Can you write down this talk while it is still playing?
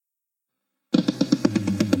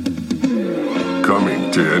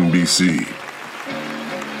to NBC.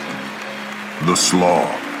 The Slaw.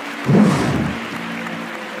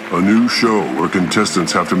 A new show where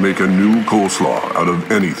contestants have to make a new coleslaw out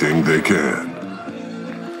of anything they can.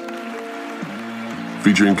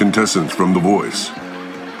 Featuring contestants from The Voice.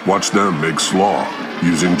 Watch them make slaw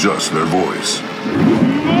using just their voice.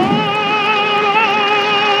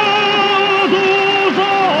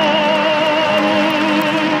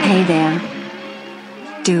 Hey there.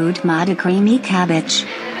 Dude, mod a creamy cabbage.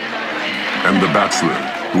 And The Bachelor.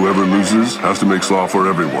 Whoever loses has to make slaw for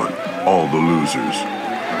everyone. All the losers.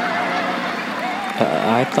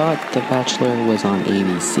 I thought The Bachelor was on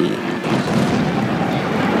ABC.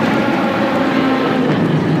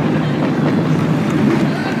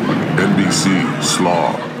 NBC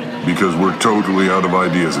Slaw. Because we're totally out of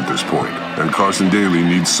ideas at this point, and Carson Daly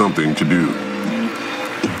needs something to do.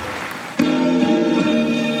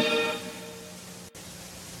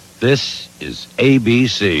 This is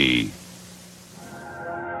ABC.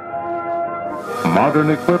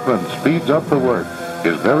 Modern equipment speeds up the work,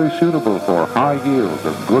 is very suitable for high yield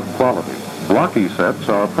of good quality. Blocky sets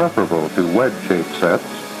are preferable to wedge-shaped sets,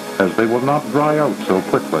 as they will not dry out so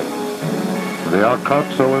quickly. They are cut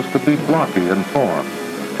so as to be blocky in form,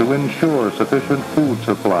 to ensure sufficient food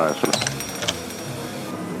supplies.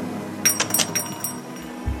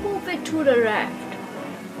 Move it to the left.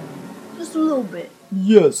 Just a little bit.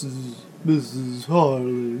 Yes, Mrs.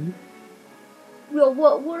 Harley. Well,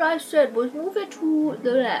 what I said was move it to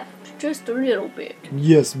the left. Just a little bit.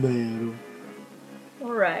 Yes, madam.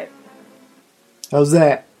 Alright. How's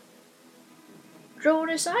that?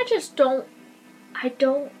 Jonas, I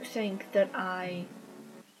don't think that I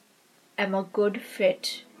am a good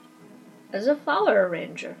fit as a flower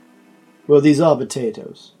arranger. Well, these are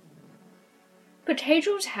potatoes.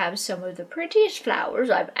 Potatoes have some of the prettiest flowers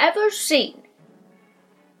I've ever seen.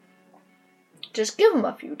 Just give them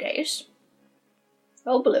a few days.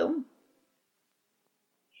 They'll bloom.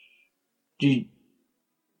 Do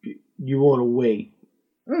you want to wait?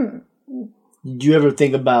 Did you ever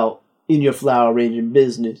think about, in your flower arranging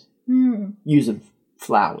business, using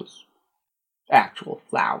flowers? Actual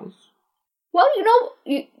flowers? Well,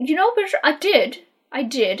 you know, Bishop, I did,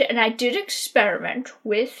 and I did experiment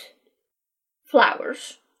with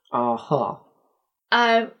flowers. Uh-huh.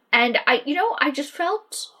 And I just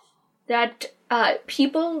felt that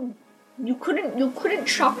people, you couldn't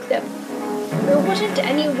shock them. There wasn't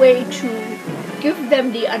any way to give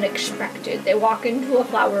them the unexpected. They walk into a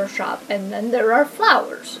flower shop and then there are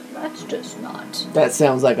flowers. That's just not. That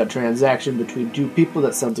sounds like a transaction between two people.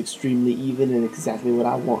 That sounds extremely even and exactly what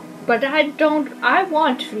I want. But I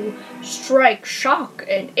want to strike shock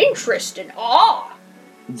and interest and awe.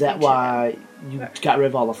 Is that why you got rid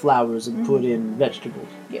of all the flowers and put in vegetables?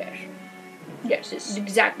 Yes. Yes, it's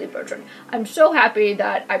exactly, Bertrand. I'm so happy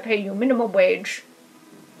that I pay you minimum wage.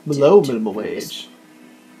 Below minimum wage?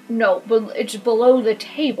 No, but it's below the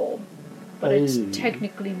table. But it's Ooh.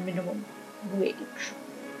 technically minimum wage.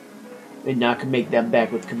 And now I can make that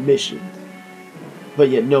back with commission. But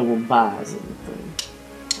yet no one buys anything.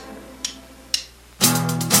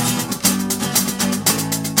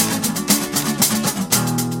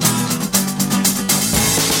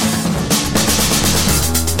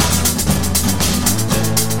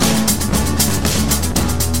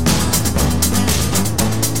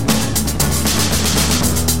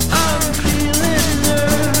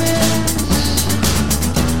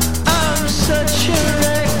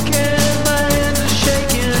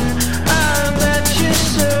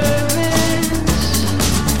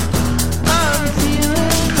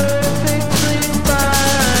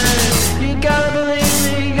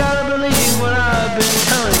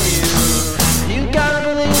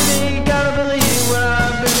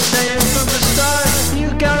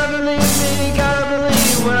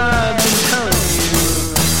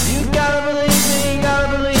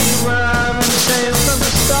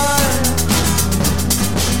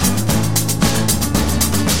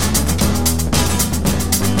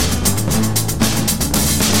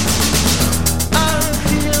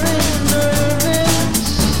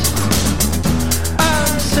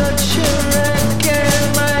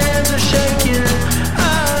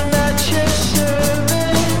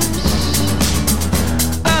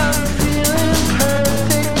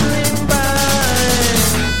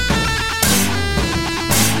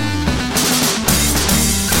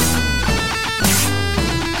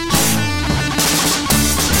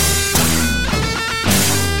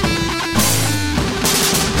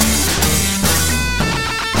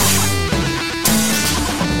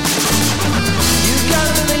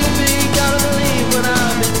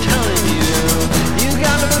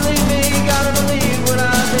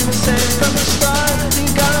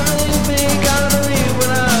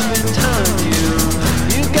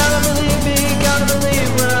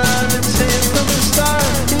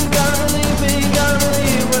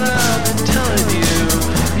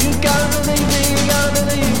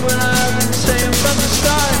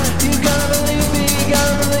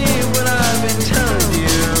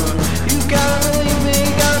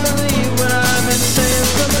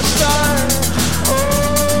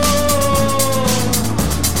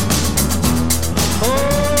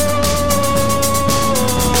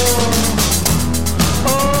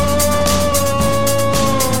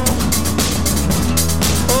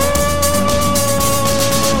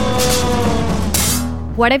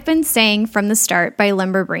 What I've Been Saying from the Start by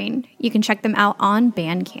Limberbrain. You can check them out on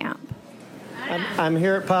Bandcamp. I'm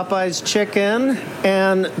here at Popeye's Chicken,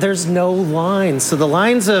 and there's no lines. So the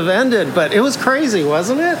lines have ended, but it was crazy,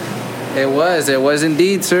 wasn't it? It was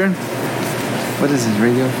indeed, sir. What is this,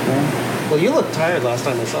 radio phone? Well, you looked tired last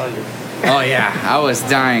time I saw you. Oh, yeah, I was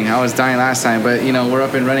dying last time, but, we're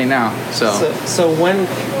up and running now, So when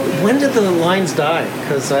did the lines die?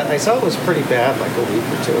 Because I saw it was pretty bad like a week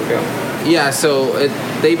or two ago. Yeah, so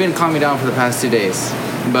they've been calming down for the past 2 days,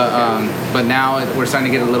 but now we're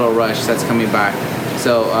starting to get a little rush that's coming back.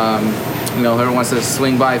 So, whoever wants to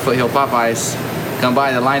swing by Foothill Popeyes, come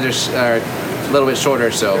by. The lines are a little bit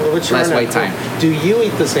shorter, so less wait time. Do you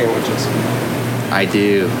eat the sandwiches? I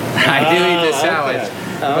do. I do eat the sandwich.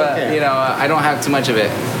 Okay. But, I don't have too much of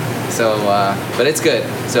it. So, but it's good.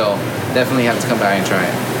 So, definitely have to come by and try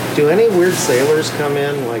it. Do any weird sailors come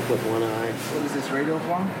in, like, with one eye? What is this, radio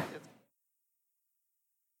phone?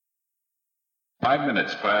 5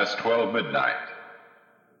 minutes past 12 midnight.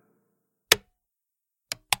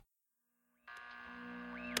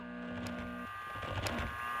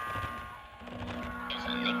 It's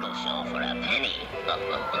a nickel show for a penny.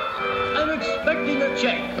 I'm expecting a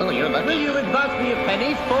check. Oh, you're lucky. Will you advance me a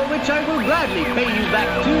penny, for which I will gladly pay you back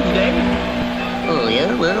Tuesday? Oh,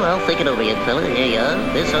 yeah? Well, I'll think it over, young fella. Here you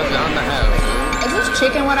are. This is on the house. Is this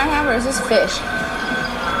chicken what I have, or is this fish?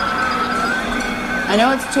 I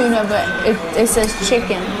know it's tuna, but it says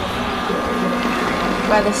chicken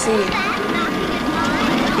by the sea.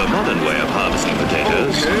 The modern way of harvesting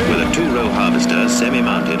potatoes, with a two-row harvester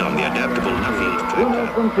semi-mounted on the adaptable Nuffield tractor.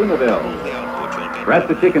 From Tunaville. Press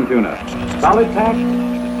the chicken tuna. Solid pack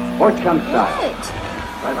or chunk style?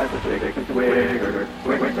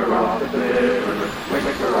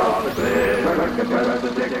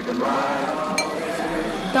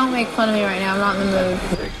 Don't make fun of me right now. I'm not in the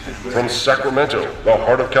mood. From Sacramento, the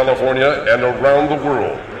heart of California, and around the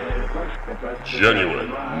world.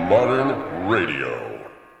 Genuine modern radio.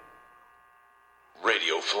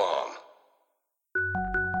 Radio Flom.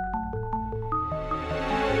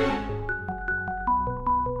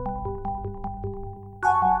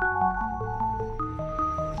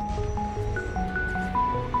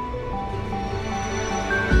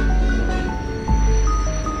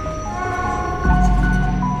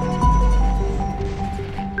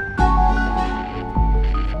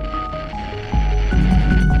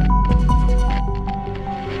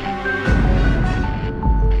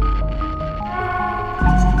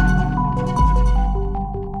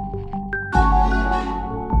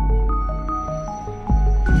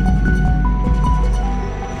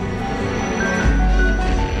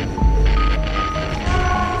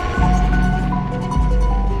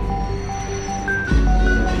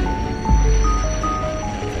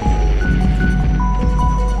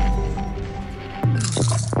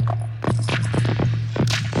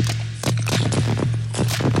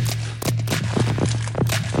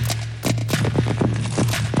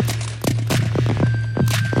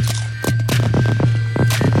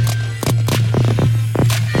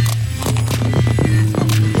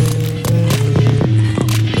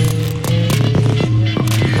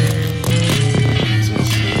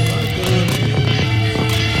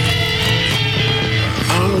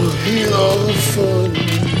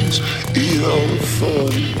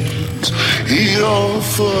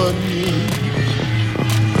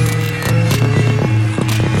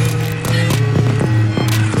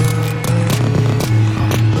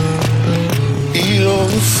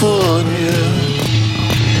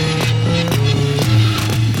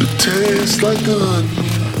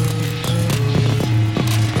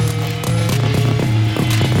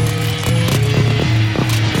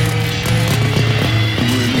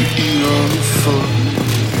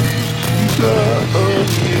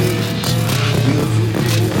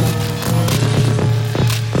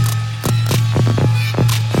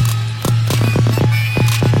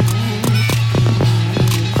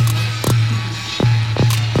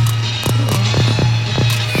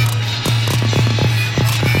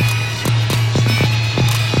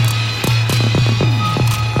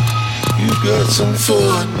 Some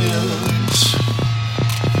Funyuns.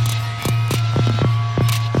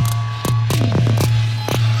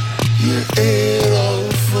 You ate all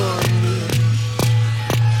the Funyuns.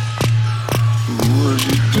 What'd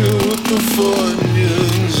you do with the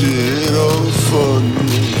Funyuns? You ate all the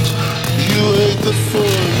Funyuns. You ate the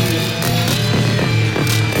Funyuns.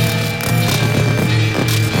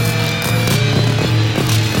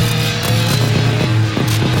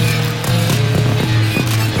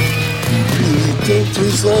 Don't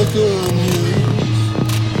taste like onions.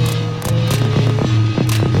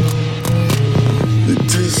 It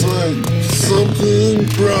tastes like something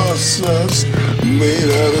processed, made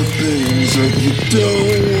out of things that you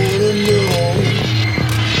don't wanna know.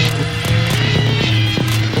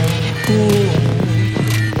 Ooh.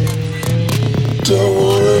 Don't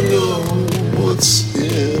wanna know what's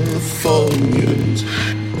in the Funyuns.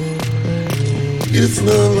 It's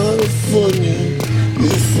not like a Funyun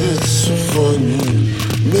if it's a Funyun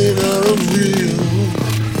made out of real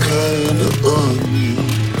kind of onion.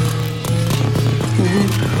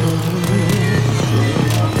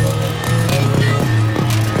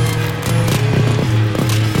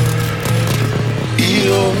 Eat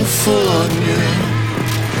all the Funyun.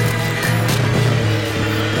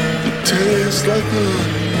 It tastes like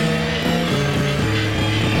onion.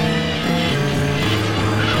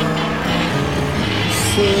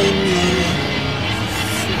 Funyun.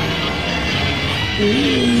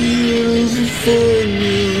 It's a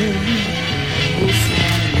Funyun.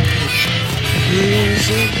 It's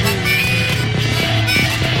a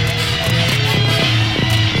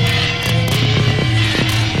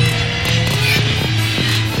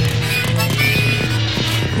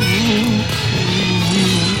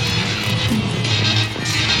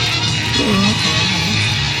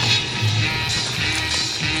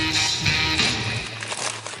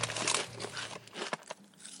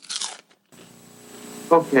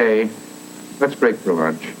Okay, let's break for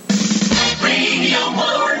lunch.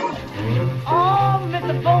 Oh,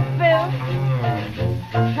 Mr. Bullfield.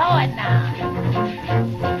 Show it now.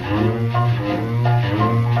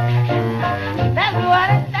 That's what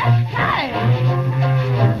it, that's time.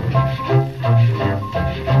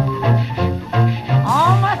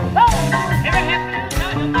 Oh, my soul.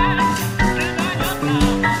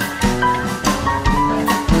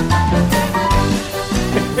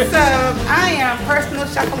 So, I am Personal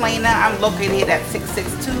Chapelina. I'm located at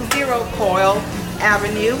 6620 Coyle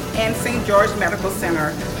Avenue in St. George Medical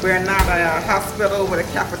Center. We're not a hospital with a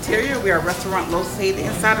cafeteria. We are a restaurant located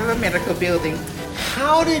inside of the medical building.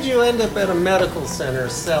 How did you end up at a medical center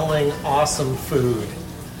selling awesome food?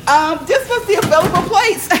 This was the available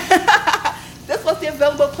place. This was the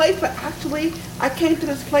available place, but actually, I came to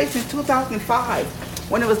this place in 2005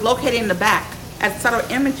 when it was located in the back at Sutter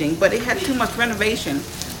Imaging, but it had too much renovation.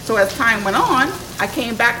 So as time went on, I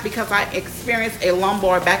came back because I experienced a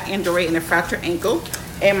lumbar back injury and a fractured ankle.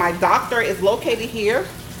 And my doctor is located here,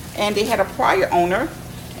 and they had a prior owner.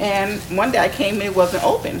 And one day I came in, it wasn't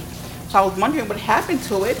open. So I was wondering what happened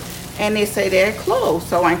to it, and they say they're closed.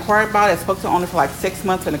 So I inquired about it. I spoke to the owner for like 6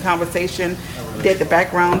 months in the conversation, did the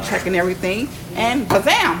background check and everything, and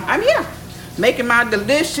bazam, I'm here. Making my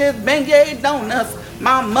delicious beignet donuts,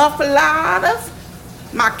 my muffaladas,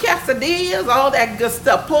 my quesadillas, all that good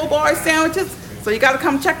stuff, po' boy sandwiches. So you gotta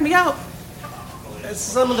come check me out. It's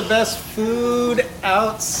some of the best food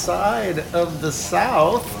outside of the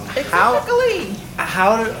South. Exactly.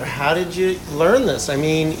 How did you learn this? I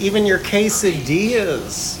mean, even your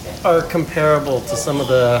quesadillas are comparable to some of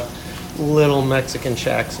the little Mexican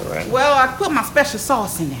shacks around. Well, I put my special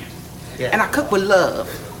sauce in there. Yeah. And I cook with love.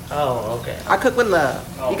 Oh, okay. I cook with love.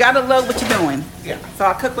 You gotta love what you're doing. Yeah. So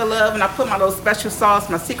I cook with love, and I put my little special sauce,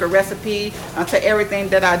 my secret recipe, onto everything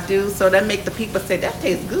that I do, so that make the people say, that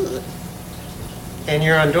tastes good. And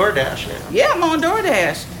you're on DoorDash now. Yeah, I'm on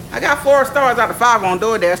DoorDash. I got 4 stars out of 5 on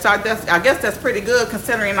DoorDash, so I guess that's pretty good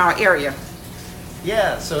considering our area.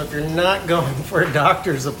 Yeah, so if you're not going for a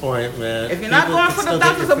doctor's appointment, if you're not going for the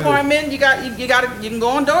doctor's appointment, you can go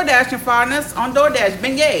on DoorDash and find us on DoorDash,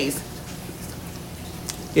 beignets.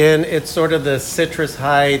 And it's sort of the Citrus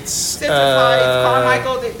Heights. Citrus Heights,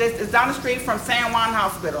 Carmichael. It's down the street from San Juan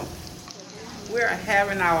Hospital. We're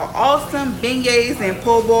having our awesome beignets and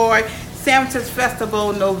po' boy sandwiches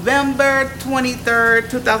festival November 23rd,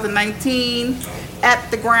 2019 at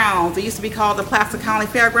the grounds. It used to be called the Placer County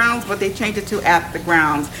Fairgrounds, but they changed it to at the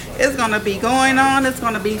grounds. It's going to be going on. It's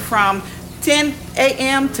going to be from 10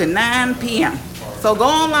 a.m. to 9 p.m. So go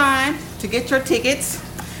online to get your tickets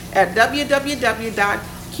at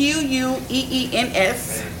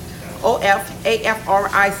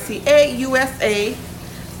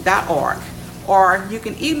www.QUEENSOFAFRICAUSA.org. Or you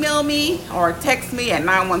can email me or text me at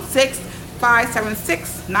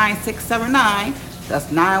 916-576-9679. That's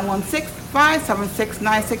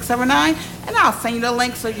 916-576-9679. And I'll send you the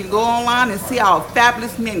link so you can go online and see our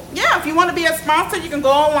fabulous menu. Yeah, if you want to be a sponsor, you can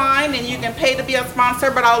go online and you can pay to be a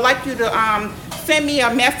sponsor. But I would like you to send me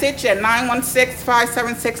a message at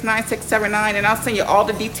 916-576-9679. And I'll send you all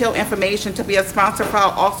the detailed information to be a sponsor for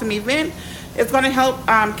our awesome event. It's going to help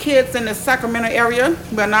kids in the Sacramento area.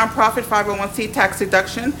 We're a nonprofit 501c tax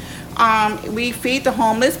deduction. We feed the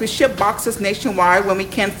homeless. We ship boxes nationwide when we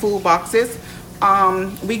can, food boxes.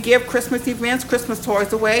 We give Christmas events, Christmas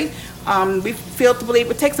toys away. We feel to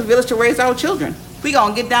believe it takes a village to raise our children. We're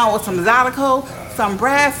going to get down with some zydeco, some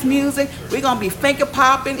brass music. We're going to be finger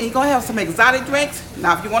popping, and you're going to have some exotic drinks.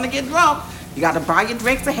 Now, if you want to get drunk, you got to buy your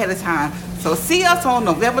drinks ahead of time. So see us on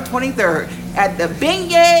November 23rd at the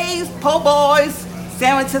Beignets Po' Boys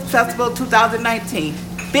Sandwiches Festival 2019.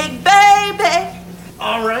 Big baby!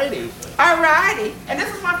 Alrighty. And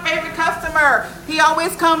this is my favorite customer. He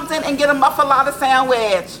always comes in and get a muffalata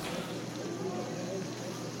sandwich.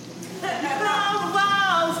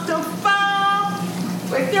 Walls to fall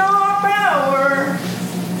with your power.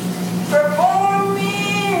 Perform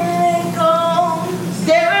miracles.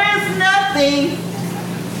 There is nothing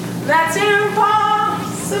that's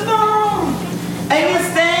impossible. And you're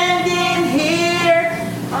standing here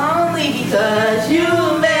only because you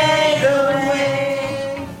made a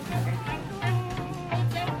way.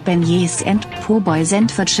 Beignets and Po' Boy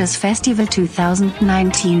Sandwiches Festival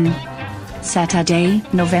 2019. Saturday,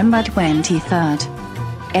 November 23rd.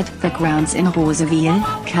 At the grounds in Roseville,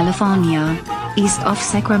 California, east of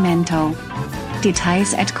Sacramento.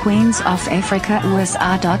 Details at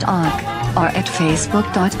queensofafricausa.org or at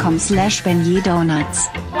facebook.com/BeignetDonuts.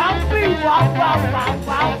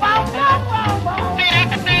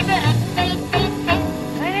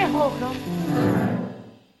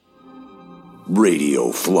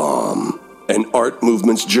 Radio Flom, an art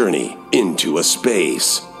movement's journey into a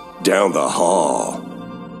space down the hall.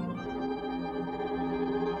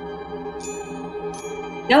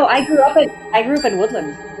 No, I grew up in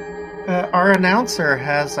Woodland. Our announcer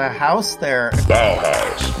has a house there.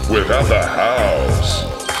 Bauhaus without the house.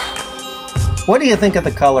 What do you think of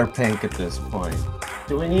the color pink at this point?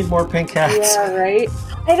 Do we need more pink hats? Yeah, right.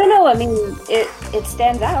 I don't know. I mean, it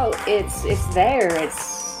stands out. It's there.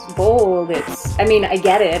 It's bold. I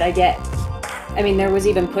get it. I mean, there was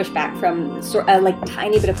even pushback from,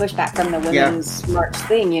 tiny bit of pushback from the women's march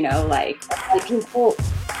thing, like people,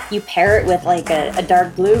 you pair it with like a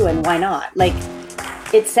dark blue, and why not? Like,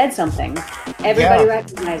 it said something. Everybody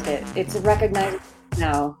recognized it. It's recognized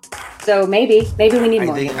now. So maybe we need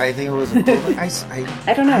more. I think it was. I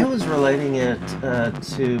don't know. I was relating it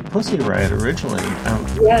to Pussy Riot originally. In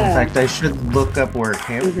fact, I should look up where it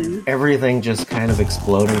came. Mm-hmm. Everything just kind of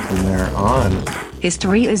exploding from there on.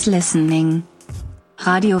 History is listening.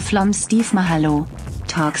 Radio Flom Steve Mahalo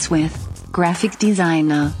talks with graphic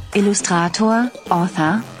designer, illustrator,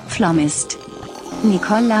 author, flomist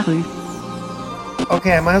Nicole Larue.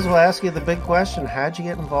 Okay, I might as well ask you the big question. How'd you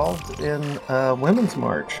get involved in Women's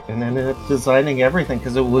March and ended up designing everything?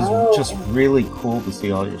 Because it was just really cool to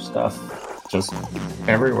see all your stuff just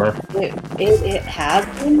everywhere. It has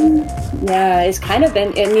been. Yeah, it's kind of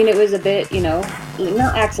been. I mean, it was a bit, not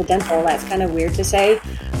accidental. That's kind of weird to say.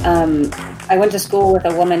 I went to school with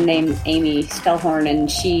a woman named Amy Stellhorn,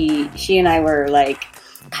 and she and I were like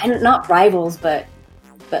kind of not rivals, but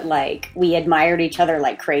like we admired each other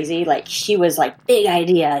like crazy. Like she was like big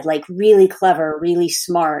idea, like really clever, really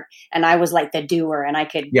smart, and I was like the doer, and I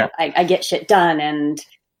could I get shit done, and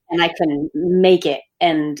I couldn't make it,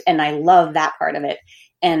 and I love that part of it.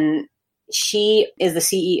 And she is the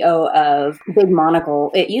CEO of Big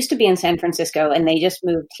Monocle. It used to be in San Francisco, and they just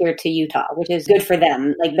moved here to Utah, which is good for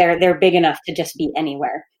them. Like they're big enough to just be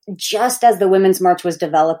anywhere. Just as the Women's March was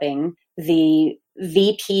developing, the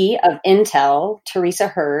VP of Intel, Teresa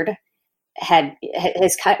Hurd,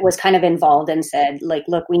 was kind of involved and said, like,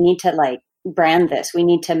 look, we need to like brand this. We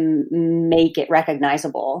need to make it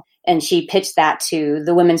recognizable. And she pitched that to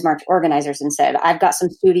the Women's March organizers and said, I've got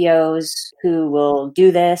some studios who will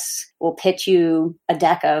do this. We'll pitch you a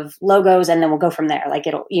deck of logos, and then we'll go from there. Like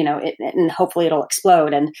it'll, and hopefully it'll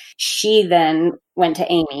explode. And she then went to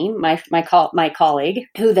Amy, my colleague,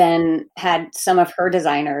 who then had some of her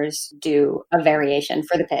designers do a variation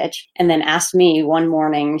for the pitch, and then asked me one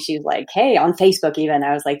morning. She was like, "Hey, on Facebook, even."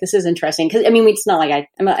 I was like, "This is interesting," because I mean, it's not like I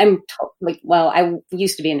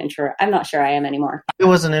used to be an introvert. I'm not sure I am anymore. I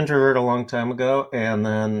was an introvert a long time ago, and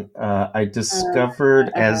then I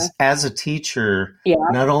discovered as a teacher,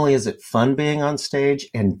 not only is it fun being on stage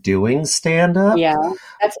and doing stand-up,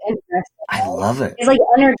 that's interesting. I love it. It's like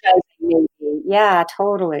energizing, maybe. Yeah,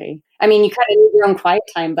 totally. I mean, you kind of need your own quiet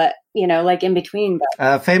time, but like in between.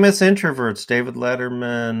 But famous introverts: David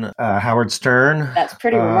Letterman, Howard Stern. That's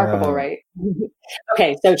pretty remarkable, right?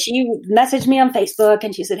 Okay, so she messaged me on Facebook,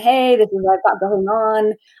 and she said, "Hey, this is what I've got going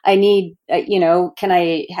on. I need, can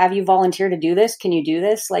I have you volunteer to do this? Can you do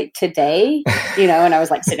this like today?" And I was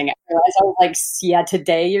like sitting at her. I was like, "Yeah,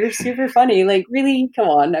 today. You're super funny. Like, really? Come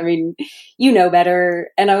on. I mean, you know better."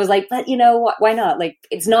 And I was like, "But why not? Like,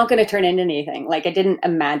 it's not going to turn into anything. Like, I didn't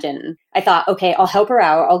imagine. I thought, okay, I'll help her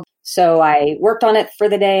out. So I worked on it for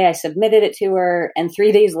the day. I submitted it to her. And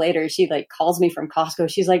 3 days later, she like calls me from Costco.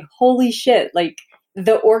 She's like, holy shit. Like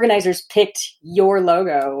the organizers picked your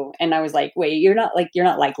logo. And I was like, wait, you're not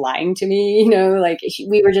lying to me. Like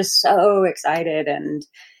we were just so excited, and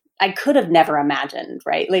I could have never imagined,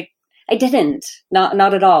 right? Like I didn't,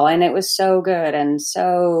 not at all. And it was so good. And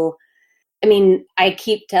so, I mean, I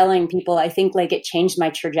keep telling people, I think like it changed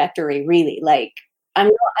my trajectory really. Like I'm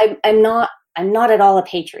not at all a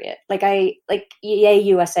patriot. Like yay,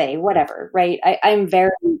 USA, whatever, right? I'm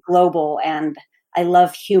very global, and I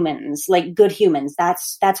love humans, like good humans.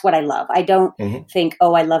 That's what I love. I don't think,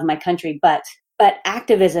 oh, I love my country, but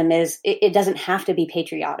activism it doesn't have to be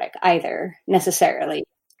patriotic either necessarily.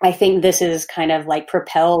 I think this is kind of like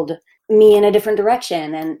propelled me in a different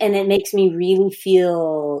direction, and it makes me really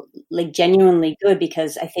feel like genuinely good,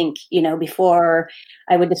 because I think, before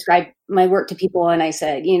I would describe my work to people and I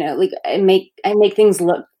said, like I make things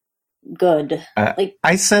look good. Like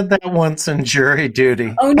I said that once in jury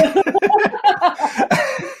duty. Oh no.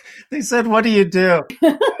 They said, what do you do?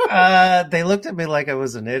 They looked at me like I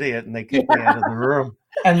was an idiot, and they kicked me out of the room.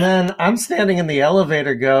 And then I'm standing in the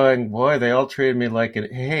elevator going, boy, they all treated me like,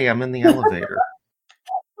 hey, I'm in the elevator.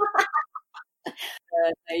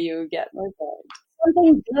 You get my point.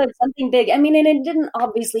 Something good, something big. I mean, and it didn't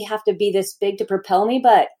obviously have to be this big to propel me,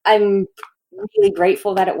 but I'm really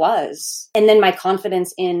grateful that it was. And then my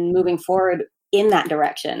confidence in moving forward in that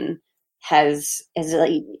direction has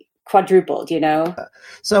like quadrupled,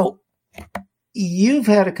 So you've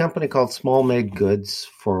had a company called Small Made Goods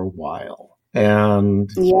for a while, and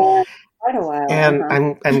yeah, quite a while.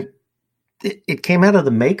 And it came out of the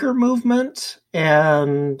maker movement,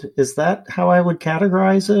 and is that how I would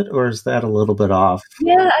categorize it, or is that a little bit off?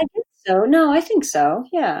 Yeah, I think so. No, I think so.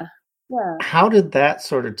 Yeah. How did that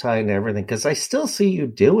sort of tie into everything? Because I still see you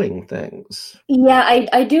doing things. Yeah,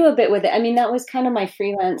 I do a bit with it. I mean, that was kind of my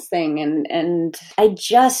freelance thing, and I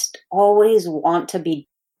just always want to be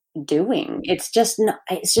doing. It's just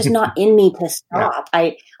not in me to stop. Yeah.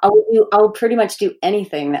 I'll pretty much do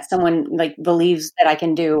anything that someone like believes that I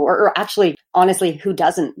can do, or actually, honestly, who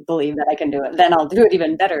doesn't believe that I can do it, then I'll do it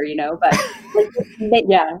even better, but like,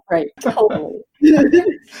 yeah, right. Totally.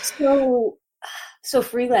 So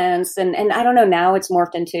freelance, and I don't know, now it's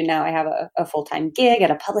morphed into, now I have a full-time gig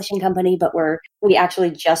at a publishing company, but we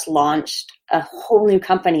actually just launched a whole new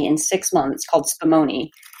company in 6 months called Spumoni.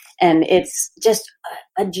 And it's just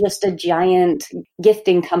a giant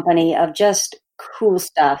gifting company of just cool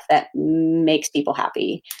stuff that makes people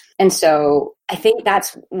happy. And so I think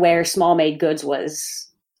that's where Small Made Goods was,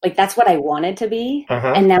 like, that's what I wanted to be.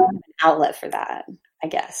 And now I'm an outlet for that, I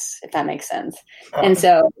guess, if that makes sense. And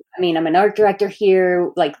so, I mean, I'm an art director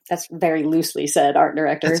here. Like, that's very loosely said, art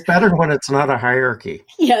director. It's better when it's not a hierarchy.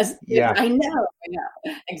 Yes. Yeah. I know.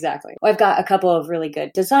 Exactly. I've got a couple of really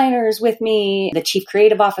good designers with me. The chief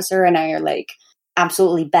creative officer and I are like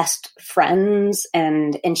absolutely best friends.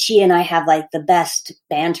 And she and I have like the best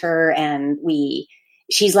banter, and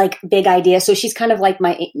she's like big idea. So she's kind of like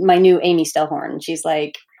my new Amy Stellhorn. She's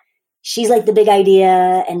like the big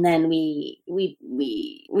idea, and then we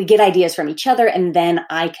get ideas from each other, and then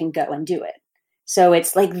I can go and do it. So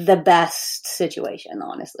it's like the best situation,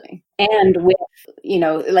 honestly. And with,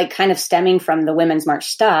 like kind of stemming from the Women's March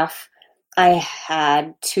stuff, I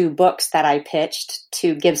had 2 books that I pitched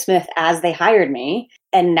to Gibbs Smith as they hired me.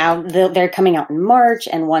 And now they're coming out in March,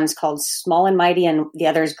 and one's called Small and Mighty, and the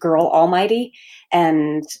other is Girl Almighty.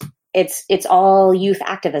 And it's all youth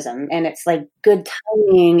activism, and it's like good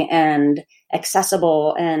timing and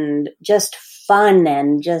accessible and just fun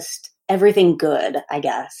and just everything good, I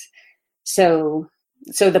guess. So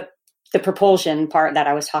the propulsion part that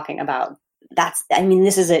I was talking about,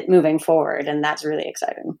 this is it moving forward, and that's really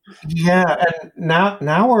exciting. Yeah, and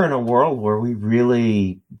now we're in a world where we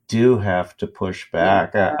really do have to push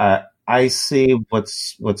back. Yeah. I see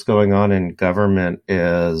what's going on in government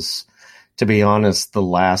is, to be honest, the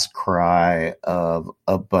last cry of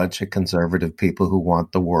a bunch of conservative people who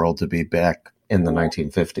want the world to be back in the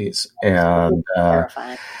 1950s. And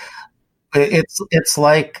it's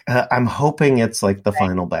like, I'm hoping it's like the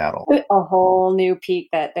final battle. A whole new peak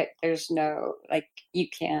that there's no, like, you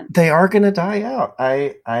can't. They are going to die out.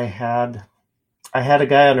 I had a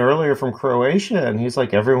guy on earlier from Croatia, and he's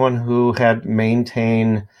like, everyone who had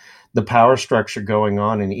maintained the power structure going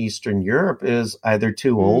on in Eastern Europe is either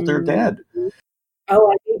too old or dead. Oh,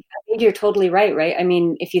 I think you're totally right? I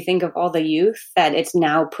mean, if you think of all the youth that it's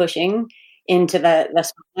now pushing into the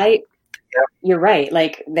spotlight, you're right.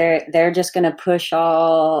 Like, they're just going to push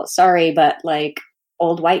all, sorry, but like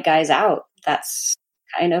old white guys out. That's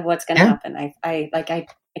kind of what's going to happen. I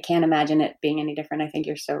can't imagine it being any different. I think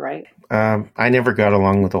you're so right. I never got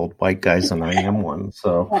along with old white guys, and I am one.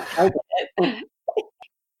 So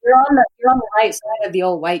you're on the right side of the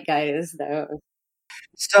old white guys, though.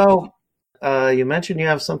 So you mentioned you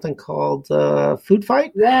have something called Food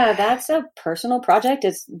Fight? Yeah, that's a personal project.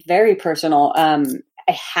 It's very personal.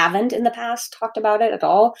 I haven't in the past talked about it at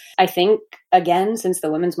all. I think, again, since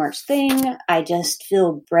the Women's March thing, I just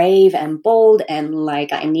feel brave and bold and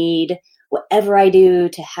like I need whatever I do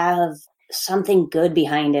to have something good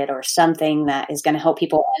behind it or something that is going to help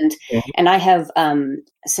people. And I have,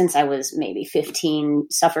 since I was maybe 15,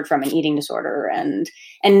 suffered from an eating disorder. And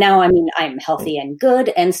now, I mean, I'm healthy and good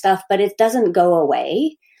and stuff, but it doesn't go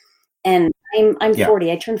away. And I'm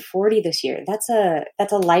 40. I turned 40 this year. That's a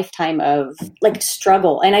lifetime of like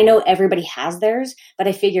struggle. And I know everybody has theirs, but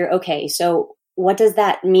I figure, okay, so what does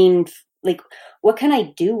that mean? Like, what can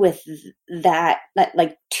I do with that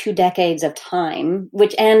like 2 decades of time,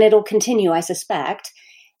 and it'll continue, I suspect,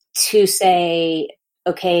 to say,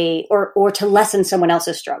 okay, or to lessen someone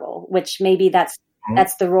else's struggle, which maybe that's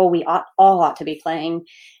the role we all ought to be playing.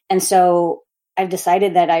 And so I've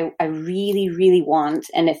decided that I really, really want,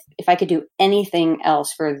 and if I could do anything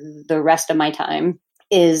else for the rest of my time,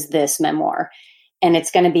 is this memoir. And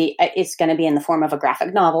it's going to be in the form of a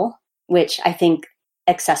graphic novel, which I think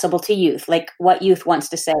accessible to youth, like what youth wants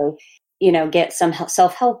to say, get some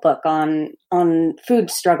self-help book on food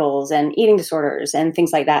struggles and eating disorders and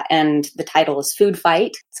things like that. And the title is Food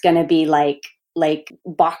Fight. It's going to be like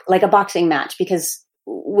a boxing match, because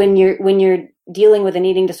when you're dealing with an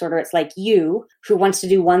eating disorder, it's like you who wants to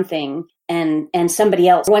do one thing and somebody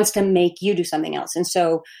else wants to make you do something else. And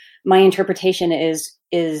so my interpretation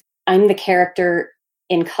is I'm the character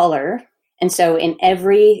in color. And so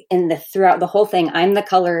throughout the whole thing, I'm the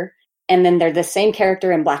color, and then they're the same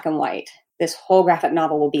character in black and white. This whole graphic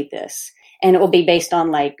novel will be this, and it will be based on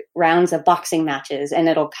like rounds of boxing matches, and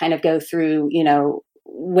it'll kind of go through,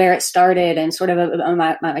 where it started and sort of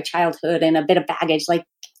my childhood and a bit of baggage, like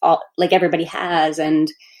everybody has, and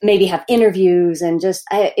maybe have interviews and just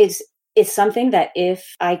it's something that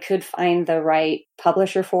if I could find the right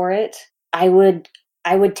publisher for it, I would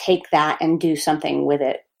take that and do something with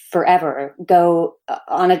it forever. Go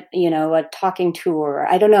on a talking tour.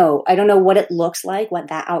 I don't know what it looks like, what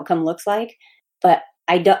that outcome looks like, but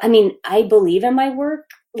I believe in my work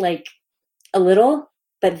like a little,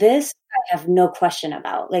 but this I have no question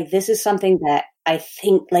about. Like, this is something that I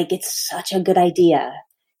think like it's such a good idea.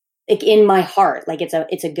 Like in my heart, like it's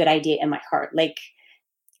a good idea in my heart. Like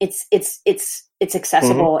it's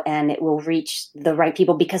accessible and it will reach the right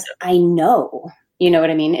people because I know. You know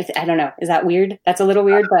what I mean? I don't know. Is that weird? That's a little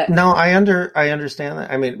weird, but no, I understand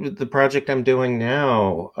that. I mean, the project I'm doing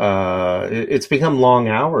now, it's become long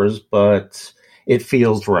hours, but it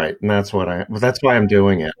feels right, and that's why I'm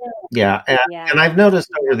doing it. Yeah, and I've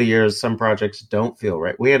noticed over the years some projects don't feel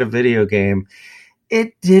right. We had a video game;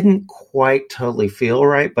 it didn't quite totally feel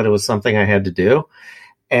right, but it was something I had to do,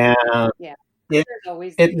 and it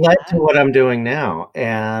led to what I'm doing now.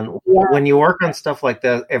 And when you work on stuff like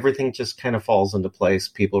that, everything just kind of falls into place.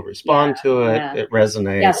 People respond to it. Yeah. It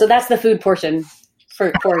resonates. Yeah. So that's the food portion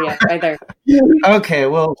for you right there. Okay.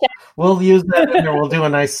 Well, we'll use that and we'll do a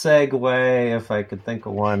nice segue if I could think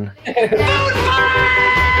of one.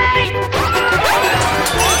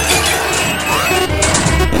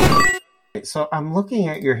 So I'm looking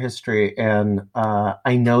at your history, and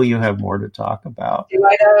I know you have more to talk about. Do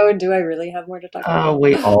I though? Do I really have more to talk about?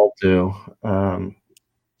 We all do.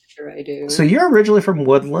 Sure, I do. So you're originally from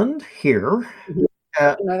Woodland here,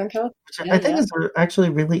 Northern California. Which I think is actually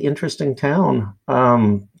a really interesting town.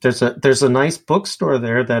 There's a nice bookstore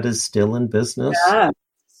there that is still in business. Yeah,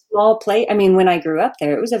 small place. I mean, when I grew up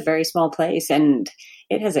there, it was a very small place, and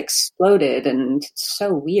it has exploded, and it's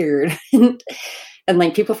so weird. And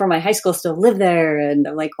like people from my high school still live there. And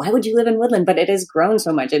I'm like, why would you live in Woodland? But it has grown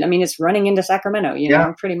so much. And I mean, it's running into Sacramento,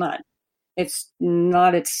 know, pretty much. It's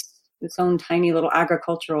not its own tiny little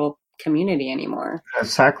agricultural community anymore.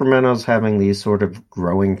 Sacramento's having these sort of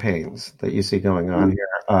growing pains that you see going on here.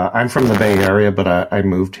 I'm from the Bay Area, but I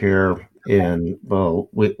moved here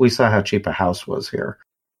we saw how cheap a house was here.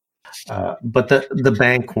 But the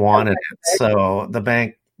bank wanted it. So the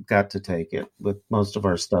bank got to take it with most of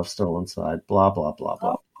our stuff still inside, blah, blah, blah,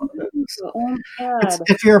 blah.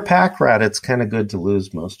 If you're a pack rat, it's kind of good to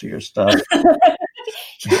lose most of your stuff. That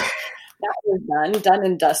was done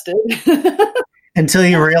and dusted. Until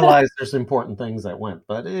you realize there's important things that went.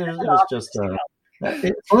 But it was just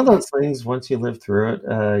it's one of those things, once you live through it,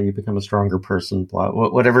 you become a stronger person.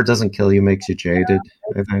 Whatever doesn't kill you makes you jaded,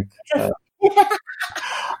 I think.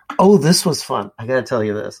 Oh, this was fun. I gotta tell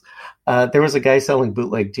you this. There was a guy selling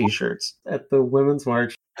bootleg T-shirts at the Women's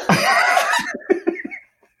March.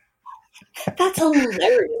 That's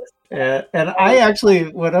hilarious. And I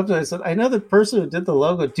actually went up to him and said, I know the person who did the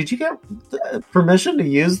logo. Did you get permission to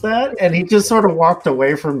use that? And he just sort of walked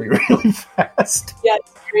away from me really fast. Yeah,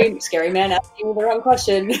 scary man asking me the wrong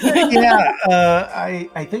question. Yeah,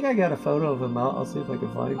 I think I got a photo of him. I'll see if I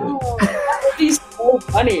can find it. Oh, that would be so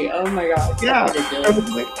funny. Oh my god. Yeah, I was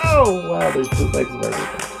like, oh wow, there's bootlegs of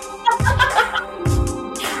everything.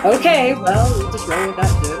 Okay, well, we'll just roll with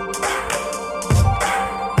that too.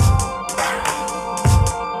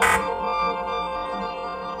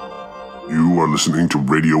 You are listening to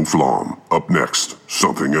Radio Flom. Up next,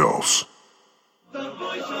 something else.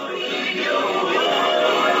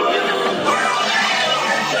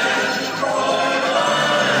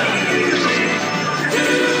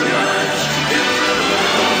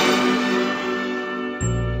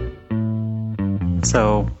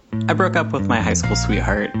 So, I broke up with my high school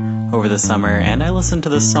sweetheart over the summer, and I listened to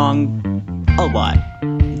this song a lot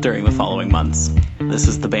during the following months. This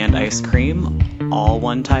is the band Ice Cream, all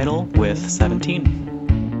one title with 17.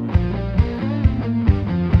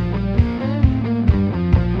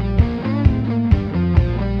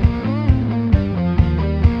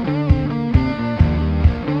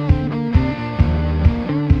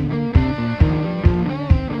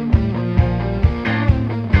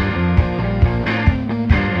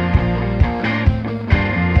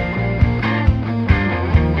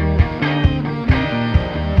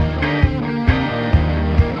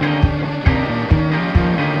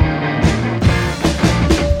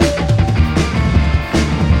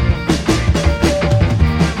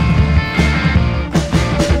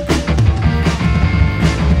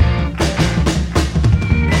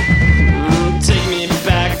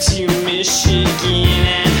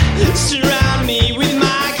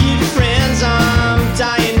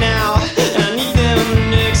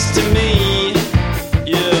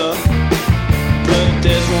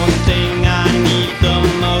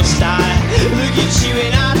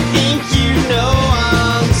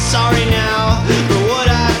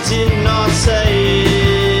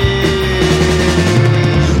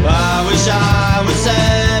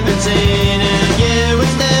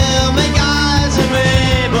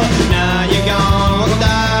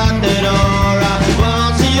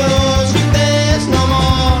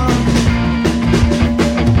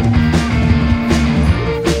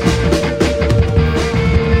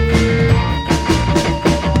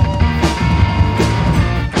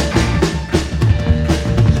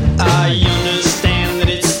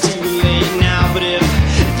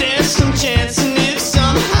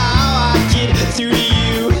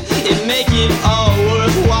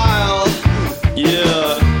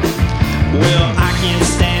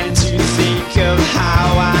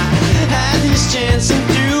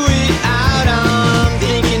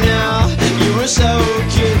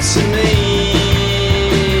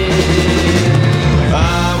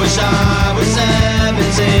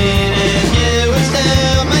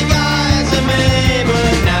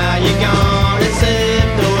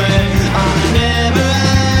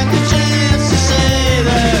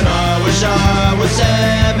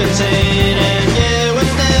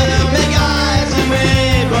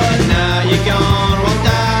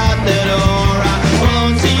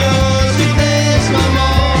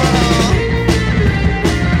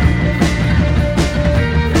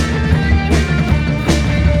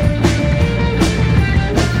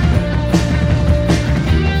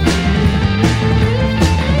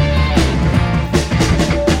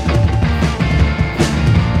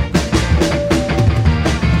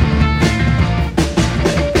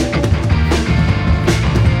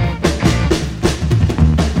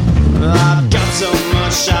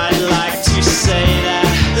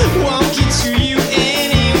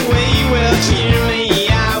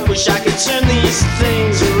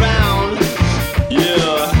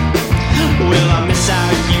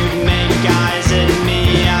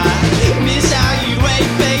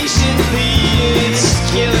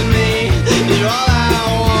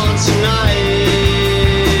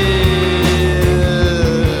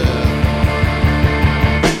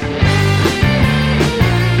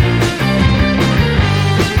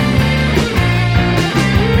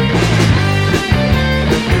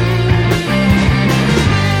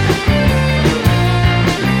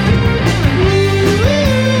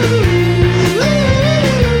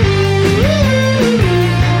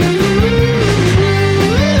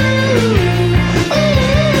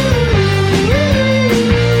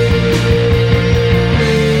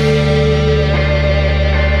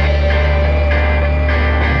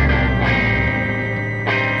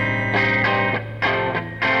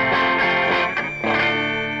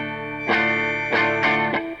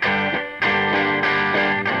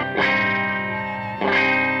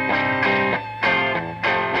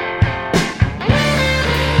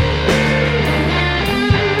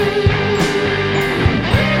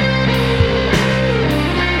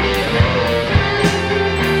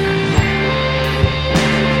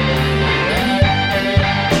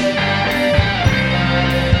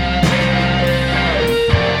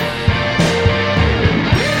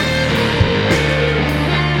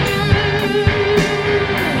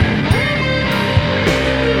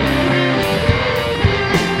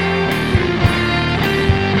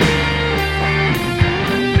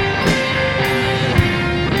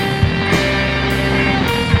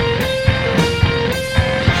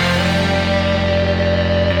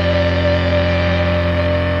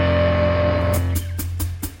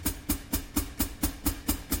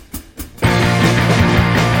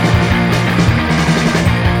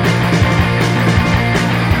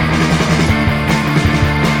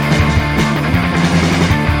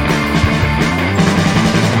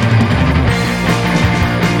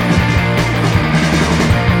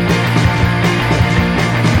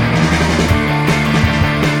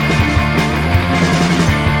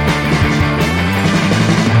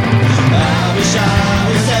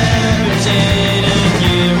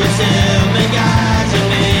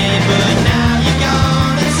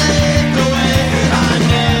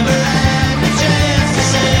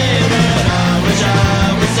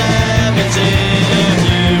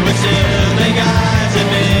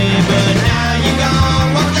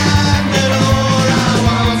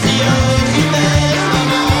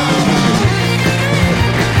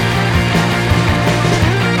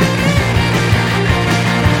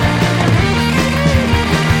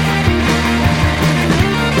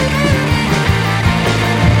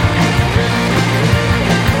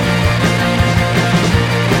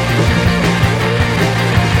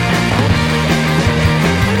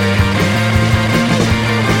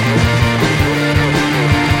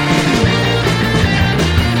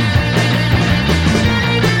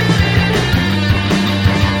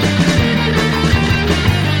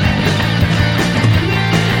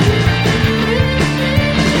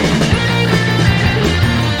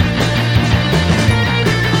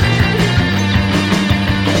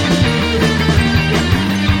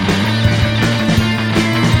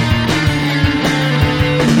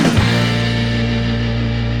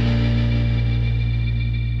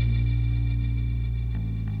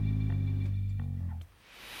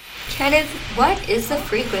 Kenneth, what is the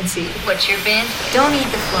frequency? What's your band? Don't eat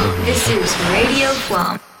the flum. This is Radio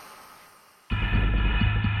Flum.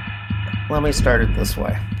 Let me start it this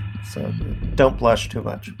way. So don't blush too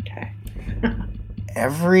much. Okay.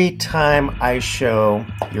 Every time I show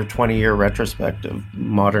your 20-year retrospective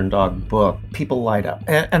Modern Dog book, people light up.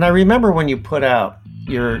 And I remember when you put out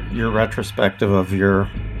your retrospective of your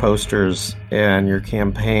posters and your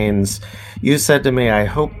campaigns, you said to me, I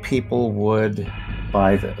hope people would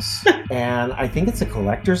buy this. And I think it's a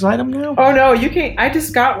collector's item now. Oh no, you can't. I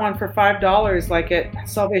just got one for $5 like at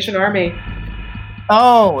Salvation Army.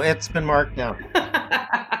 Oh, it's been marked down.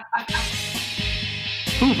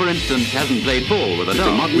 Who, for instance, hasn't played ball with a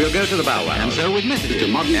dog? We'll go to the bow wow. And so with Mrs.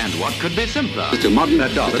 Modern. And what could be simpler? A dog.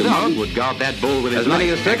 The dog would guard that ball with his life. As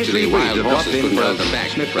many as 33 weeds have dropped in for us to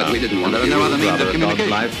back sniffer. We didn't want to there are no other means of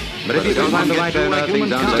communication. But if you can find the right owner,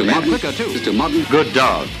 things aren't quicker too. Mr. Modern. Good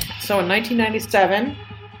dog. So in 1997,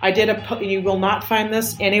 I did you will not find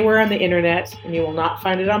this anywhere on the internet, and you will not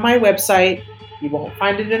find it on my website. You won't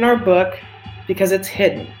find it in our book because it's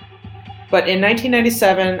hidden. But in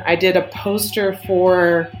 1997, I did a poster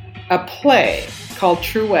for a play called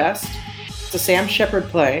True West. It's a Sam Shepard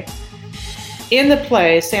play. In the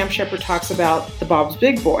play, Sam Shepard talks about the Bob's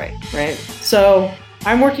Big Boy, right? So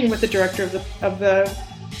I'm working with the director of the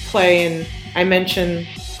play, and I mention,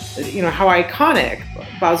 how iconic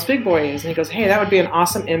Bob's Big Boy is. And he goes, hey, that would be an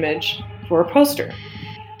awesome image for a poster.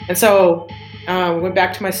 And so went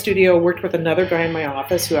back to my studio, worked with another guy in my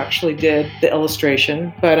office who actually did the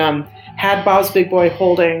illustration, but had Bob's Big Boy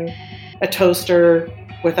holding a toaster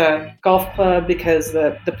with a golf club because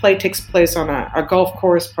the play takes place on a golf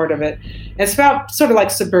course, part of it. And it's about sort of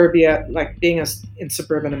like suburbia, like being in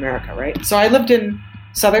suburban America, right? So I lived in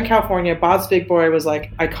Southern California. Bob's Big Boy was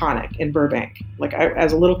like iconic in Burbank. Like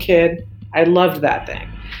as a little kid, I loved that thing.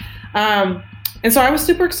 And so I was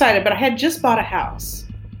super excited, but I had just bought a house.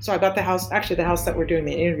 So I bought the house that we're doing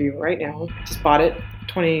the interview right now. I just bought it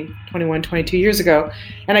 22 years ago.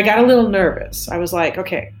 And I got a little nervous. I was like,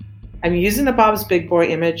 okay, I'm using the Bob's Big Boy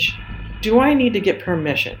image. Do I need to get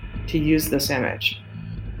permission to use this image?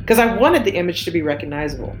 Because I wanted the image to be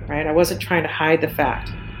recognizable, right? I wasn't trying to hide the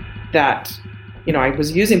fact that, I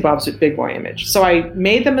was using Bob's Big Boy image. So I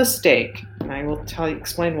made the mistake, and I will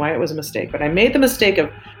explain why it was a mistake, but I made the mistake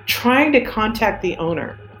of trying to contact the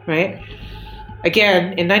owner, right?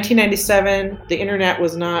 Again, in 1997, the internet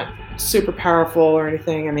was not super powerful or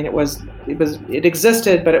anything. I mean, it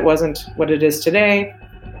existed, but it wasn't what it is today.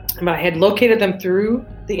 But I had located them through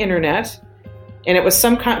the internet, and it was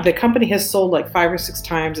the company has sold like 5 or 6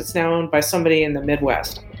 times. It's now owned by somebody in the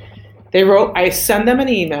Midwest. I send them an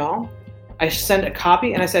email. I sent a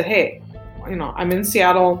copy, and I said, hey, I'm in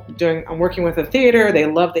Seattle I'm working with a theater. They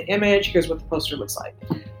love the image. Here's what the poster looks like.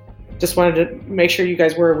 Just wanted to make sure you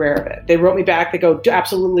guys were aware of it. They wrote me back. They go,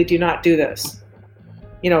 absolutely do not do this.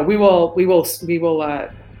 We will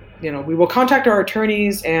contact our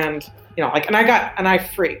attorneys, and and I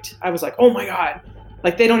freaked. I was like, oh my God,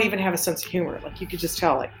 like they don't even have a sense of humor. Like you could just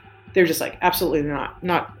tell, like they're just like, absolutely not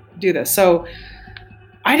do this. So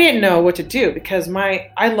I didn't know what to do because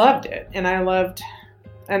I loved it, and the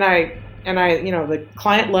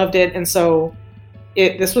client loved it, and so.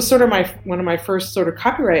 This was sort of one of my first sort of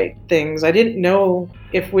copyright things. I didn't know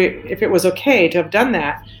if it was okay to have done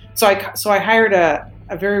that. So I hired a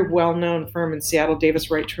very well-known firm in Seattle, Davis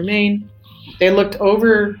Wright Tremaine. They looked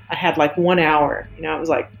over. I had like 1 hour. It was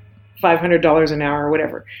like $500 an hour or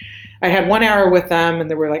whatever. I had 1 hour with them, and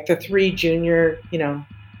there were like the 3 junior,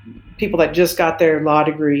 people that just got their law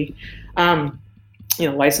degree,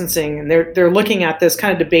 licensing, and they're looking at this,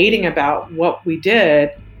 kind of debating about what we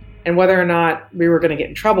did and whether or not we were going to get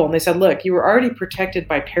in trouble. And they said, look, you were already protected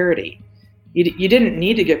by parody. You didn't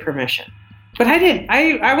need to get permission. But I didn't.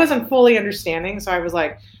 I wasn't fully understanding. So I was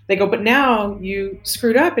like, they go, but now you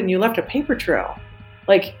screwed up and you left a paper trail.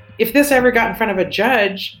 Like if this ever got in front of a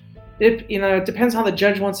judge, it depends how the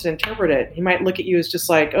judge wants to interpret it. He might look at you as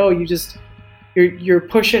just like, oh, you're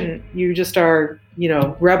pushing, you just are,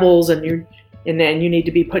 rebels, and then you need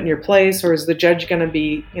to be put in your place, or is the judge going to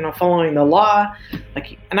be, following the law?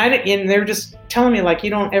 And they're just telling me like,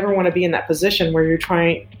 you don't ever want to be in that position where you're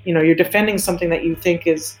trying, you're defending something that you think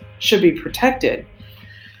should be protected.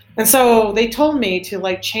 And so they told me to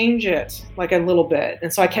like change it like a little bit.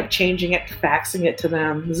 And so I kept changing it, faxing it to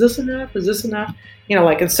them. Is this enough? Is this enough?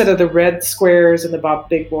 Like instead of the red squares and the Bob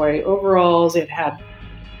Big Boy overalls, it had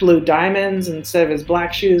blue diamonds. Instead of his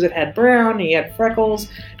black shoes, it had brown. He had freckles.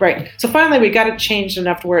 Right. So finally we got it changed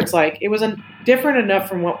enough to where it's like, it was different enough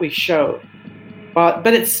from what we showed. But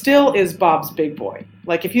it still is Bob's Big Boy.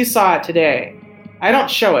 Like if you saw it today, I don't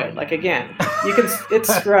show it. Like, again,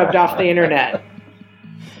 it's scrubbed off the internet.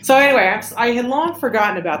 So anyway, I had long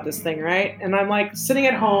forgotten about this thing, right? And I'm like sitting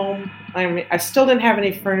at home. I still didn't have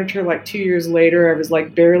any furniture. Like 2 years later, I was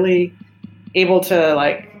like barely able to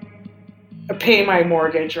like pay my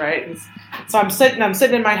mortgage, right? So I'm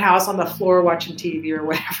sitting in my house on the floor watching TV or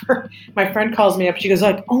whatever. My friend calls me up. She goes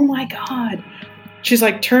like, "Oh my God!" She's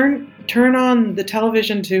like, "Turn on the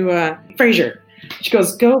television to Frasier." She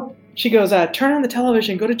goes, "Turn on the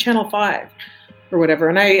television. Go to Channel 5." Or whatever,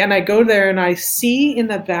 and I go there and I see in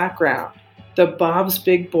the background the Bob's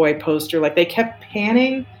Big Boy poster. Like they kept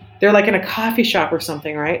panning. They're like in a coffee shop or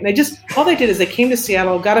something, right? And all they did is they came to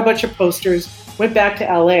Seattle, got a bunch of posters, went back to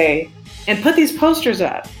LA, and put these posters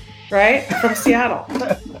up, right, from Seattle.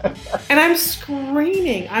 And I'm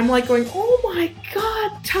screaming. I'm like going, "Oh my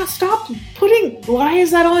God! Stop putting! Why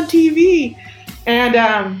is that on TV?" And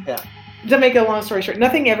to make a long story short,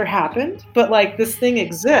 nothing ever happened, but like this thing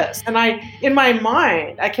exists. And in my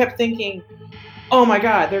mind, I kept thinking, "Oh my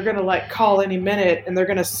God, they're going to like call any minute and they're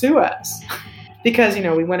going to sue us." Because,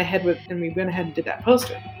 we went ahead and did that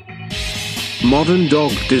poster. Modern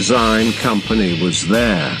Dog Design Company was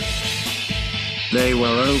there. They were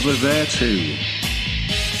over there too.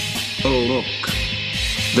 Oh look.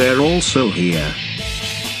 They're also here.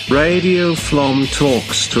 Radio Flom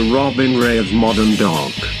talks to Robin Ray of Modern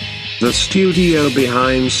Dog. The studio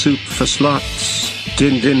behind Soup for Sluts,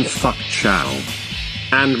 Din Din Fuck Chow.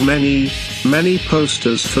 And many, many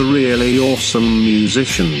posters for really awesome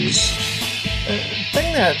musicians. The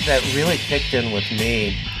thing that really kicked in with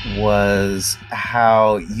me was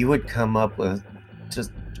how you would come up with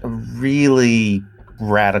just a really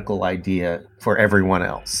radical idea for everyone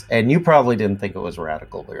else. And you probably didn't think it was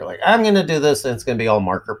radical, but you're like, "I'm going to do this and it's going to be all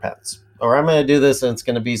marker pens." Or "I'm going to do this and it's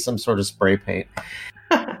going to be some sort of spray paint."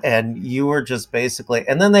 And you were just basically,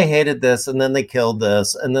 and then they hated this, and then they killed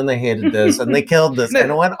this, and then they hated this, and they killed this,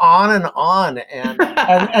 and it went on and on.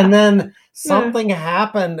 And then something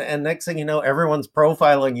happened, and next thing you know, everyone's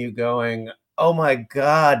profiling you going, "Oh my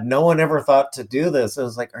God, no one ever thought to do this." It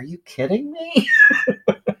was like, are you kidding me?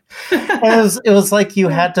 It was like you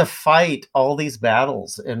had to fight all these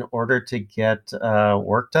battles in order to get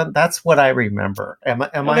work done. That's what I remember. Am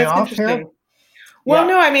I off here? Well,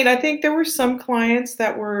 no, I mean, I think there were some clients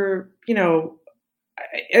that were,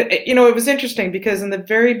 it was interesting because in the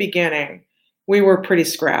very beginning, we were pretty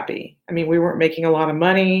scrappy. I mean, we weren't making a lot of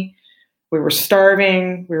money. We were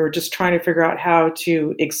starving. We were just trying to figure out how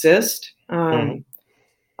to exist. I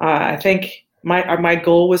think my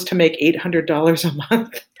goal was to make $800 a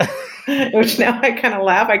month, which now I kind of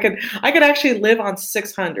laugh. I could actually live on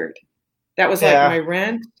 $600. That was like my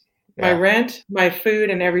rent. My rent, my food,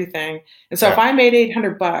 and everything. And so if I made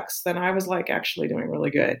 $800, then I was like actually doing really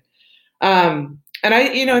good. And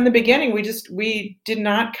in the beginning, we did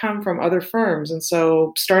not come from other firms. And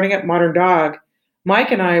so starting at Modern Dog,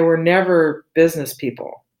 Mike and I were never business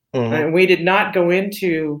people. Mm-hmm. And we did not go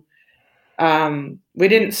into, we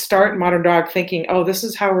didn't start Modern Dog thinking, "Oh, this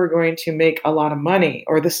is how we're going to make a lot of money,"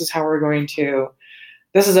 or this is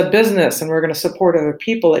a business and we're going to support other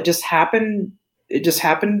people. It just happened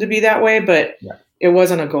to be that way, but it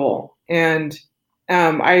wasn't a goal. And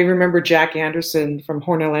I remember Jack Anderson from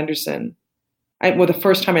Hornell Anderson. The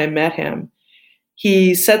first time I met him,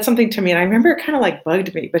 he said something to me, and I remember it kind of like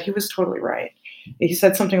bugged me, but he was totally right. He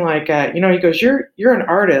said something like, he goes, "You're an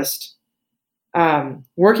artist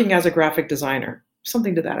working as a graphic designer,"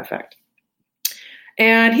 something to that effect.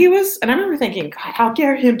 And I remember thinking, "God, how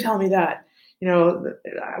dare him tell me that?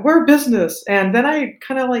 We're a business." And then I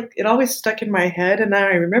kind of like, it always stuck in my head. And then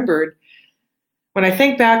I remembered when I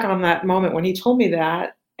think back on that moment when he told me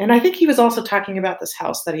that, and I think he was also talking about this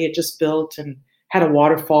house that he had just built and had a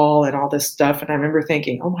waterfall and all this stuff. And I remember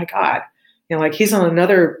thinking, "Oh my God, like he's in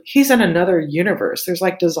another universe. There's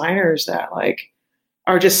like designers that like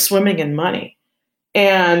are just swimming in money."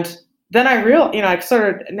 And then I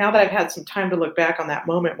now that I've had some time to look back on that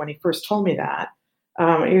moment when he first told me that,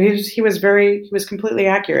 he was completely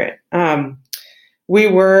accurate. We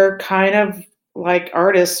were kind of like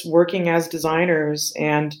artists working as designers,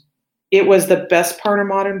 and it was the best part of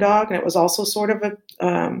Modern Dog. And it was also sort of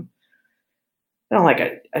a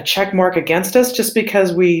check mark against us, just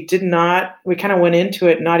because we kind of went into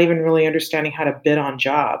it not even really understanding how to bid on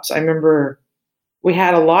jobs. I remember we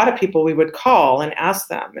had a lot of people we would call and ask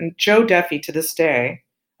them, and Joe Duffy to this day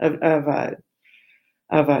of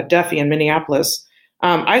Duffy in Minneapolis,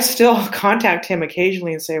 I still contact him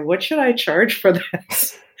occasionally and say, "What should I charge for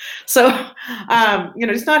this?" So,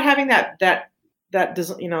 just not having that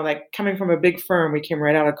like coming from a big firm, we came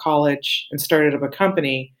right out of college and started up a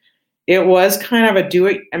company. it was kind of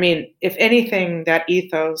if anything, that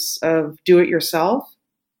ethos of do it yourself,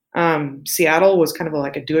 Seattle was kind of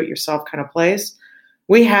like a do it yourself kind of place.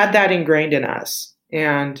 We had that ingrained in us.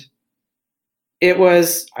 And it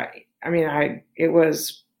was, it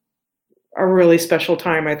was a really special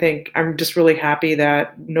time. I think I'm just really happy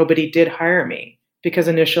that nobody did hire me, because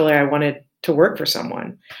initially I wanted to work for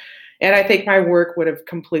someone. And I think my work would have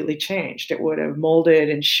completely changed. It would have molded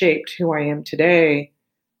and shaped who I am today.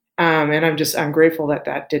 And I'm grateful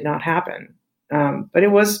that did not happen. But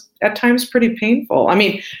it was at times pretty painful. I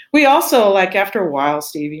mean, we also, like, after a while,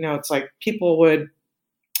 Steve, it's like people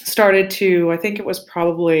started to, I think it was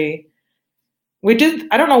probably, I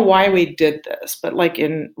don't know why we did this, but like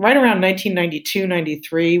right around 1992,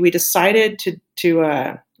 93, we decided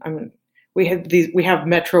we have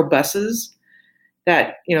metro buses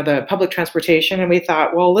that, the public transportation. And we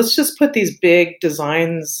thought, well, let's just put these big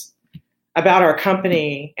designs about our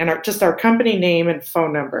company and our company name and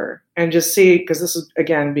phone number, and just see, because this is,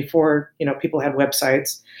 again, before, people had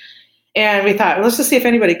websites. And we thought, let's just see if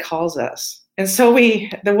anybody calls us. And so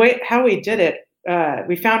how we did it,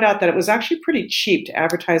 we found out that it was actually pretty cheap to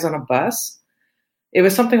advertise on a bus. It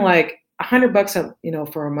was something like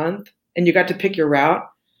 $100, for a month, and you got to pick your route.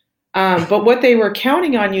 But what they were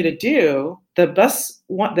counting on you to do,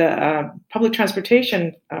 the public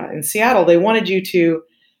transportation in Seattle, they wanted you to,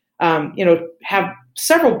 have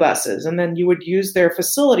several buses, and then you would use their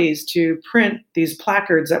facilities to print these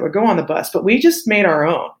placards that would go on the bus. But we just made our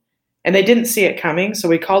own, and they didn't see it coming. So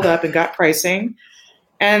we called up and got pricing.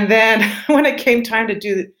 And then when it came time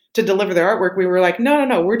to deliver their artwork, we were like,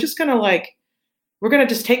 no, we're just going to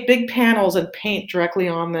just take big panels and paint directly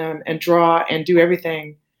on them and draw and do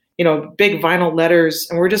everything, big vinyl letters.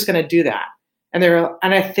 And we're just going to do that. And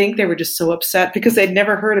I think they were just so upset because they'd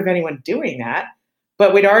never heard of anyone doing that.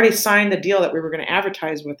 But we'd already signed the deal that we were going to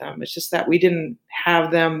advertise with them. It's just that we didn't have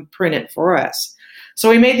them print it for us. So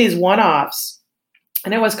we made these one-offs,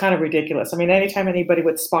 and it was kind of ridiculous. I mean, anytime anybody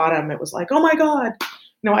would spot them, it was like, oh my God,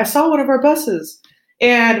 I saw one of our buses.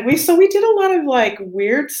 And we did a lot of like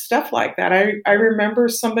weird stuff like that. I remember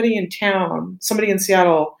somebody in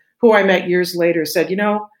Seattle, who I met years later, said,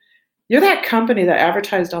 you're that company that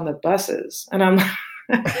advertised on the buses. And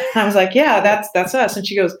I was like, yeah, that's us. And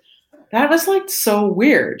she goes, that was like so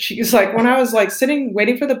weird. She was like, when I was like sitting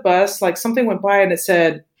waiting for the bus, like something went by and it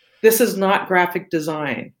said, "This is not graphic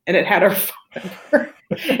design." And it had our phone number.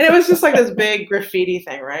 And it was just like this big graffiti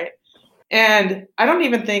thing, right? And I'm not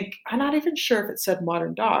even sure if it said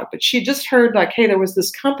Modern Dog, but she just heard like, hey, there was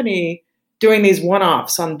this company doing these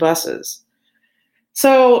one-offs on buses.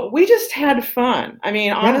 So we just had fun. I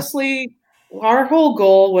mean, honestly, our whole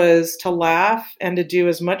goal was to laugh and to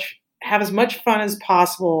have as much fun as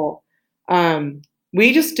possible.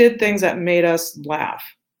 We just did things that made us laugh.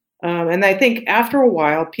 And I think after a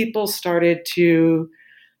while, people started to,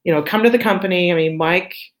 come to the company. I mean,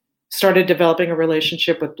 Mike started developing a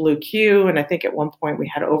relationship with Blue Q. And I think at one point we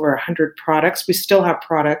had over 100 products. We still have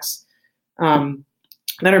products that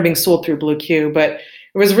are being sold through Blue Q. But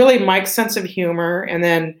it was really Mike's sense of humor. And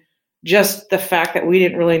then just the fact that we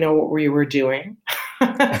didn't really know what we were doing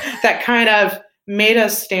that kind of made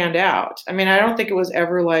us stand out. I mean, I don't think it was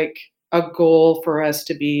ever like a goal for us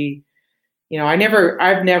to be, I've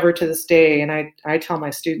never to this day, and I tell my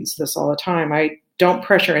students this all the time, I don't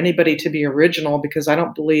pressure anybody to be original, because I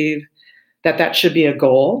don't believe that should be a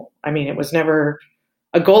goal. I mean, it was never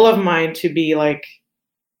a goal of mine to be like,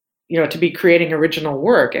 to be creating original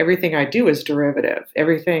work. Everything I do is derivative.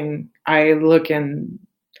 Everything I look and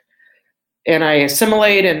I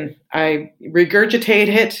assimilate and I regurgitate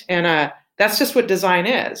it. And that's just what design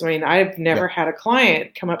is. I mean, I've never had a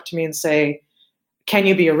client come up to me and say, can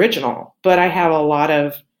you be original? But I have a lot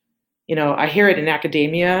of, I hear it in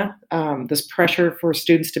academia, this pressure for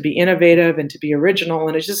students to be innovative and to be original,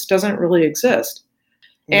 and it just doesn't really exist.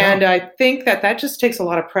 No. And I think that just takes a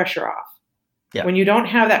lot of pressure off. Yeah. When you don't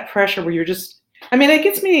have that pressure where you're just, it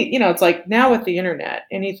gets me, it's like now with the internet,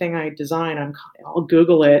 anything I design, I'll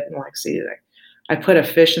Google it and like, see, I put a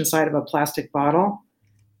fish inside of a plastic bottle.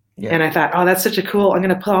 Yeah. And I thought, oh, that's such a cool, I'm going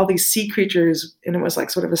to put all these sea creatures. And it was like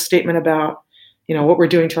sort of a statement about, what we're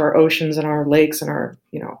doing to our oceans and our lakes and our,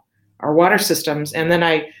 our water systems. And then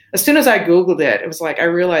as soon as I Googled it, it was like, I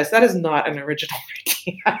realized that is not an original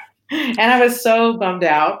idea. And I was so bummed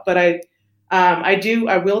out, but I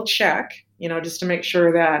will check, just to make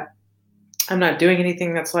sure that I'm not doing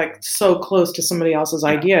anything that's like so close to somebody else's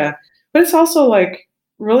idea. But it's also like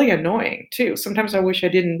really annoying too. Sometimes I wish I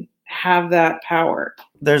didn't have that power.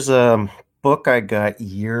 There's a book I got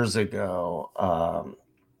years ago.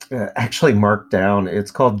 actually marked down.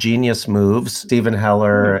 It's called Genius Moves. Stephen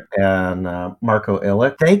Heller and Marco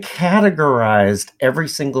Illich. They categorized every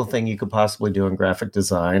single thing you could possibly do in graphic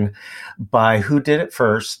design by who did it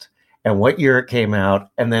first and what year it came out,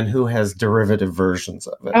 and then who has derivative versions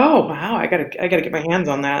of it. Oh wow, I gotta get my hands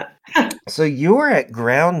on that. So you were at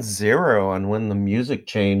ground zero on when the music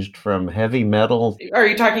changed from heavy metal. Are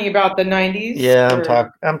you talking about the 90s? Yeah,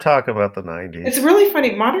 I'm talking about the 90s. It's really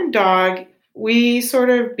funny. Modern Dog, we sort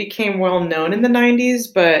of became well known in the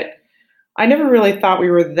 90s, but I never really thought we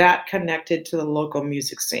were that connected to the local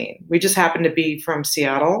music scene. We just happened to be from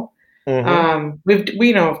Seattle.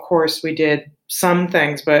 We know, of course, we did some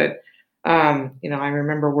things, but I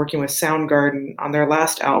remember working with Soundgarden on their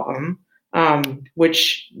last album,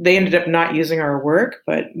 which they ended up not using our work,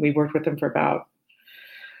 but we worked with them for about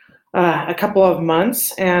a couple of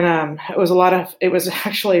months, and it was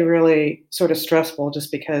actually really sort of stressful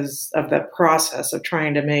just because of the process of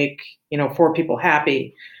trying to make 4 people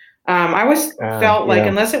happy. I always felt like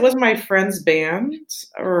unless it was my friend's band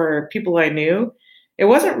or people I knew, it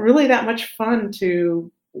wasn't really that much fun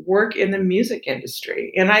to work in the music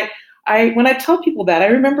industry. And when I tell people that, I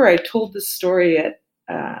remember I told this story at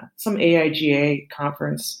some AIGA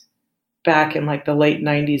conference back in like the late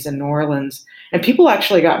 90s in New Orleans, and people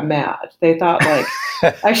actually got mad. They thought like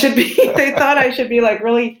I should be like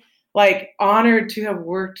really like honored to have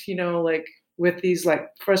worked, like with these like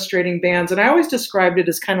frustrating bands. And I always described it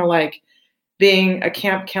as kind of like being a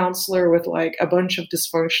camp counselor with like a bunch of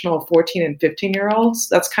dysfunctional 14 and 15-year-olds.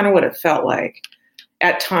 That's kind of what it felt like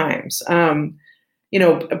at times.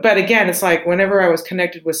 But again, it's like whenever I was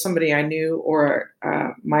connected with somebody I knew, or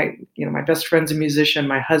my best friend's a musician,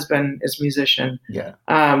 my husband is a musician. Yeah.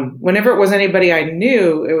 Whenever it was anybody I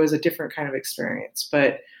knew, it was a different kind of experience.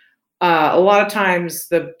 But a lot of times,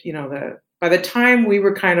 by the time we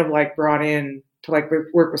were kind of like brought in to like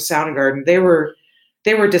work with Soundgarden, they were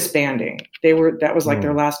disbanding. That was like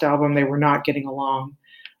their last album. They were not getting along,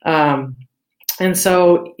 and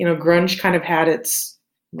so grunge kind of had its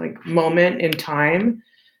like moment in time.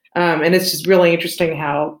 And it's just really interesting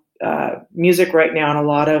how music right now and a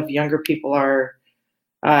lot of younger people are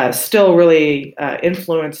still really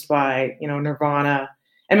influenced by, Nirvana.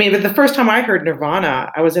 I mean, but the first time I heard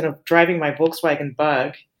Nirvana, I was driving my Volkswagen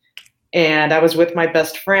Bug, and I was with my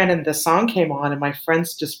best friend, and the song came on, and my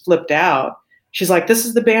friends just flipped out. She's like, "This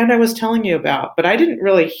is the band I was telling you about," but I didn't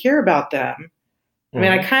really hear about them. I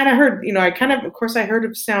mean, I kind of heard, of course I heard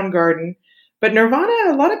of Soundgarden, but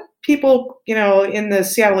Nirvana, a lot of people, in the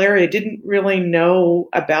Seattle area didn't really know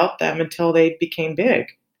about them until they became big.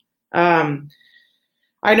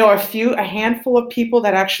 I know a handful of people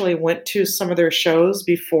that actually went to some of their shows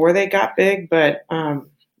before they got big, but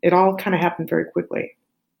it all kind of happened very quickly.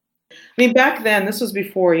 I mean, back then, this was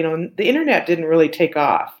before, the internet didn't really take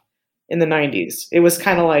off in the 90s. It was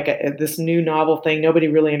kind of like this new novel thing. Nobody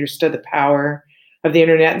really understood the power of the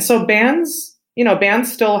internet. And so bands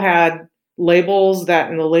still had labels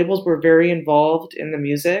and the labels were very involved in the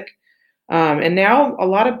music. And now a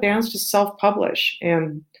lot of bands just self-publish,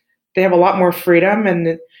 and they have a lot more freedom,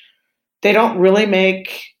 and they don't really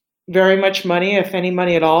make very much money, if any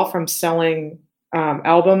money at all, from selling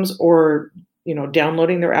albums or,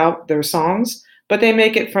 downloading their songs, but they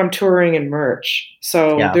make it from touring and merch.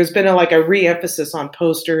 So there's been a re-emphasis on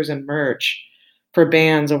posters and merch for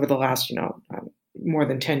bands over the last, more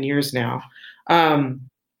than 10 years now.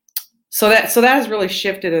 So that has really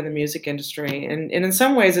shifted in the music industry, and in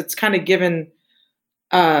some ways, it's kind of given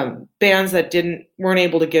bands that weren't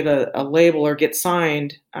able to get a label or get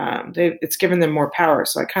signed. It's given them more power.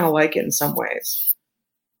 So I kind of like it in some ways,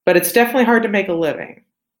 but it's definitely hard to make a living.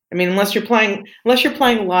 I mean, unless you're playing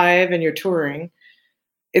live and you're touring,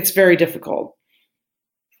 it's very difficult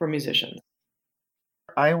for musicians.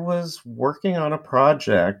 I was working on a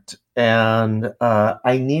project, and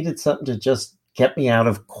I needed something to just get me out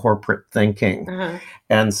of corporate thinking.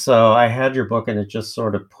 And so I had your book, and it just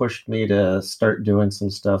sort of pushed me to start doing some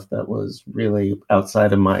stuff that was really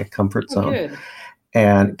outside of my comfort zone. Good.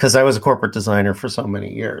 And because I was a corporate designer for so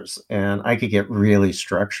many years, and I could get really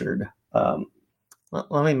structured.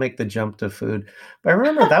 Let me make the jump to food. But I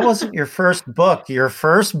remember that wasn't your first book. Your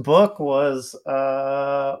first book was,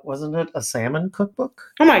 wasn't it a salmon cookbook?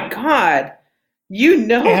 Oh my God.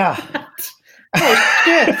 Yeah. Oh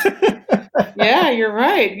shit. Yeah, you're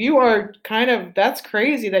right. You are that's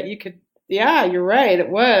crazy that you could, yeah, you're right. It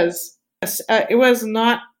was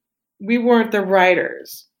not, we weren't the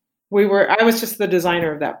writers. I was just the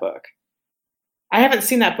designer of that book. I haven't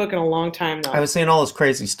seen that book in a long time though. I was seeing all this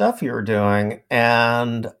crazy stuff you were doing,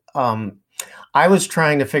 and I was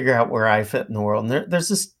trying to figure out where I fit in the world. And there's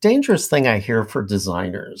this dangerous thing I hear for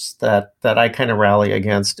designers that I kind of rally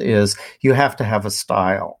against is you have to have a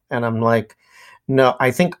style. And I'm like, no,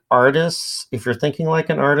 I think artists, if you're thinking like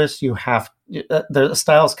an artist, you have the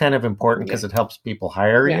style is kind of important because it helps people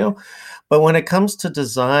hire you. But when it comes to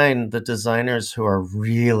design, the designers who are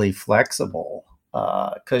really flexible,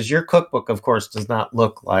 because your cookbook, of course, does not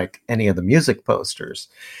look like any of the music posters.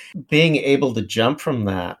 Being able to jump from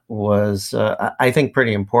that was, I think,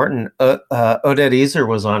 pretty important. Oded Ezer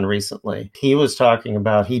was on recently. He was talking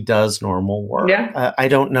about he does normal work. Yeah. I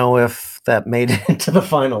don't know if that made it into the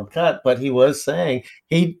final cut, but he was saying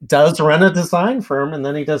he does run a design firm and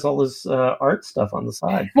then he does all his art stuff on the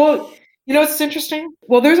side. Well, it's interesting.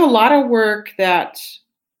 Well, there's a lot of work that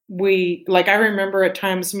I remember at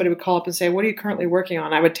times somebody would call up and say, what are you currently working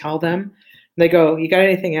on? I would tell them. They go, you got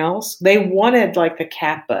anything else? They wanted like the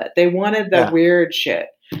cat butt. They wanted the weird shit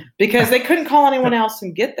because they couldn't call anyone else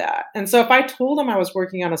and get that. And so if I told them I was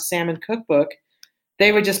working on a salmon cookbook,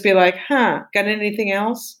 they would just be like, got anything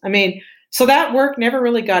else? I mean, so that work never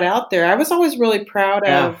really got out there. I was always really proud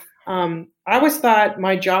of, I always thought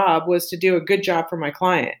my job was to do a good job for my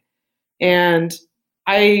client. And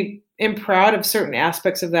I am proud of certain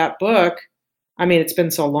aspects of that book. I mean, it's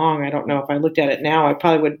been so long. I don't know if I looked at it now, I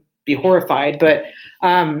probably would be horrified, but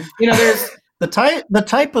there's the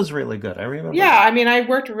type was really good. I remember. Yeah. I mean,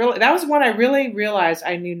 that was when I really realized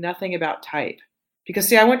I knew nothing about type because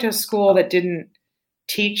see, I went to a school that didn't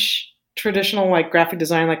teach traditional like graphic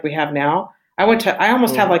design like we have now. I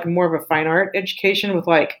almost have like more of a fine art education with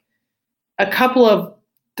like a couple of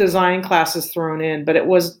design classes thrown in, but it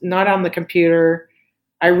was not on the computer.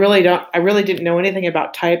 I really didn't know anything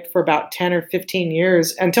about type for about 10 or 15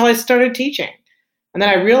 years until I started teaching. And then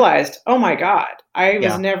I realized, oh my God, I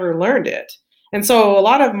was never learned it. And so a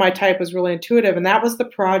lot of my type was really intuitive. And that was the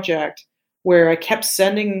project where I kept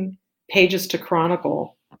sending pages to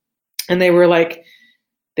Chronicle. And they were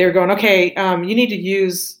going, okay, you need to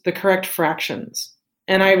use the correct fractions.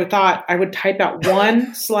 And I thought I would type out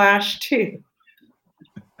 1/2.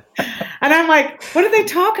 And I'm like, what are they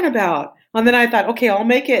talking about? And then I thought, okay, I'll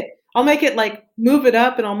make it like move it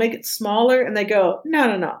up and I'll make it smaller. And they go,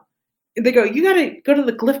 no. They go, you got to go to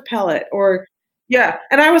the glyph palette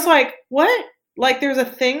And I was like, what? Like there's a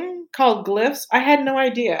thing called glyphs? I had no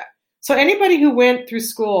idea. So anybody who went through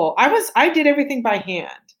school, I did everything by hand.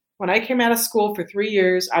 When I came out of school for 3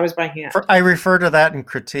 years, I was by hand. I refer to that in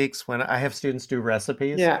critiques when I have students do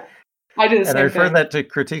recipes. Yeah, I do the same thing. And I refer that to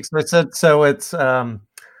critiques. So it's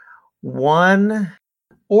 1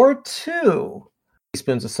 or 2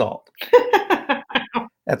 teaspoons of salt.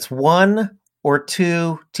 That's 1 or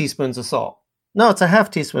 2 teaspoons of salt. No, it's a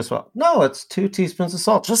half teaspoon of salt. No, it's 2 teaspoons of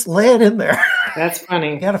salt. Just lay it in there. That's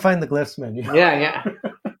funny. You got to find the glyphs menu. Yeah.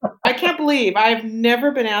 I can't believe I've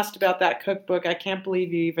never been asked about that cookbook. I can't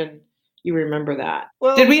believe you remember that.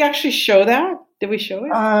 Well, did we actually show that? Did we show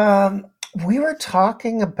it? We were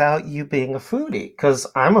talking about you being a foodie because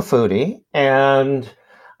I'm a foodie and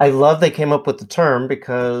I love they came up with the term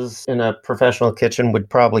because in a professional kitchen would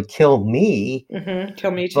probably kill me. Mm-hmm. Kill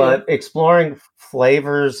me too. But exploring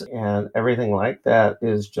flavors and everything like that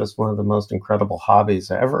is just one of the most incredible hobbies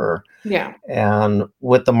ever. Yeah. And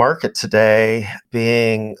with the market today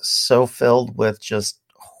being so filled with just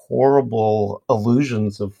horrible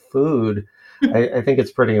illusions of food, I think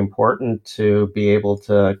it's pretty important to be able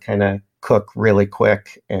to kind of cook really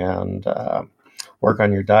quick and work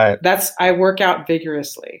on your diet. I work out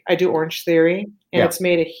vigorously. I do Orange Theory, and it's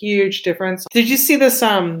made a huge difference. Did you see this?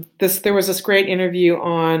 There was this great interview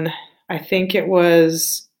on, I think it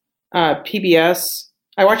was PBS.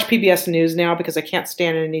 I watch PBS News now because I can't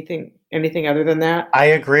stand anything other than that. I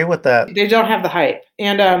agree with that. They don't have the hype.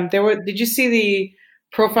 And did you see the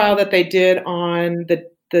profile that they did on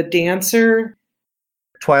the dancer?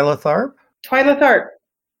 Twyla Tharp? Twyla Tharp.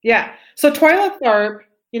 Yeah. So Twyla Tharp,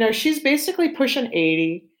 she's basically pushing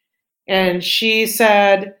 80, and she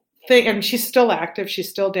said, and she's still active. She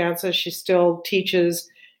still dances. She still teaches.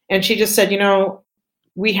 And she just said,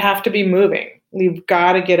 we have to be moving. We've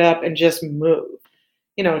got to get up and just move.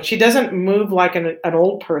 She doesn't move like an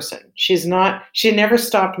old person. She never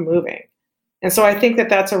stopped moving. And so I think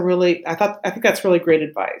that's I think that's really great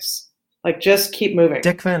advice. Like, just keep moving.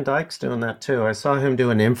 Dick Van Dyke's doing that too. I saw him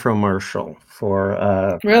do an infomercial for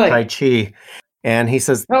Tai Chi. And he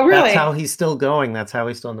says that's how he's still going. That's how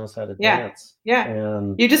he still knows how to dance. Yeah.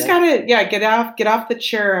 And you just gotta get off the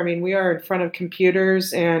chair. I mean, we are in front of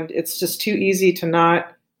computers and it's just too easy to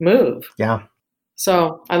not move. Yeah.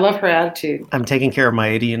 So I love her attitude. I'm taking care of my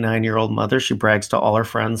 89-year-old mother. She brags to all her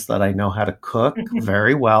friends that I know how to cook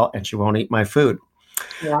very well and she won't eat my food.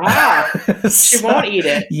 Wow. She won't eat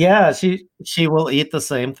it. Yeah, she will eat the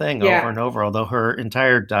same thing Yeah. over and over, although her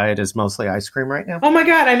entire diet is mostly ice cream right now. Oh my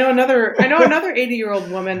God, I know another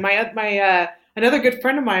 80-year-old woman. My another good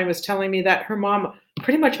friend of mine was telling me that her mom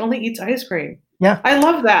pretty much only eats ice cream. Yeah. I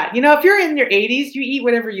love that. You know, if you're in your 80s, you eat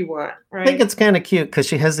whatever you want, right? I think it's kind of cute because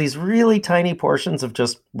she has these really tiny portions of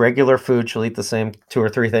just regular food. She'll eat the same 2 or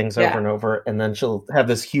 3 things over and over, and then she'll have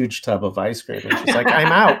this huge tub of ice cream. And she's like,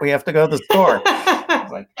 I'm out. We have to go to the store.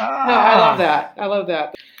 It's like, No, I love that. I love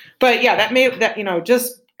that. But yeah,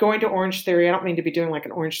 just going to Orange Theory, I don't mean to be doing like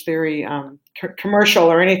an Orange Theory commercial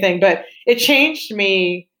or anything, but it changed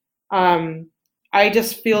me. I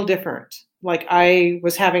just feel different. Like I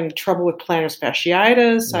was having trouble with plantar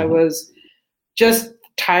fasciitis. I was just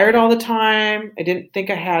tired all the time. I didn't think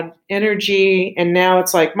I had energy. And now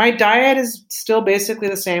it's like my diet is still basically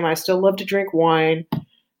the same. I still love to drink wine.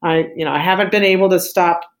 I haven't been able to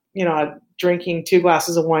stop, drinking 2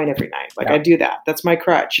 glasses of wine every night. Like I do that. That's my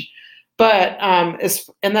crutch. But,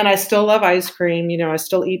 and then I still love ice cream. I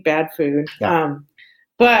still eat bad food. Yeah.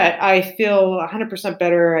 But I feel 100%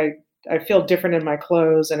 better. I feel different in my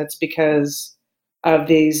clothes, and it's because of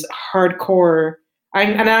these hardcore.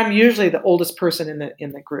 I'm usually the oldest person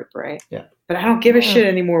in the group, right? Yeah. But I don't give a shit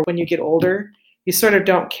anymore. When you get older, you sort of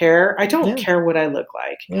don't care. I don't care what I look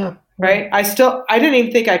like. Yeah. Right. I didn't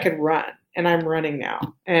even think I could run, and I'm running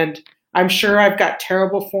now, and I'm sure I've got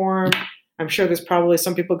terrible form. I'm sure there's probably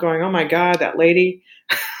some people going, "Oh my God, that lady,"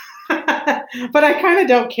 but I kind of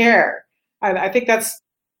don't care. I think that's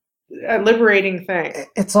a liberating thing.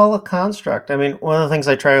 It's all a construct. I mean, one of the things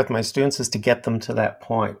I try with my students is to get them to that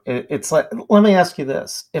point. It's like, let me ask you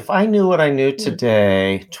this. If I knew what I knew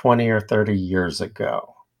today 20 or 30 years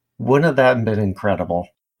ago, wouldn't that have been incredible?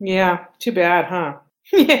 Yeah. Too bad, huh?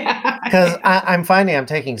 Yeah. Because I'm finding I'm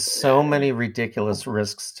taking so many ridiculous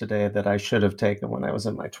risks today that I should have taken when I was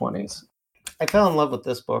in my 20s. I fell in love with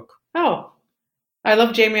this book. Oh, I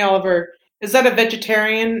love Jamie Oliver. Is that a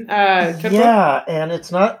vegetarian cookbook? Yeah, and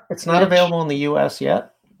it's not available in the U.S.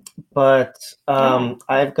 yet, but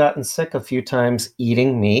I've gotten sick a few times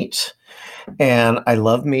eating meat, and I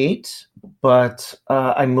love meat, but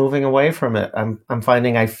I'm moving away from it. I'm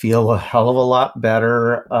finding I feel a hell of a lot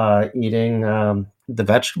better eating the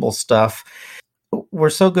vegetable stuff. We're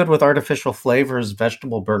so good with artificial flavors.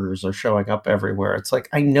 Vegetable burgers are showing up everywhere. It's like,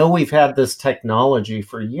 I know we've had this technology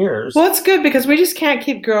for years. Well, it's good because we just can't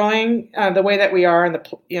keep growing the way that we are, and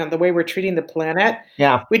the way we're treating the planet.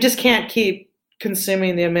 Yeah, we just can't keep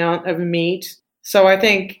consuming the amount of meat. So I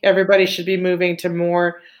think everybody should be moving to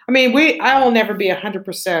more. I mean, I will never be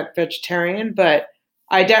 100% vegetarian, but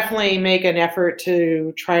I definitely make an effort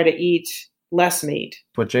to try to eat less meat.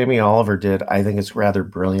 What Jamie Oliver did, I think, is rather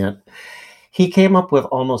brilliant. He came up with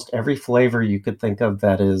almost every flavor you could think of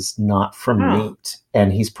that is not from meat,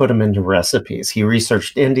 and he's put them into recipes. He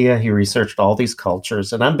researched India. He researched all these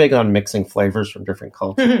cultures, and I'm big on mixing flavors from different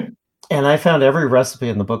cultures. Mm-hmm. And I found every recipe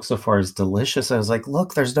in the book so far is delicious. I was like,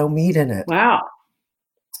 look, there's no meat in it. Wow.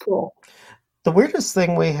 That's cool. The weirdest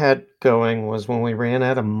thing we had going was when we ran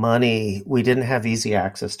out of money, we didn't have easy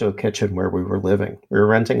access to a kitchen where we were living. We were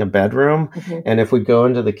renting a bedroom, and if we go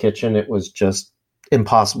into the kitchen, it was just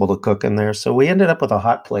impossible to cook in there. So we ended up with a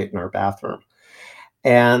hot plate in our bathroom.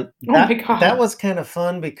 And that was kind of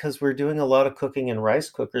fun because we're doing a lot of cooking in rice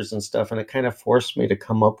cookers and stuff, and it kind of forced me to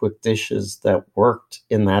come up with dishes that worked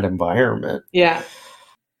in that environment. Yeah.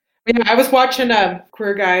 I was watching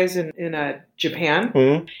Queer Guys in Japan,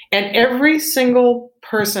 and every single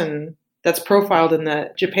person that's profiled in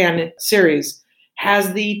the Japan series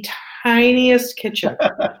has the tiniest kitchen.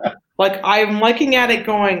 Like, I'm looking at it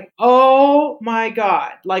going, oh my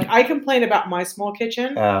God. Like, I complain about my small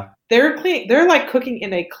kitchen. They're like cooking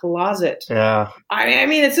in a closet. Yeah. I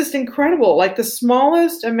mean, it's just incredible. Like, the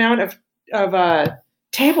smallest amount of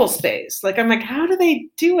table space. Like, I'm like, how do they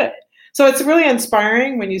do it? So it's really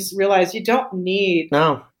inspiring when you realize you don't need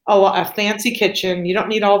a fancy kitchen. You don't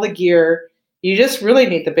need all the gear. You just really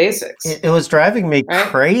need the basics. It was driving me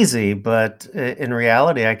crazy, but in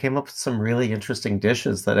reality, I came up with some really interesting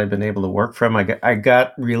dishes that I've been able to work from. I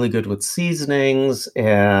got really good with seasonings,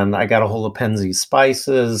 and I got a hold of Penzeys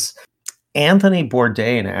spices. Anthony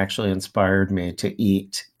Bourdain actually inspired me to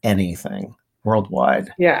eat anything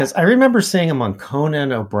worldwide. Yeah. Because I remember seeing him on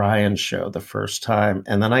Conan O'Brien's show the first time,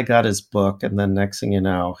 and then I got his book, and then next thing you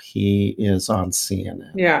know, he is on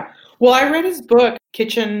CNN. Yeah. Well, I read his book,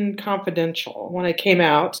 Kitchen Confidential, when it came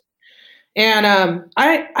out. And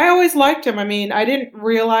I always liked him. I mean, I didn't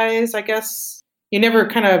realize, I guess, you never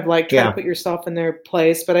kind of like try to put yourself in their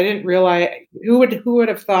place, but I didn't realize, who would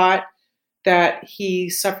have thought that he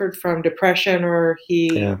suffered from depression or he,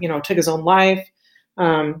 took his own life.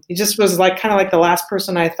 He just was like kind of like the last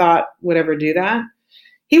person I thought would ever do that.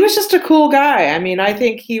 He was just a cool guy. I mean, I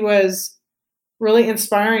think he was really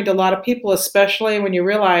inspiring to a lot of people, especially when you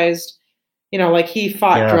realized, you know, like he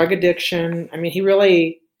fought drug addiction. I mean, he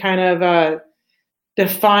really kind of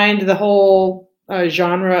defined the whole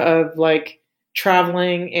genre of like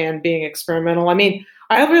traveling and being experimental. I mean,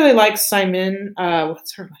 I really like Simon.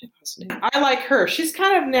 What's her last name? I like her. She's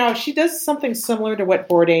kind of now, she does something similar to what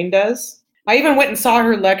Bourdain does. I even went and saw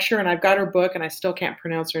her lecture, and I've got her book, and I still can't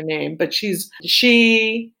pronounce her name. But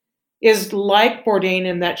she is like Bourdain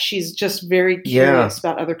in that she's just very curious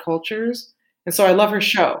about other cultures. And so I love her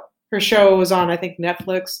show. Her show was on, I think,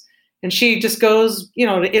 Netflix. And she just goes, you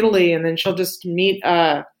know, to Italy, and then she'll just meet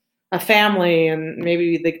a family, and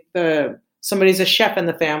maybe somebody's a chef in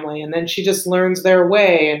the family, and then she just learns their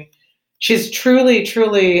way. And she's truly,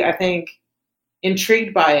 truly, I think,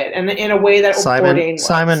 intrigued by it, and in a way that Bourdain was.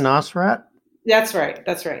 Simon Nosrat? That's right.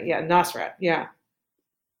 Yeah, Nosrat. Yeah.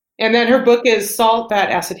 And then her book is Salt,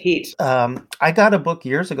 Fat, Acid, Heat. I got a book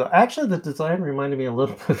years ago. Actually, the design reminded me a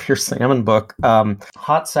little bit of your salmon book,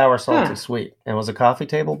 Hot, Sour, Salty, Sweet. It was a coffee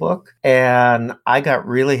table book, and I got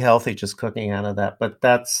really healthy just cooking out of that. But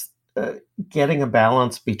that's getting a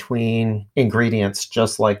balance between ingredients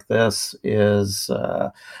just like this is...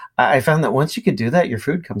 I found that once you could do that, your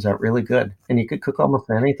food comes out really good, and you could cook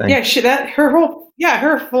almost anything. Yeah,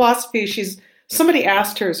 her philosophy. Somebody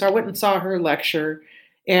asked her, so I went and saw her lecture,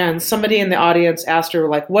 and somebody in the audience asked her,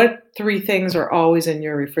 like, what 3 things are always in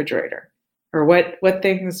your refrigerator? Or what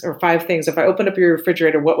things, or 5 things, if I opened up your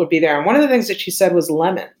refrigerator, what would be there? And one of the things that she said was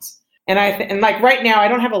lemons. And like right now, I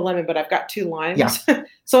don't have a lemon, but I've got 2 limes. Yeah.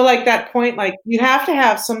 So like that point, like you have to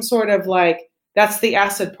have some sort of like, that's the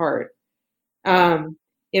acid part.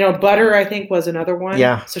 You know, butter, I think, was another one.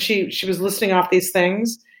 Yeah. So she was listing off these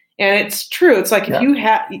things, and it's true. It's like if you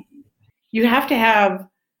have to have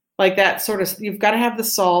like that sort of. You've got to have the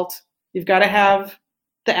salt. You've got to have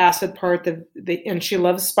the acid part. And she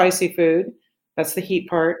loves spicy food. That's the heat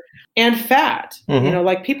part, and fat. Mm-hmm. You know,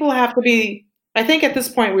 like people have to be. I think at this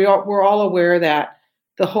point we're all aware that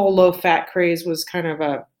the whole low fat craze was kind of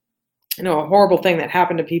a horrible thing that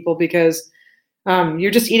happened to people because. You're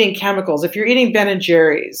just eating chemicals. If you're eating Ben and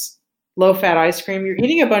Jerry's low-fat ice cream, you're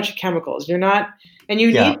eating a bunch of chemicals. You're not, and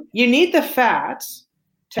you need the fat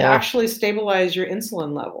to actually stabilize your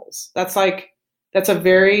insulin levels. That's a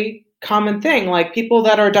very common thing. Like people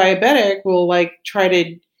that are diabetic will like try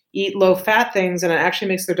to eat low-fat things, and it actually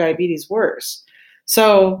makes their diabetes worse.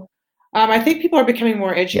 So I think people are becoming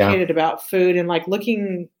more educated about food and like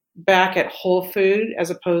looking back at whole food as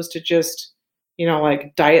opposed to just. You know,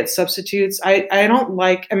 like diet substitutes. I don't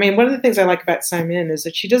like, I mean, one of the things I like about Simon is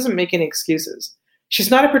that she doesn't make any excuses. She's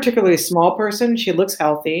not a particularly small person. She looks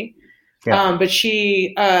healthy, but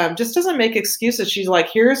she just doesn't make excuses. She's like,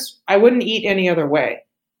 I wouldn't eat any other way.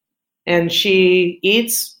 And she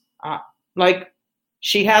eats, like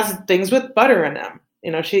she has things with butter in them.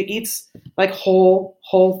 You know, she eats like whole,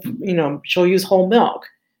 you know, she'll use whole milk.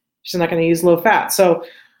 She's not going to use low fat. So,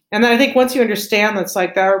 and then I think once you understand that's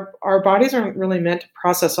like our bodies aren't really meant to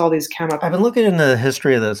process all these chemicals. I've been looking into the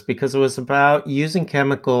history of this because it was about using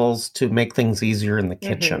chemicals to make things easier in the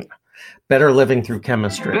kitchen. Better living through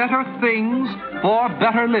chemistry. Better things for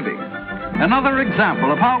better living. Another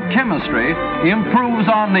example of how chemistry improves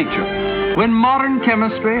our nature. When modern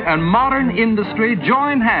chemistry and modern industry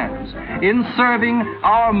join hands in serving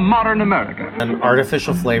our modern America. And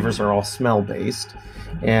artificial flavors are all smell-based.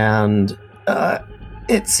 And...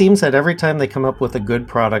 it seems that every time they come up with a good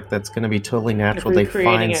product that's going to be totally natural, they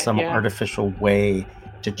find some artificial way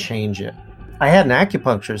to change it. I had an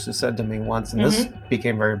acupuncturist who said to me once, and this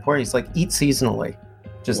became very important, he's like, eat seasonally.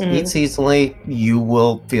 Just eat seasonally, you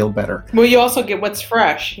will feel better. Well, you also get what's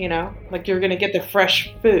fresh, you know? Like you're going to get the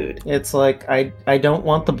fresh food. It's like, I don't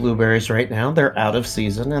want the blueberries right now. They're out of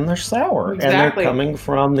season and they're sour. Exactly. And they're coming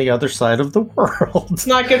from the other side of the world. It's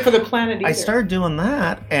not good for the planet either. I started doing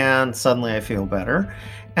that and suddenly I feel better.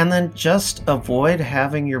 And then just avoid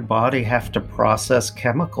having your body have to process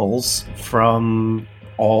chemicals from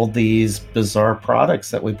all these bizarre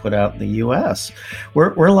products that we put out in the U.S.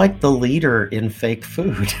 We're like the leader in fake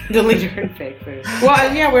food. The leader in fake food.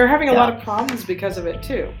 Well, yeah, we're having a lot of problems because of it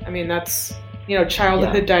too. I mean, that's, you know,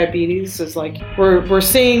 childhood diabetes is like, we're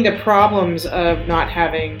seeing the problems of not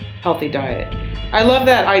having healthy diet. I love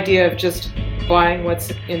that idea of just buying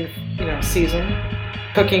what's in, you know, season,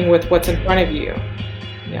 cooking with what's in front of you.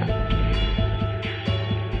 Yeah.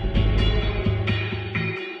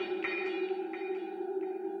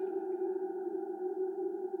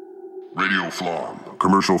 Radio Flom,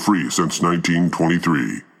 commercial free since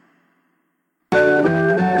 1923.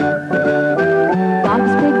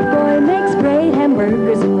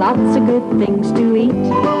 lots of good things to eat.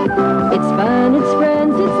 It's fun, it's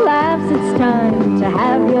friends, it's laughs, it's time to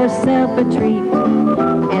have yourself a treat.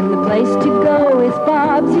 And the place to go is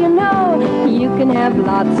Bob's, you know, you can have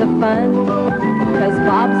lots of fun. 'Cause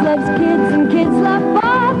Bob's loves kids and kids love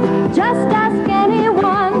Bob, just ask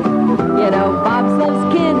anyone. You know, Bob's loves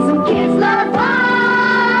kids and kids love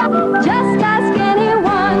Bob, just ask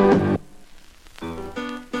anyone.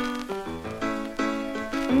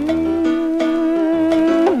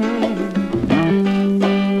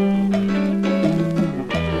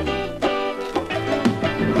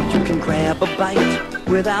 You can grab a bite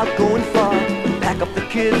without going far. Pack up the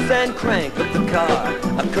kids and crank up the car.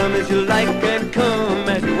 Come as you like and come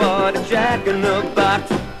as you are to Jack in the Box.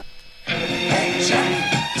 Hey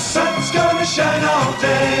Jack, the sun's gonna shine all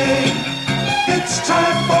day. It's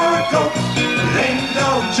time for a Coke, it ain't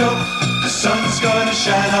no joke. The sun's gonna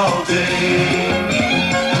shine all day.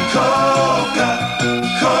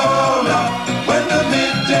 Coca-Cola, when the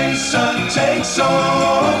midday sun takes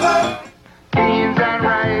over. Beans and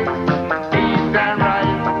rice,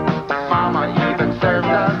 Mama even serves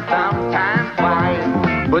us sometimes twice.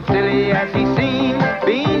 But silly as he seems,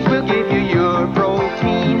 beans will give you your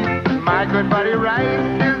protein. My good buddy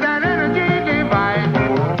rice is that energy divine.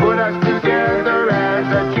 Put us together as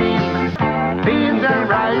a team. Beans and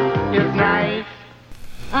rice is nice.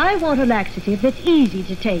 I want a laxative that's easy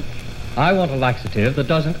to take. I want a laxative that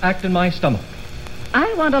doesn't act in my stomach.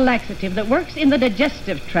 I want a laxative that works in the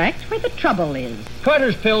digestive tract where the trouble is.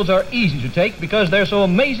 Carter's pills are easy to take because they're so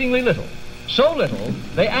amazingly little. So little,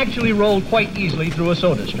 they actually roll quite easily through a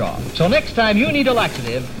soda straw. So next time you need a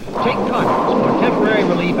laxative, take Carter's for temporary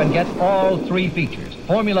relief and get all three features.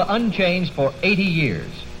 Formula unchanged for 80 years.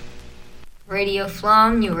 Radio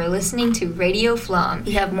Flom, you are listening to Radio Flom.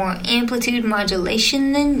 You have more amplitude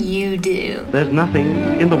modulation than you do. There's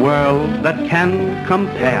nothing in the world that can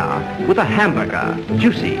compare with a hamburger,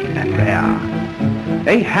 juicy and rare.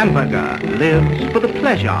 A hamburger lives for the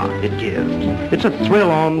pleasure it gives. It's a thrill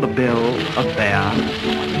on the bill affair.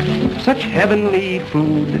 Such heavenly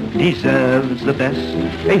food deserves the best.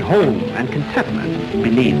 A home and contentment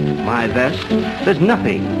beneath my vest. There's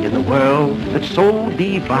nothing in the world that's so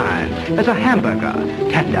divine as a hamburger,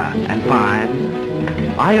 tender and fine.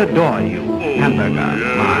 I adore you, hamburger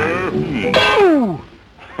mine. Ooh!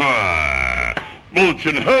 Ha!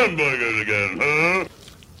 Munching hamburgers again, huh?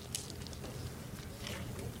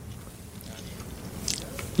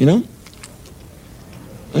 You know,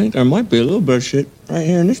 I think there might be a little bit of shit right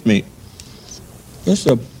here in this meat. Just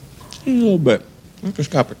a little bit,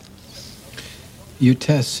 microscopic. Your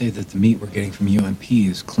tests say that the meat we're getting from UMP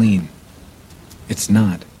is clean. It's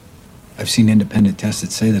not. I've seen independent tests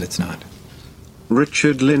that say that it's not.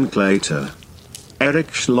 Richard Linklater,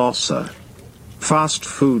 Eric Schlosser, Fast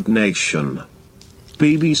Food Nation,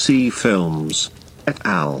 BBC Films, et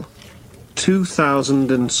al.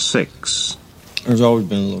 2006. There's always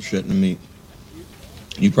been a little shit in the meat.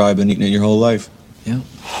 You've probably been eating it your whole life. Yeah.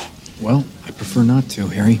 Well, I prefer not to,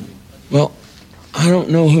 Harry. Well, I don't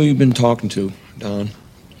know who you've been talking to, Don.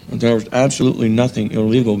 But there was absolutely nothing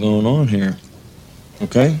illegal going on here.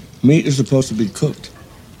 Okay? Meat is supposed to be cooked.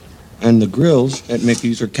 And the grills at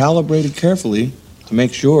Mickey's are calibrated carefully to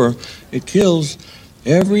make sure it kills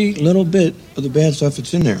every little bit of the bad stuff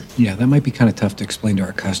that's in there. Yeah, that might be kind of tough to explain to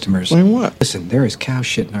our customers. Explain what? Listen, there is cow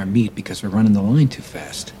shit in our meat because we're running the line too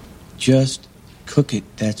fast. Just cook it.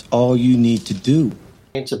 That's all you need to do.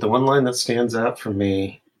 The one line that stands out for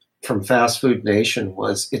me from Fast Food Nation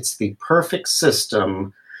was, it's the perfect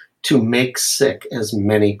system to make sick as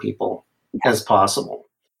many people as possible.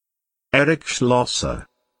 Eric Schlosser,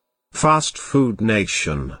 Fast Food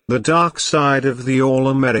Nation, The Dark Side of the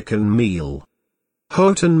All-American Meal.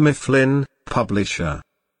 Houghton Mifflin, publisher.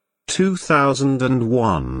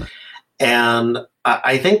 2001. And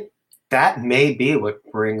I think that may be what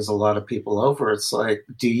brings a lot of people over. It's like,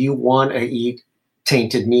 do you want to eat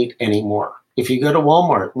tainted meat anymore? If you go to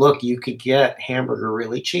Walmart, look, you could get hamburger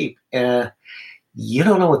really cheap. You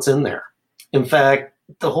don't know what's in there. In fact,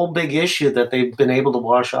 the whole big issue that they've been able to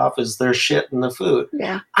wash off is their shit in the food.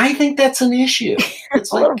 Yeah. I think that's an issue.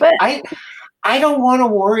 It's like, I don't want to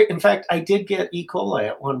worry. In fact, I did get E. coli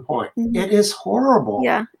at one point. Mm-hmm. It is horrible.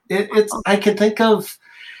 Yeah. It's. I can think of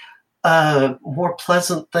more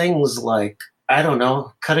pleasant things like, I don't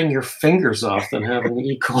know, cutting your fingers off than having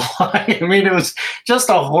E. coli. I mean, it was just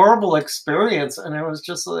a horrible experience. And I was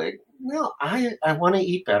just like, no, I want to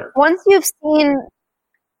eat better. Once you've seen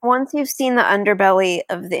the underbelly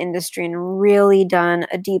of the industry and really done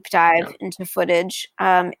a deep dive into footage,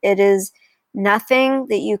 it is nothing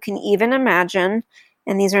that you can even imagine.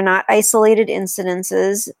 And these are not isolated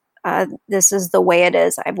incidences. this is the way it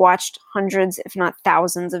is. I've watched hundreds, if not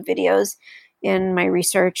thousands, of videos in my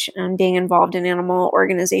research and being involved in animal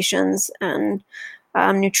organizations and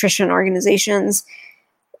nutrition organizations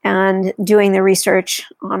and doing the research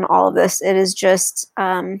on all of this. It is just,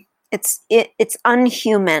 it's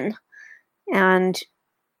unhuman. And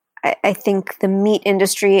I think the meat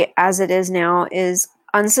industry as it is now is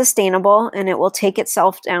unsustainable, and it will take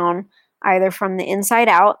itself down either from the inside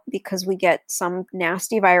out because we get some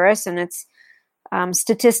nasty virus, and it's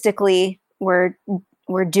statistically we're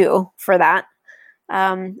due for that,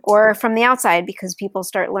 or from the outside because people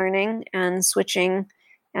start learning and switching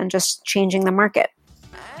and just changing the market.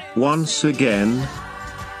 Once again,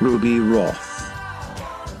 Ruby Roth,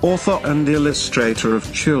 author and illustrator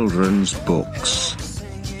of children's books.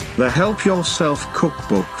 The Help Yourself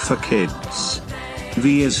Cookbook for Kids.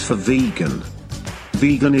 V is for vegan.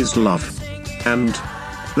 Vegan is love. And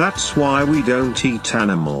that's why we don't eat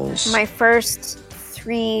animals. My first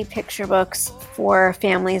 3 picture books for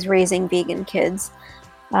families raising vegan kids.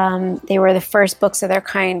 They were the first books of their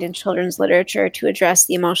kind in children's literature to address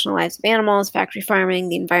the emotional lives of animals, factory farming,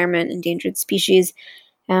 the environment, endangered species,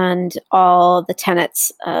 and all the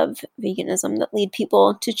tenets of veganism that lead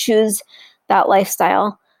people to choose that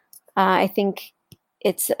lifestyle. I think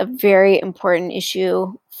it's a very important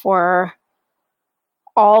issue for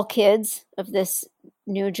all kids of this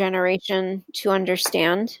new generation to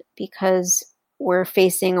understand, because we're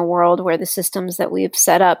facing a world where the systems that we've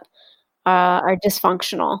set up are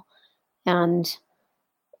dysfunctional, and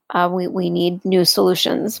we need new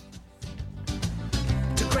solutions.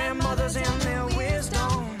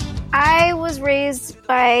 I was raised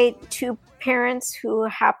by 2 parents who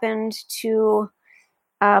happened to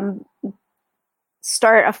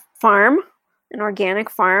start a farm, an organic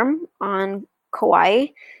farm on Kauai,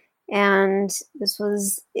 and this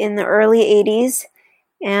was in the early 80s,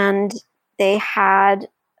 and they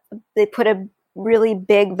put a really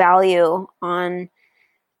big value on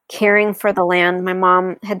caring for the land. My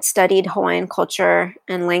mom had studied Hawaiian culture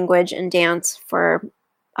and language and dance for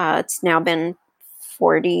it's now been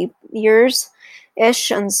 40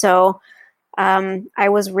 years-ish, and so I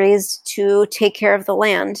was raised to take care of the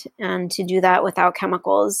land and to do that without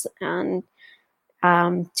chemicals, and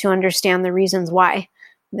to understand the reasons why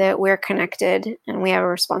that we're connected and we have a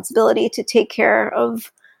responsibility to take care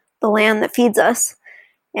of the land that feeds us.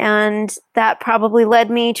 And that probably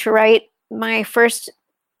led me to write my first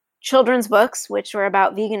children's books, which were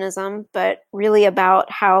about veganism, but really about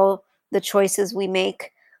how the choices we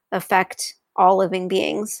make affect all living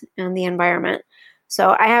beings and the environment.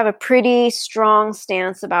 So I have a pretty strong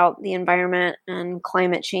stance about the environment and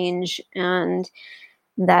climate change, and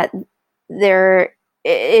that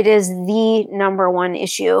it is the number one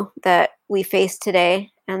issue that we face today,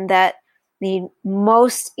 and that the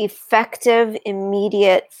most effective,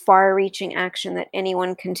 immediate, far-reaching action that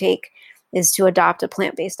anyone can take is to adopt a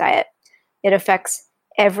plant-based diet. It affects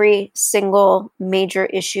every single major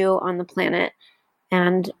issue on the planet.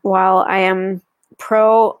 And while I am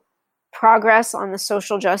pro-progress on the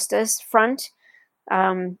social justice front,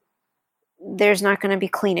 there's not going to be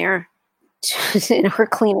clean air or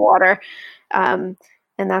clean water. And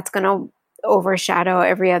that's going to overshadow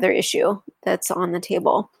every other issue that's on the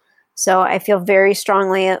table. So I feel very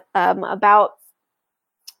strongly about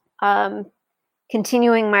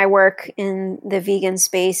continuing my work in the vegan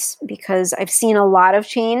space, because I've seen a lot of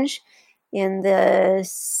change in the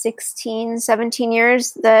 16, 17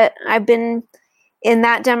 years that I've been in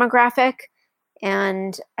that demographic.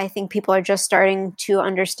 And I think people are just starting to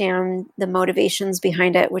understand the motivations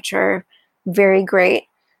behind it, which are very great.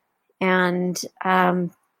 And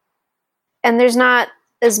there's not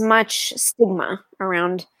as much stigma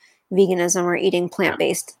around veganism or eating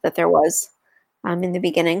plant-based that there was in the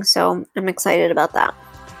beginning. So I'm excited about that.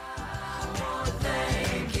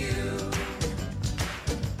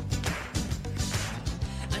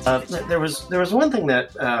 There was one thing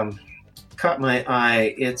that caught my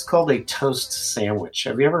eye. It's called a toast sandwich.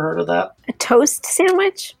 Have you ever heard of that? A toast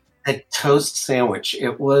sandwich? A toast sandwich.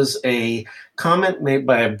 It was a comment made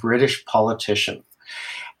by a British politician.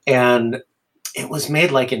 And it was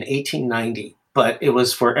made like in 1890, but it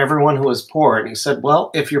was for everyone who was poor. And he said, well,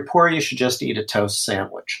 if you're poor, you should just eat a toast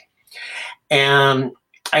sandwich. And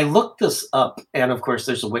I looked this up, and of course,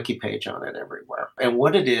 there's a wiki page on it everywhere. And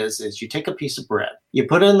what it is you take a piece of bread, you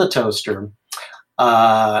put it in the toaster,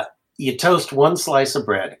 you toast one slice of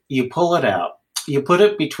bread, you pull it out, you put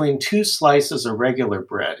it between 2 slices of regular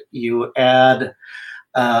bread, you add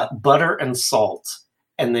butter and salt,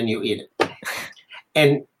 and then you eat it.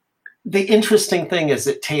 And The interesting thing is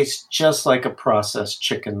it tastes just like a processed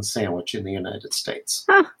chicken sandwich in the United States.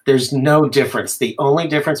 Huh. There's no difference. The only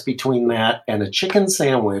difference between that and a chicken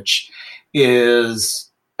sandwich is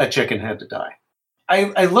a chicken had to die.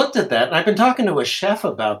 I looked at that, and I've been talking to a chef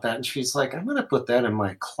about that, and she's like, I'm going to put that in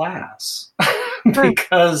my class.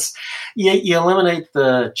 Because you eliminate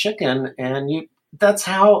the chicken, and that's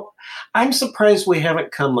how I'm surprised we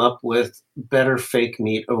haven't come up with better fake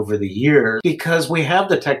meat over the years, because we have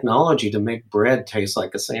the technology to make bread taste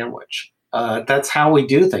like a sandwich. That's how we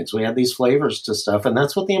do things. We add these flavors to stuff, and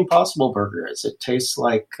that's what the Impossible Burger is. It tastes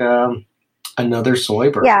like another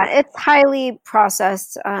soy burger. Yeah, it's highly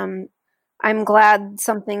processed. I'm glad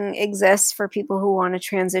something exists for people who want to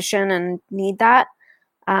transition and need that.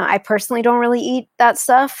 I personally don't really eat that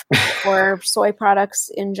stuff or soy products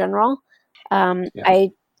in general. I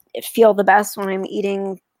feel the best when I'm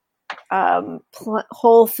eating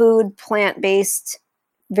whole food, plant-based,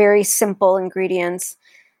 very simple ingredients.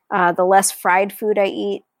 The less fried food I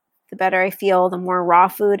eat, the better I feel. The more raw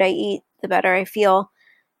food I eat, the better I feel.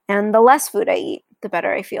 And the less food I eat, the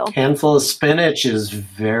better I feel. Handful of spinach is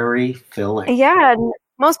very filling. Yeah,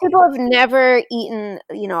 most people have never eaten,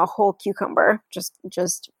 a whole cucumber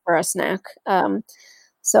just for a snack. And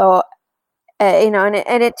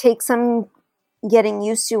it takes some getting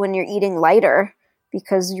used to when you're eating lighter,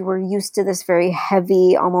 because you were used to this very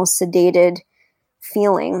heavy, almost sedated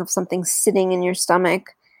feeling of something sitting in your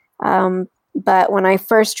stomach. But when I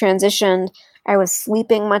first transitioned, I was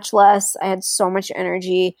sleeping much less. I had so much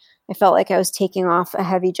energy. I felt like I was taking off a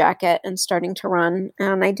heavy jacket and starting to run.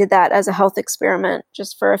 And I did that as a health experiment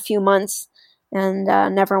just for a few months and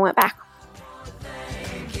never went back.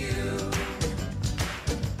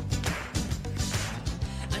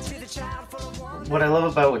 What I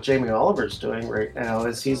love about what Jamie Oliver's doing right now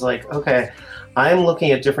is he's like, okay, I'm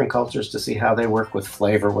looking at different cultures to see how they work with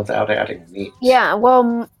flavor without adding meat. Yeah,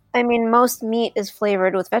 well, I mean, most meat is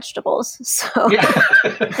flavored with vegetables, so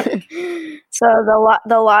so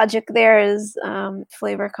the logic there is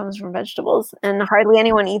flavor comes from vegetables, and hardly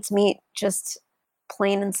anyone eats meat just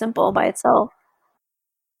plain and simple by itself.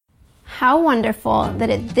 How wonderful that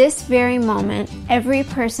at this very moment, every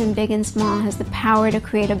person, big and small, has the power to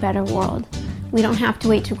create a better world. We don't have to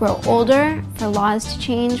wait to grow older, for laws to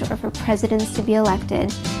change, or for presidents to be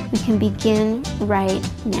elected. We can begin right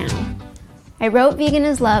now. I wrote Vegan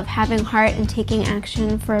is Love, Having Heart and Taking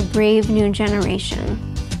Action for a Brave New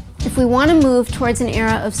Generation. If we want to move towards an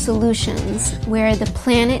era of solutions where the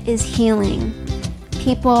planet is healing,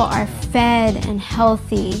 people are fed and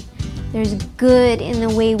healthy, there's good in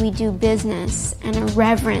the way we do business, and a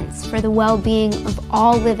reverence for the well-being of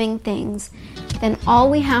all living things, then all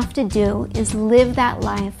we have to do is live that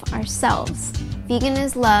life ourselves. Vegan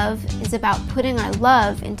is Love is about putting our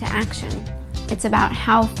love into action. It's about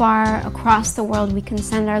how far across the world we can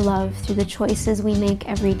send our love through the choices we make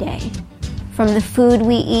every day. From the food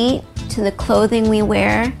we eat, to the clothing we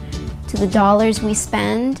wear, to the dollars we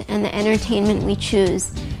spend, and the entertainment we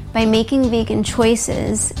choose. By making vegan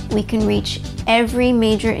choices, we can reach every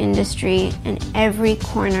major industry and every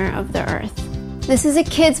corner of the earth. This is a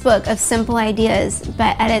kid's book of simple ideas,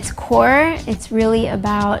 but at its core, it's really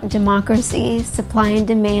about democracy, supply and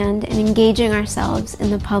demand, and engaging ourselves in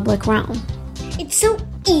the public realm. It's so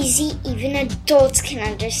easy, even adults can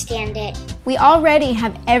understand it. We already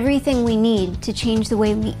have everything we need to change the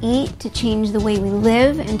way we eat, to change the way we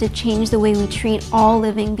live, and to change the way we treat all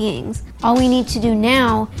living beings. All we need to do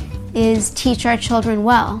now is teach our children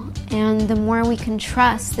well, and the more we can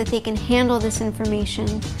trust that they can handle this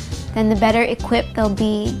information, then the better equipped they'll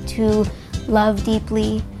be to love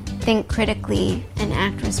deeply, think critically, and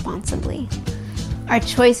act responsibly. Our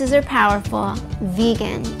choices are powerful.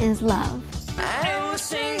 Vegan is love.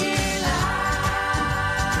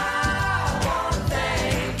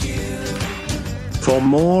 For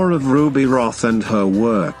more of Ruby Roth and her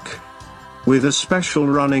work, with a special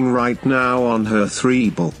running right now on her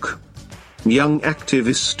 3-book Young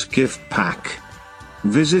Activist gift pack,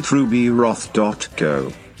 visit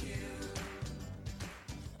rubyroth.co.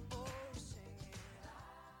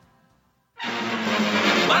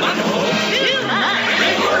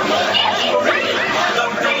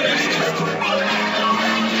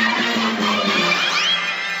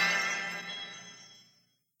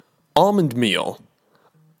 Almond meal.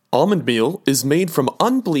 Almond meal is made from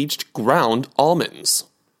unbleached ground almonds.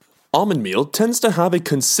 Almond meal tends to have a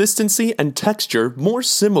consistency and texture more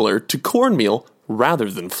similar to cornmeal rather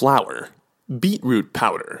than flour. Beetroot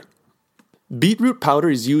powder. Beetroot powder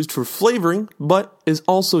is used for flavoring, but is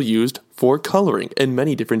also used for coloring in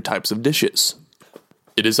many different types of dishes.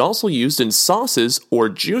 It is also used in sauces or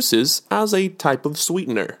juices as a type of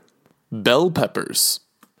sweetener. Bell peppers.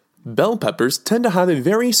 Bell peppers tend to have a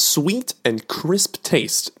very sweet and crisp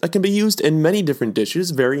taste that can be used in many different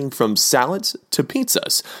dishes, varying from salads to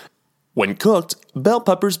pizzas. When cooked, bell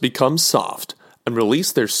peppers become soft and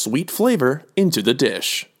release their sweet flavor into the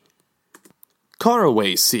dish.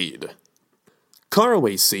 Caraway seed.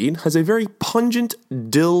 Caraway seed has a very pungent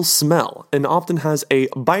dill smell and often has a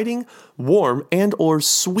biting, warm, and/or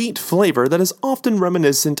sweet flavor that is often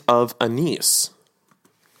reminiscent of anise.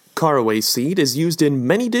 Caraway seed is used in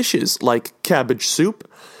many dishes like cabbage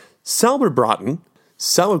soup, sauerbraten,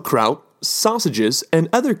 sauerkraut, sausages, and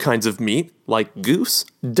other kinds of meat like goose,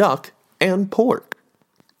 duck, and pork.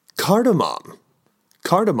 Cardamom.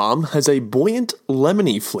 Cardamom has a buoyant,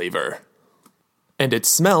 lemony flavor, and its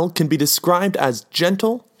smell can be described as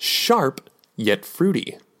gentle, sharp, yet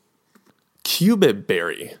fruity. Cuba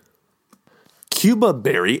berry. Cuba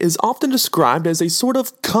berry is often described as a sort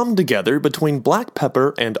of come-together between black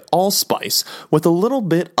pepper and allspice with a little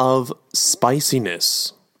bit of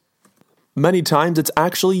spiciness. Many times it's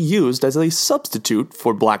actually used as a substitute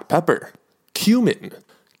for black pepper. Cumin.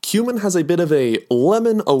 Cumin has a bit of a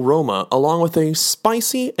lemon aroma along with a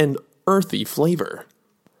spicy and earthy flavor.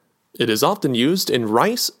 It is often used in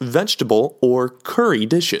rice, vegetable, or curry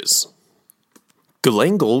dishes.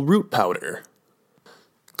 Galangal root powder.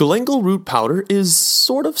 Galangal root powder is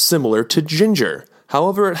sort of similar to ginger.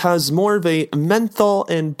 However, it has more of a menthol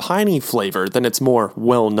and piney flavor than its more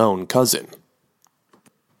well-known cousin.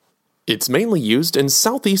 It's mainly used in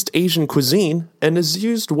Southeast Asian cuisine and is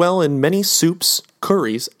used well in many soups,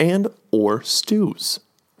 curries, and/or stews.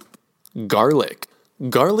 Garlic.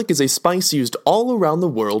 Garlic is a spice used all around the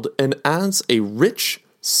world and adds a rich,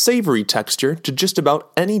 savory texture to just about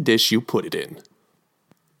any dish you put it in.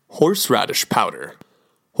 Horseradish powder.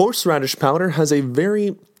 Horseradish powder has a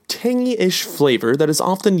very tangy-ish flavor that is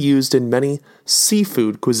often used in many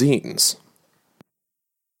seafood cuisines.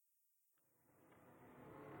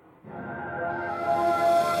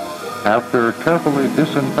 After carefully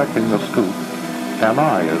disinfecting the scoop,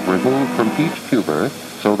 MI is removed from each tuber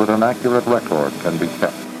so that an accurate record can be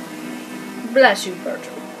kept. Bless you,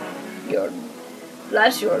 Bertram.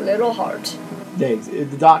 Bless your little heart. Thanks. The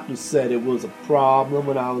doctor said it was a problem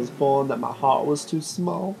when I was born that my heart was too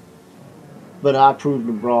small. But I proved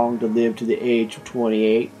him wrong to live to the age of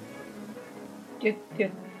 28. You're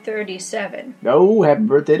 37. No, happy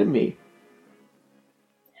birthday to me.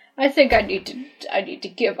 I think I need to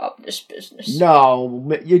give up this business. No,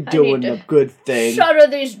 you're doing a good thing. Shudder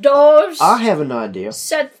these doves. I have an idea.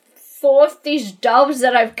 Set forth these doves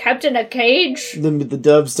that I've kept in a cage. The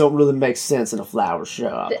doves don't really make sense in a flower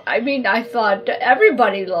shop. I mean, I thought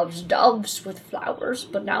everybody loves doves with flowers,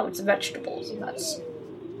 but now it's vegetables, and that's...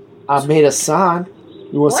 I made a sign.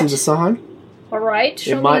 You want to see the sign? Alright,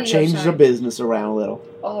 it might change the business around a little.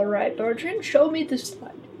 Alright, Bertrand, show me the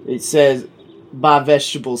sign. It says, buy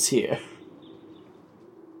vegetables here.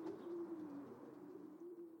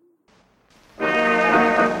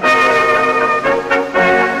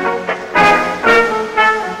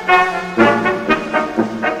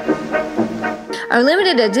 Our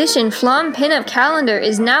limited edition Flom pinup calendar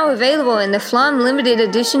is now available in the Flom limited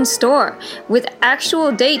edition store, with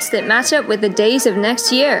actual dates that match up with the days of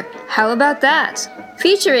next year. How about that?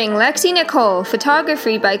 Featuring Lexi Nicole,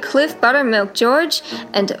 photography by Cliff Buttermilk George,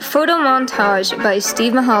 and photo montage by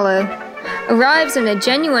Steve Mahalo. Arrives in a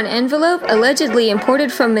genuine envelope allegedly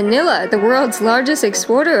imported from Manila, the world's largest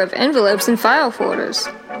exporter of envelopes and file folders.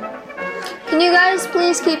 Can you guys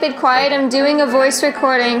please keep it quiet? I'm doing a voice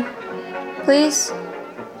recording. Please?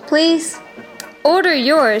 Please? Order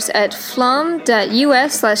yours at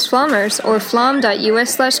flom.us/flommers or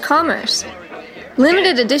flom.us/commerce.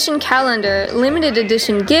 Limited edition calendar, limited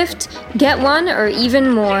edition gift, get one or even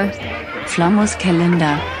more. Flommers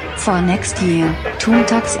calendar for next year.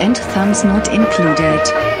 Toontax and thumbs not included.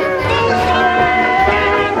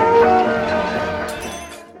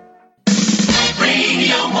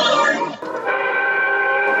 Radio Modern.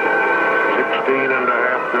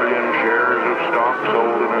 16.5 billion shares of stock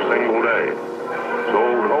sold in a single day.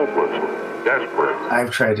 Sold hopelessly, desperate.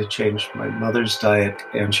 I've tried to change my mother's diet,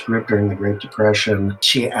 and she grew up during the Great Depression.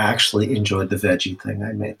 She actually enjoyed the veggie thing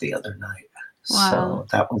I made the other night. Wow. So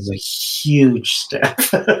that was a huge step.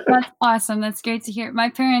 That's awesome. That's great to hear. My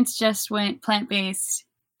parents just went plant-based.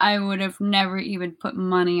 I would have never even put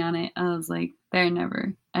money on it. I was like, they're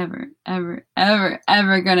never, ever, ever, ever,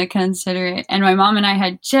 ever going to consider it. And my mom and I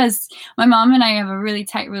have a really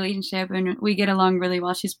tight relationship, and we get along really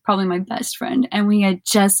well. She's probably my best friend. And we had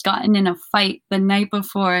just gotten in a fight the night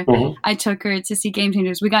before I took her to see Game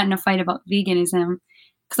Changers. We got in a fight about veganism.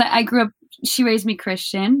 Because I grew up she raised me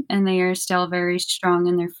Christian, and they are still very strong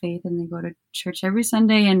in their faith, and they go to church every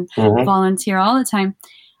Sunday and volunteer all the time.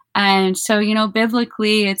 And so, you know,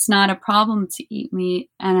 biblically, it's not a problem to eat meat.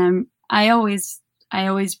 And I always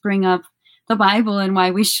bring up the Bible and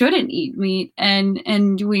why we shouldn't eat meat.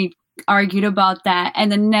 And we argued about that.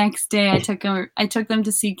 And the next day I took them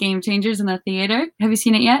to see Game Changers in the theater. Have you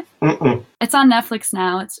seen it yet? Mm-mm. It's on Netflix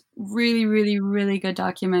now. It's really, really, really good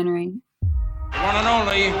documentary. One and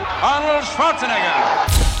only Arnold Schwarzenegger.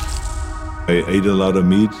 I ate a lot of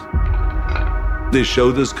meat. They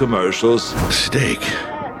showed us commercials. Steak.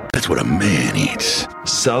 That's what a man eats.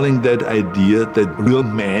 Selling that idea that real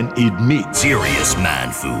men eat meat. Serious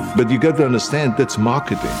man food. But you got to understand, that's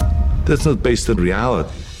marketing. That's not based on reality.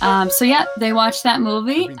 So yeah, they watched that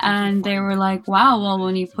movie and they were like, wow, well,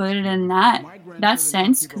 when you put it in that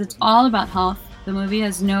sense, because it's all about health. The movie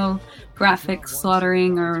has no graphic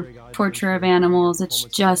slaughtering or torture of animals. It's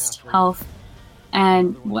just health.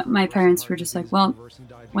 And what my parents were just like, well,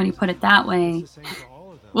 when you put it that way,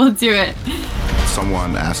 we'll do it.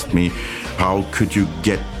 Someone asked me, how could you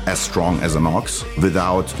get as strong as an ox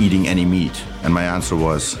without eating any meat? And my answer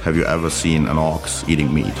was, have you ever seen an ox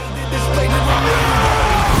eating meat?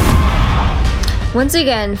 Once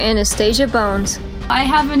again, Anastasia Bones. I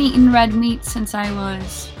haven't eaten red meat since I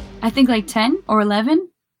was, I think, like 10 or 11,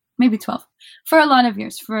 maybe 12. For a lot of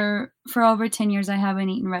years. For over 10 years, I haven't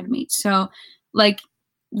eaten red meat. So, like,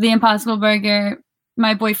 the Impossible Burger,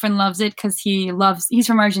 my boyfriend loves it because he's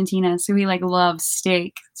from Argentina, so he like loves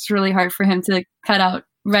steak. It's really hard for him to cut out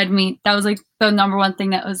red meat. That was like the number one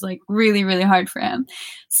thing that was like really, really hard for him.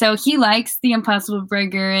 So he likes the Impossible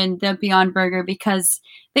Burger and the Beyond Burger because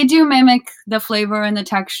they do mimic the flavor and the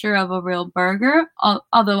texture of a real burger.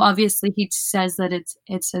 Although obviously he says that it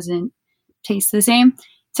doesn't taste the same.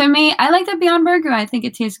 To me, I like the Beyond Burger. I think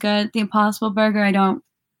it tastes good. The Impossible Burger, I don't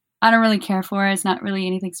really care for it. It's not really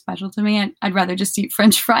anything special to me. I'd rather just eat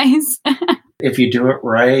French fries. If you do it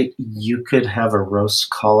right, you could have a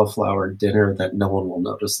roast cauliflower dinner that no one will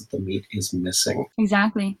notice that the meat is missing.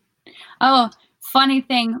 Exactly. Oh, funny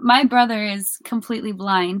thing. My brother is completely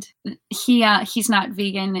blind. He's not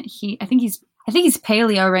vegan. I think he's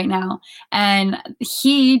paleo right now. And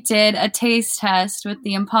he did a taste test with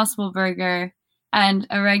the Impossible Burger and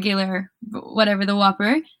a regular, whatever, the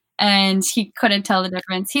Whopper. And he couldn't tell the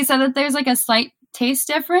difference. He said that there's like a slight taste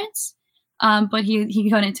difference, but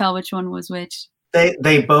he couldn't tell which one was which.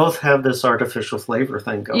 They both have this artificial flavor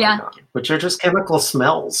thing going on, which are just chemical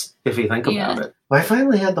smells, if you think about it. I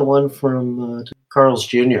finally had the one from Carl's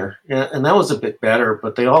Jr., and that was a bit better,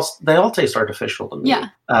 but they all taste artificial to me. Yeah.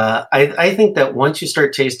 I think that once you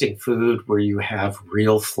start tasting food where you have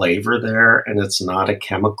real flavor there and it's not a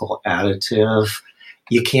chemical additive,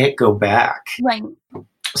 you can't go back. Right.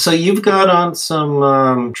 So you've got on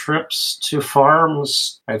some trips to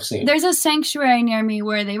farms, I've seen. There's a sanctuary near me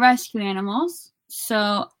where they rescue animals.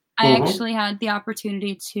 So I actually had the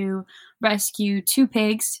opportunity to rescue 2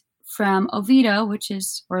 pigs from Oviedo, which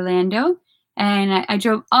is Orlando. And I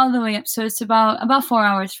drove all the way up. So it's about 4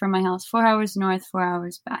 hours from my house, 4 hours north, 4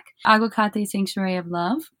 hours back. Aguacate Sanctuary of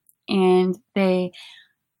Love. And they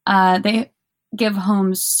give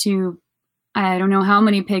homes to, I don't know how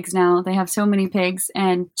many pigs now. They have so many pigs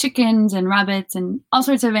and chickens and rabbits and all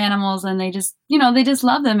sorts of animals. And they just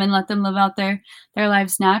love them and let them live out their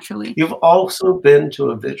lives naturally. You've also been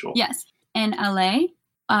to a vigil. Yes. In LA,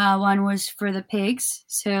 one was for the pigs.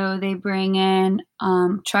 So they bring in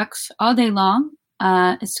trucks all day long.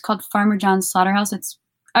 It's called Farmer John's Slaughterhouse.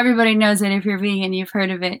 Everybody knows it. If you're vegan, you've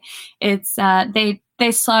heard of it. It's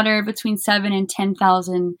they slaughter between 7,000 and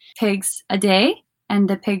 10,000 pigs a day. And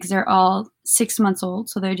the pigs are all 6 months old,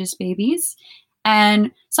 so they're just babies.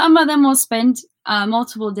 And some of them will spend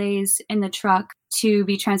multiple days in the truck to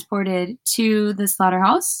be transported to the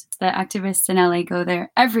slaughterhouse. The activists in LA go there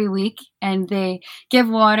every week, and they give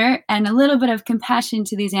water and a little bit of compassion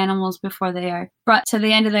to these animals before they are brought to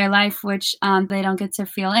the end of their life, which they don't get to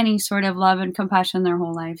feel any sort of love and compassion their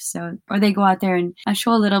whole life. Or they go out there and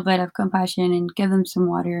show a little bit of compassion and give them some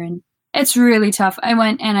water. And it's really tough. I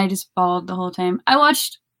went and I just bawled the whole time. I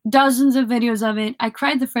watched dozens of videos of it. I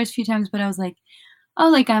cried the first few times, but I was like, oh,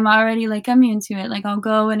 like I'm already like immune to it. Like I'll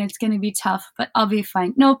go and it's going to be tough, but I'll be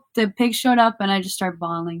fine. Nope. The pig showed up and I just started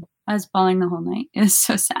bawling. I was bawling the whole night. It was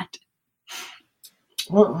so sad.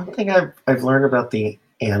 Well, one thing I've learned about the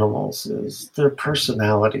animals is their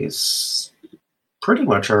personalities pretty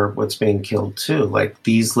much are what's being killed too. Like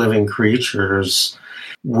these living creatures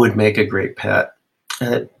would make a great pet.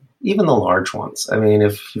 Even the large ones. I mean,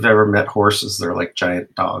 if you've ever met horses, they're like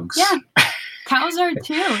giant dogs. Yeah. Cows are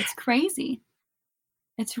too. It's crazy.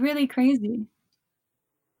 It's really crazy.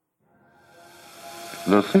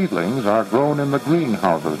 The seedlings are grown in the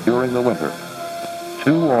greenhouses during the winter.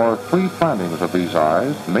 2 or 3 plantings of these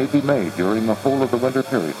eyes may be made during the whole of the winter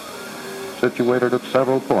period, situated at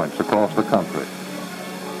several points across the country.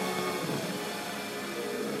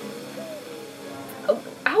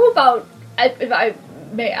 How about, if I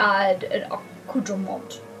may add an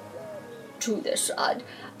accoutrement to this ad,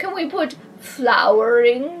 can we put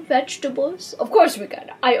flowering vegetables? Of course we can.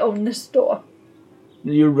 I own the store.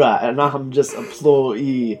 You're right, and I'm just an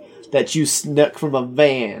employee that you snuck from a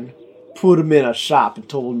van, put him in a shop, and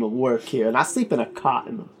told him to work here, and I sleep in a cot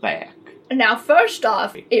in the back. Now, first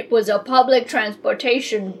off, it was a public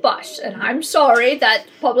transportation bus, and I'm sorry that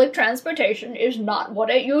public transportation is not what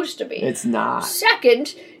it used to be. It's not.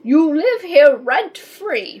 Second, you live here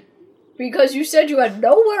rent-free, because you said you had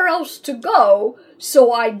nowhere else to go,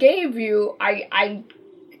 so I gave you, I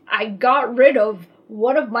got rid of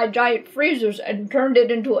one of my giant freezers and turned it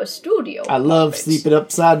into a studio. I love sleeping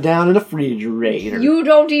upside down in a refrigerator. You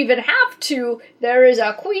don't even have to. There is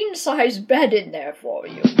a queen-size bed in there for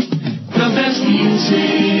you. The best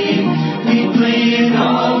music, we play it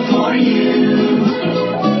all for you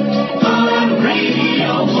on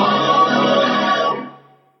Radio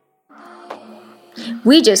 1.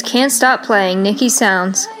 We just can't stop playing Nikki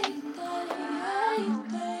Sounds.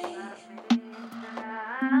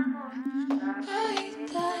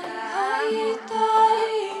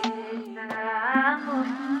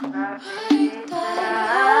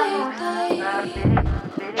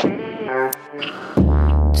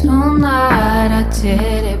 Tonight I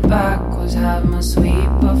did it backwards, had my sweet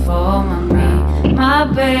before my meat. My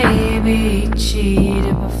baby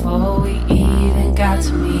cheated before we even got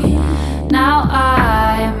to meet. Now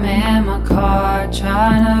I am in my car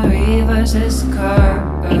trying to reverse this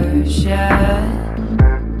curse, yeah.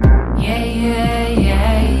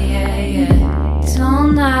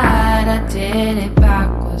 Tonight I did it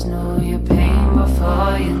backwards, know your pain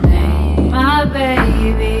before your name. My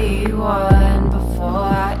baby won before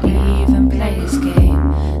I even play this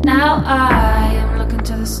game. Now I am looking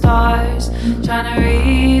to the stars, trying to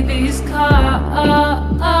read these cards.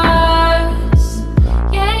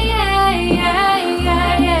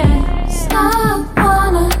 Stop,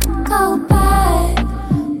 wanna go back,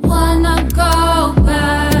 wanna go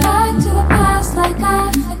back. Back to the past like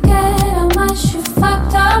I forget how much you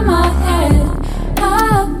fucked up my head.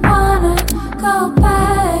 I wanna go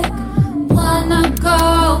back, wanna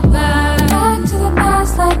go back. Back to the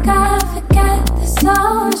past like I forget there's so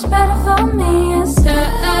much better for me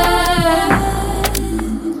instead.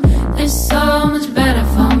 There's so much better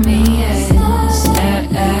for me instead.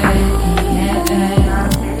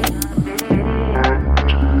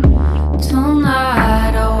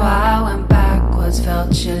 Tonight, oh, I went backwards,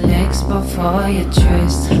 felt your legs before your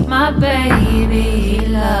tryst. My baby, he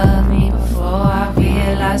loved me before I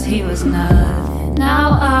realized he was nothing.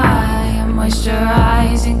 Now I am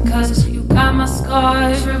moisturizing, cause you got my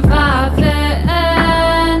scars reviving.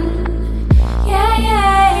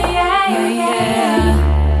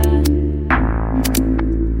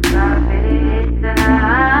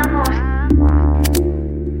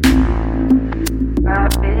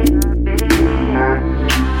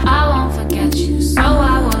 I won't forget you, so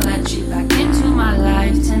I will let you back into my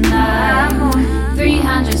life tonight.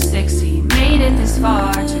 360, made it this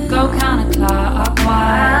far to go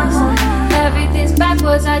counterclockwise. Everything's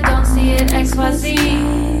backwards, I don't see it XYZ.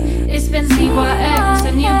 It's been CYX,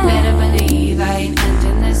 and you better believe I ain't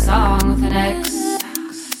ending this song with an X.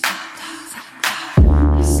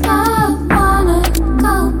 Stop, wanna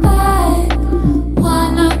go back,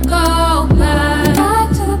 wanna go back. Back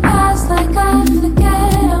to the past like I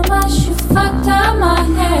forget how much you fucked up my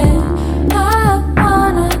head. I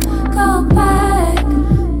wanna go back,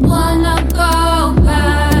 wanna go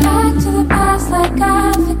back. Back to the past like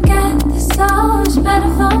I forget there's so much better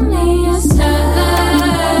for me instead.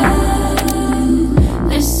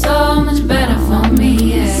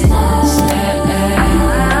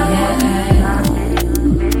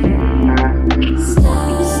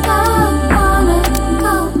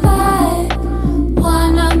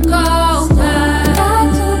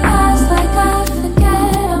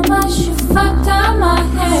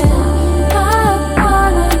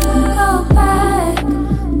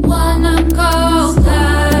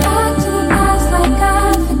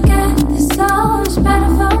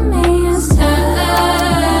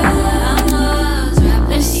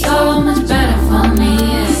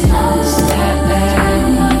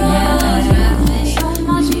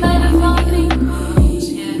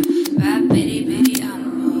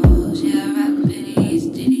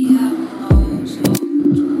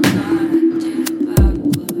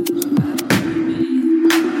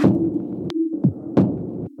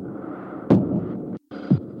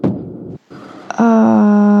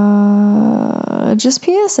 Just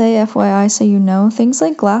PSA FYI so you know, things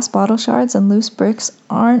like glass bottle shards and loose bricks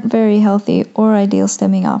aren't very healthy or ideal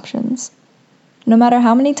stimming options. No matter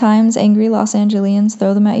how many times angry Los Angeles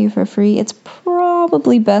throw them at you for free, it's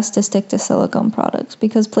probably best to stick to silicone products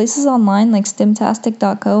because places online like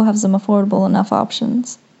Stimtastic.co have some affordable enough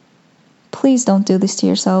options. Please don't do this to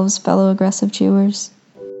yourselves, fellow aggressive chewers.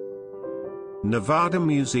 Nevada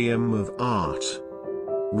Museum of Art,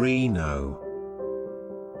 Reno.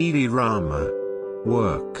 Edie Rama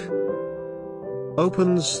work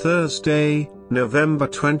opens Thursday, November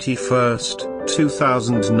 21st,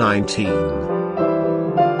 2019.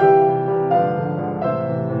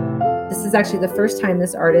 This is actually the first time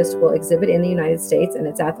this artist will exhibit in the United States, and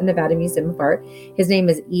it's at the Nevada Museum of Art. His name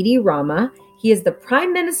is Edi Rama. He is the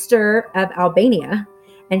Prime Minister of Albania,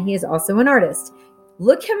 and he is also an artist.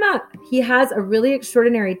 Look him up. He has a really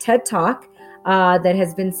extraordinary TED Talk that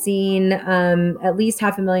has been seen at least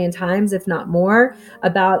 500,000 times, if not more,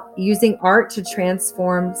 about using art to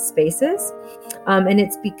transform spaces. And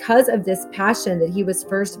it's because of this passion that he was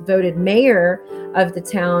first voted mayor of the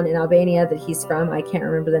town in Albania that he's from. I can't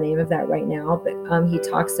remember the name of that right now, but he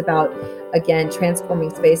talks about, again,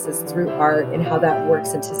 transforming spaces through art and how that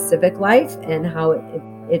works into civic life and how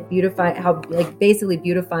it beautify, how like basically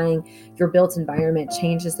beautifying your built environment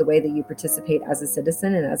changes the way that you participate as a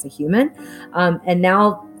citizen and as a human. And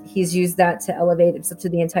now he's used that to elevate himself to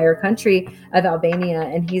the entire country of Albania,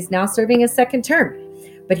 and he's now serving his second term.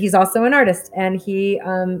 But he's also an artist, and he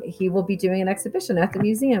will be doing an exhibition at the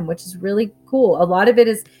museum, which is really cool. A lot of it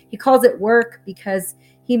is, he calls it work because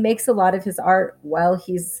he makes a lot of his art while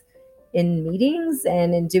he's in meetings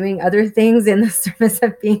and in doing other things in the service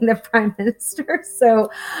of being the prime minister. So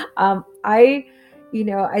I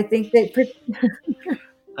think that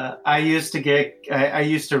I used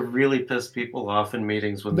to really piss people off in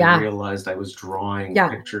meetings when they realized I was drawing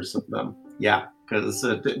pictures of them. Yeah, because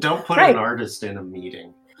don't put an artist in a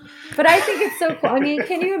meeting. But I think it's so cool. I mean,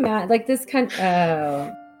 can you imagine like this kind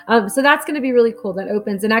so that's going to be really cool. That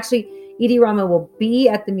opens, and actually Edi Rama will be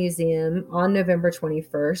at the museum on November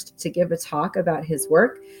 21st to give a talk about his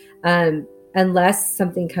work. Unless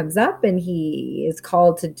something comes up and he is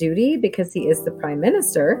called to duty because he is the prime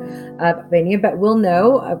minister of Albania, but we'll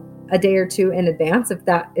know a day or two in advance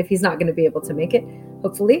if he's not going to be able to make it.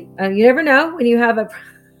 Hopefully, you never know when you have a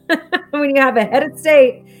head of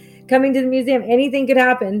state coming to the museum, anything could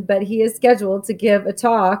happen. But he is scheduled to give a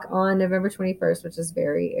talk on November 21st, which is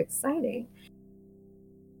very exciting.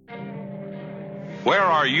 Where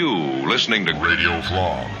are you listening to Radio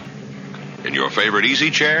Flom? In your favorite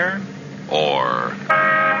easy chair? Or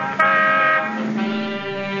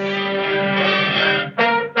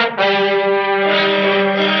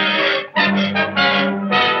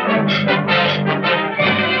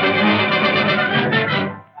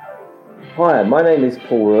hi, my name is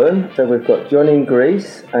Paul Ruan. So we've got John in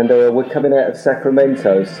Greece, and we're coming out of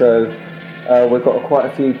Sacramento. So we've got quite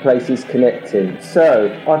a few places connecting.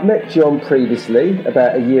 So I've met John previously,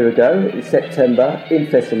 about a year ago, in September, in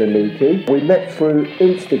Thessaloniki. We met through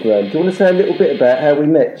Instagram. Do you want to say a little bit about how we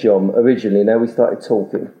met, John, originally, and how we started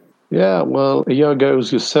talking? Yeah, well, a year ago,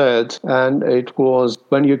 as you said, and it was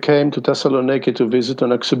when you came to Thessaloniki to visit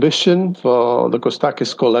an exhibition for the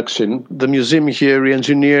Kostakis collection. The museum here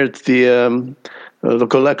re-engineered the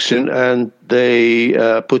collection, and they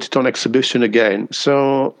put it on exhibition again.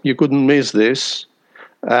 So you couldn't miss this.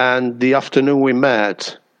 And the afternoon we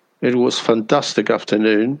met, it was a fantastic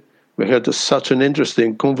afternoon. We had such an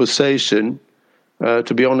interesting conversation.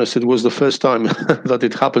 To be honest, it was the first time that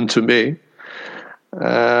it happened to me.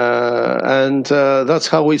 And that's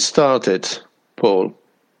how we started, Paul.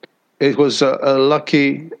 It was a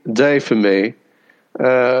lucky day for me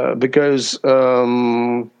because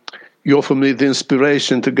you offered me the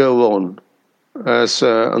inspiration to go on. As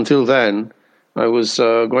until then, I was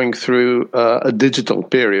going through a digital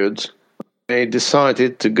period. I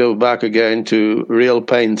decided to go back again to real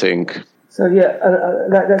painting. So yeah,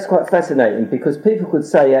 that's quite fascinating because people could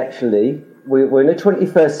say, actually, we're in the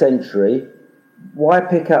 21st century. Why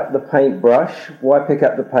pick up the paintbrush? Why pick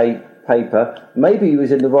up the paper? Maybe he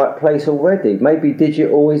was in the right place already. Maybe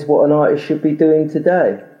digital is what an artist should be doing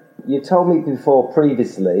today. You told me before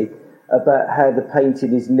previously about how the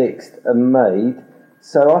painting is mixed and made.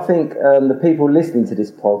 So I think the people listening to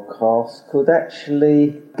this podcast could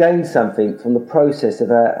actually gain something from the process of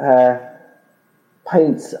how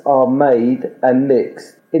paints are made and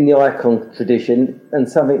mixed in the icon tradition, and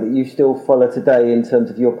something that you still follow today in terms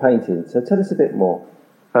of your painting. So tell us a bit more.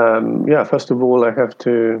 First of all, I have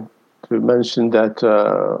to mention that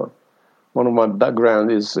One of my background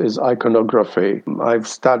is iconography. I've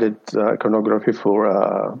studied iconography for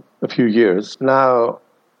a few years. Now,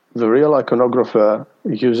 the real iconographer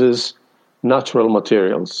uses natural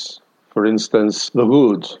materials. For instance, the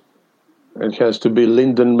wood. It has to be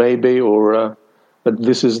linden maybe, or but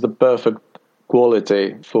this is the perfect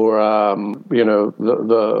quality for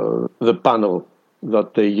the panel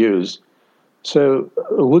that they use. So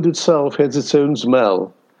wood itself has its own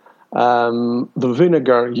smell. The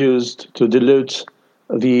vinegar used to dilute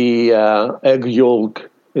the egg yolk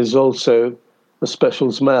is also a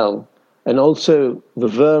special smell, and also the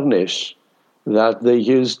varnish that they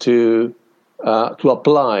use to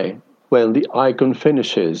apply when the icon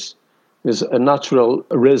finishes is a natural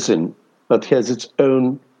resin that has its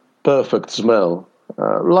own perfect smell.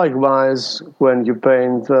 Likewise, when you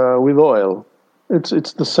paint with oil,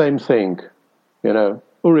 it's the same thing,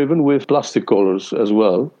 or even with plastic colors as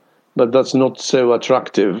well, but that's not so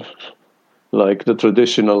attractive like the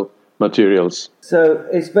traditional materials. So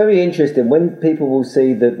it's very interesting when people will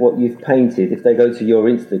see that what you've painted, if they go to your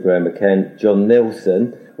Instagram account, John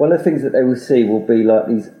Nelson, one of the things that they will see will be like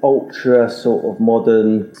these ultra sort of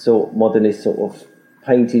modernist sort of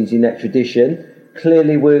paintings in that tradition,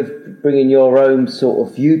 clearly with bringing your own sort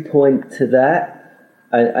of viewpoint to that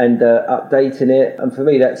and updating it. And for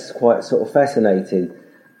me, that's quite sort of fascinating.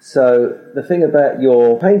 So the thing about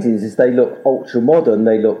your paintings is they look ultra modern,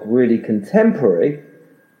 they look really contemporary,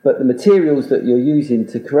 but the materials that you're using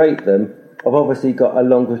to create them have obviously got a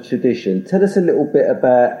longer tradition. Tell us a little bit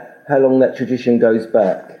about how long that tradition goes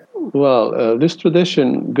back. Well, this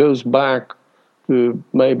tradition goes back to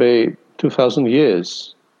maybe 2,000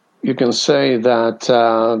 years. You can say that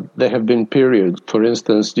there have been periods, for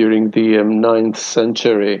instance, during the 9th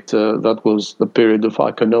century, that was the period of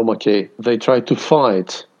iconomachy. They tried to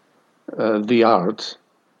fight the art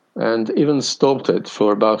and even stopped it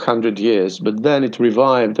for about 100 years, but then it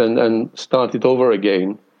revived and started over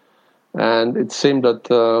again. And it seemed that,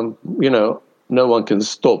 no one can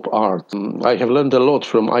stop art. I have learned a lot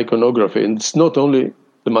from iconography, and it's not only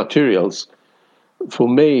the materials. For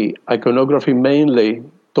me, iconography mainly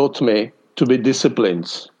taught me to be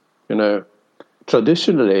disciplined.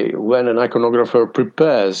 Traditionally, when an iconographer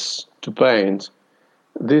prepares to paint,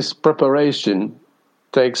 this preparation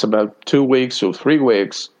takes about 2 weeks or 3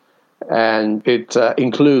 weeks, and it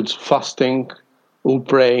includes fasting or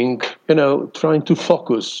praying, trying to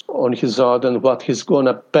focus on his art and what he's going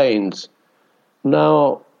to paint.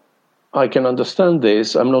 Now, I can understand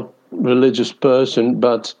this. I'm not a religious person,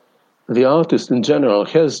 but the artist in general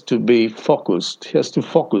has to be focused. He has to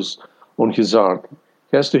focus on his art.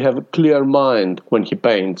 He has to have a clear mind when he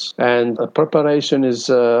paints. And preparation is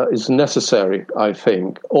necessary, I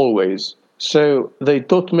think, always. So they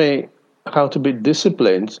taught me how to be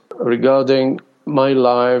disciplined regarding my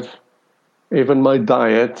life, even my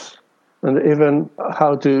diet, and even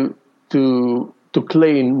how to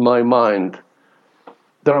clean my mind.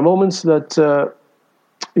 There are moments that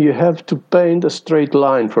you have to paint a straight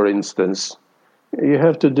line, for instance. You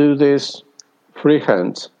have to do this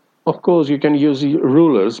freehand. Of course, you can use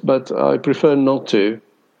rulers, but I prefer not to.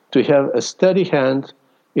 To have a steady hand,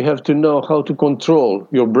 you have to know how to control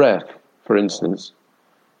your breath, for instance.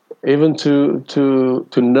 Even to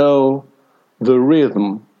know the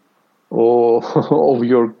rhythm of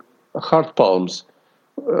your heart palms,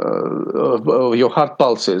 of your heart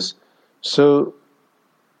pulses. So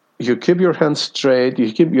you keep your hands straight,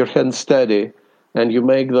 you keep your hands steady, and you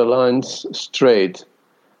make the lines straight.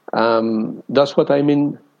 That's what I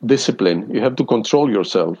mean, discipline. You have to control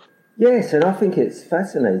yourself. Yes, and I think it's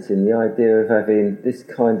fascinating, the idea of having this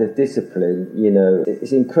kind of discipline.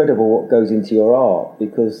 It's incredible what goes into your art,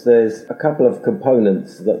 because there's a couple of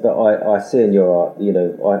components that I see in your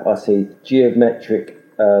art. I see geometric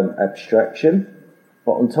abstraction,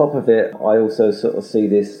 but on top of it, I also sort of see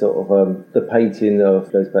this sort of, the painting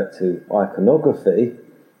goes back to iconography,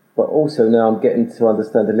 but also now I'm getting to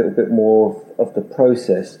understand a little bit more of the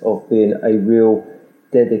process of being a real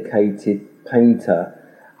dedicated painter.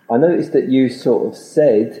 I noticed that you sort of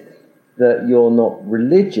said that you're not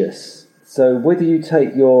religious. So where do you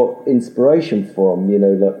take your inspiration from?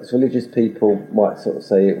 Like religious people might sort of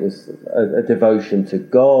say it was a devotion to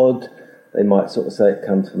God. They might sort of say it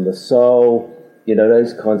comes from the soul.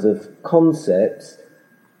 Those kinds of concepts.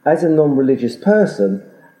 As a non-religious person,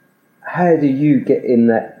 how do you get in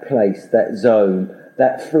that place, that zone,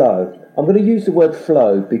 that flow? I'm going to use the word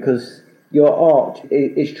flow because your art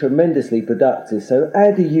is tremendously productive. So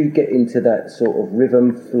how do you get into that sort of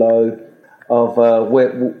rhythm flow of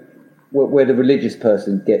where the religious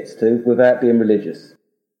person gets to without being religious?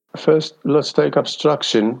 First, let's take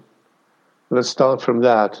abstraction. Let's start from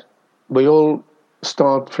that. we all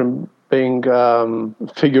start from being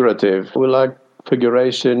figurative. We like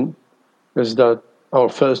figuration, is that our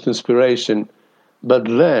first inspiration. But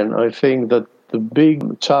then I think that the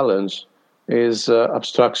big challenge is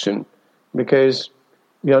abstraction, because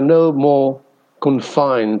you are no more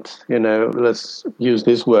confined, let's use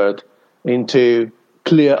this word, into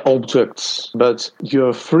clear objects, but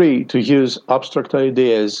you're free to use abstract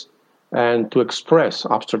ideas and to express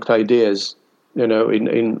abstract ideas,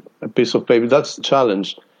 in a piece of paper. That's the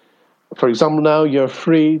challenge. For example, now you're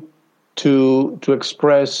free to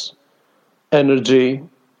express energy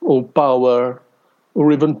or power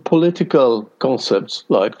or even political concepts,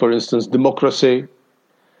 like, for instance, democracy.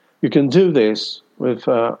 You can do this with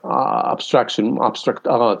abstract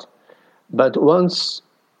art. But once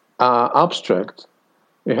abstract,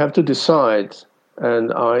 you have to decide,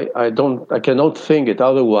 and I cannot think it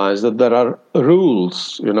otherwise, that there are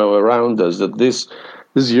rules, around us, that this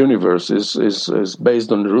universe is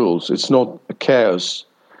based on rules. It's not a chaos.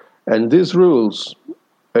 And these rules,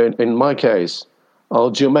 in my case, are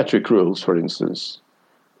geometric rules, for instance.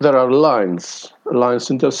 There are lines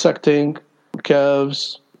intersecting,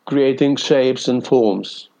 curves, creating shapes and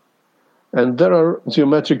forms. And there are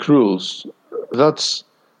geometric rules. That's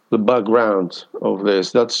the background of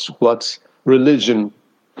this. That's what's religion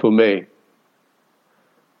for me.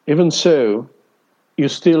 Even so, you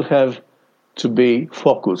still have to be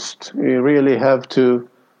focused. You really have to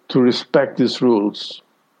respect these rules.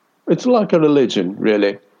 It's like a religion,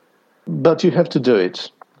 really. But you have to do it.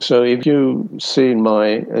 So if you see in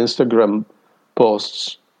my Instagram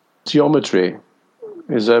posts, geometry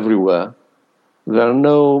is everywhere. There are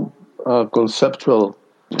no conceptual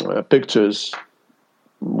pictures.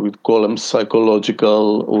 We call them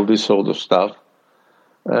psychological, all this sort of stuff.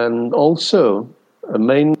 And also, a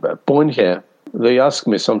main point here, they ask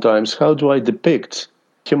me sometimes, how do I depict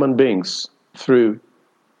human beings through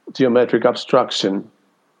geometric abstraction?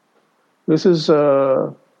 This is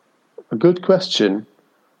a good question.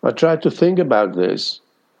 I tried to think about this,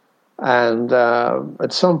 and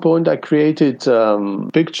at some point I created a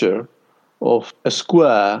picture of a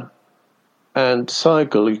square and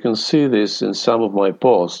cycle. You can see this in some of my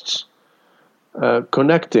posts,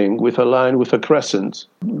 connecting with a line with a crescent.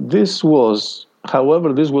 This was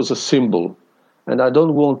a symbol, and I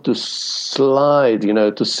don't want to slide,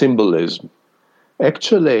 to symbolism.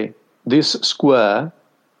 Actually, this square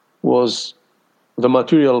was the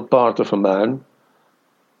material part of a man.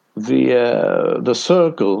 The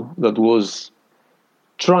circle that was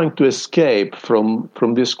trying to escape from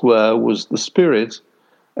this square was the spirit,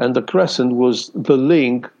 and the crescent was the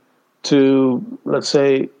link to, let's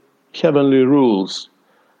say, heavenly rules.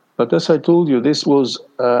 But as I told you, this was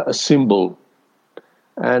a symbol,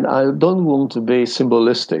 and I don't want to be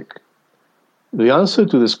symbolistic. The answer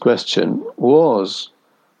to this question was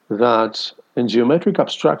that in geometric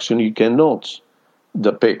abstraction you cannot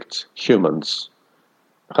depict humans.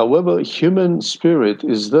 However, human spirit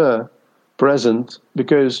is there, present,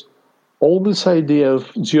 because all this idea of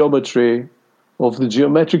geometry, of the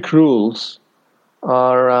geometric rules,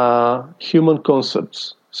 are human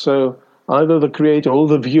concepts. So either the creator or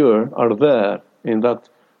the viewer are there in that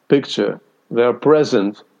picture. They are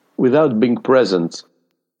present without being present.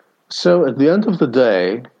 So at the end of the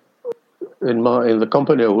day, in the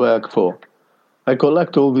company I work for, I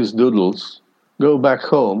collect all these doodles, go back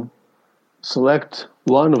home, select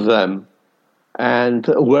one of them, and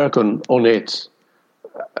work on it.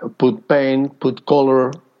 Put paint, put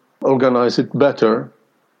color, organize it better,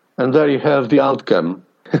 and there you have the outcome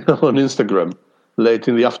on Instagram late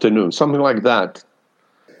in the afternoon, something like that.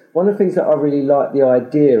 One of the things that I really like the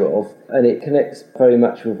idea of, and it connects very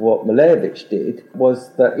much with what Malevich did, was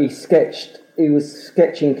that he was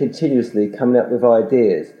sketching continuously, coming up with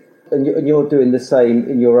ideas. And you're doing the same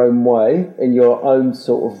in your own way, in your own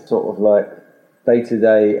sort of like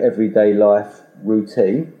day-to-day, everyday life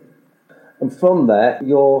routine. And from that,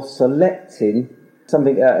 you're selecting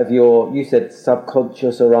something out of your, you said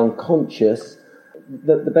subconscious or unconscious,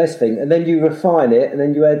 the best thing. And then you refine it, and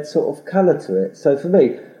then you add sort of colour to it. So for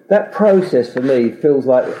me, that process for me feels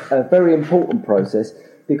like a very important process,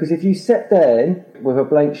 because if you sat down with a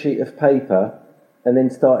blank sheet of paper and then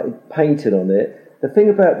started painting on it, the thing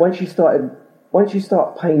about once you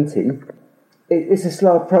start painting, it's a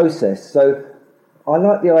slow process. So I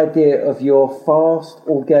like the idea of your fast,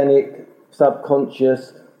 organic,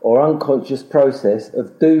 subconscious or unconscious process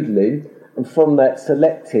of doodling, and from that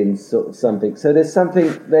selecting sort of something. So there's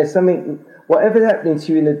something, whatever's happening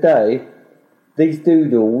to you in the day, these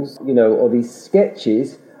doodles, or these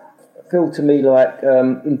sketches feel to me like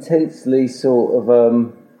intensely sort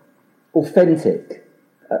of authentic.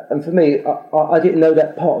 And for me, I didn't know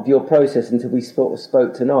that part of your process until we sort of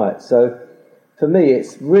spoke tonight. So for me,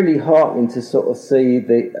 it's really heartening to sort of see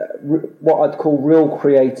what I'd call real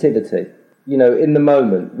creativity. You know, in the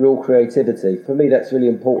moment, real creativity. For me, that's really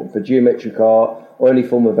important for geometric art or any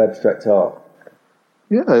form of abstract art.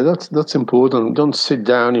 Yeah, that's important. Don't sit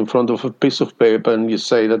down in front of a piece of paper and you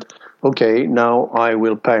say that, okay, now I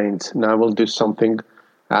will paint, now I will do something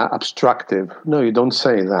abstractive. No, you don't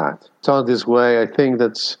say that. So this way, I think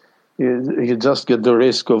that you just get the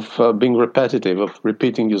risk of being repetitive, of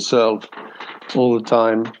repeating yourself all the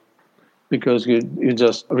time, because you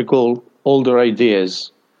just recall older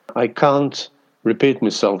ideas. I can't repeat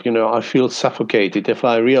myself. You know, I feel suffocated if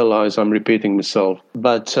I realize I'm repeating myself.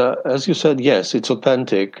 But as you said, yes, it's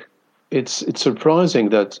authentic. It's surprising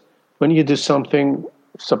that when you do something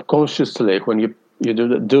subconsciously, when you do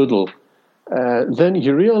the doodle, then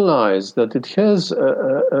you realize that it has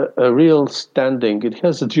a real standing. It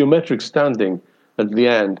has a geometric standing at the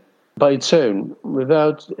end by its own,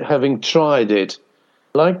 without having tried it.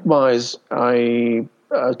 Likewise, I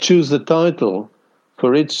choose the title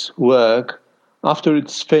for its work after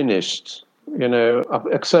it's finished, you know,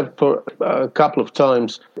 except for a couple of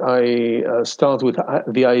times I start with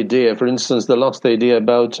the idea. For instance, the last idea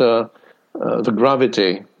about the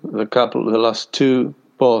gravity, the last two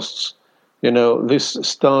posts, you know, this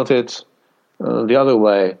started the other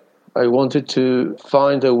way. I wanted to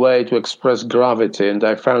find a way to express gravity, and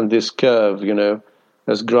I found this curve, you know,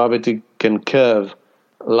 as gravity can curve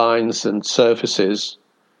lines and surfaces.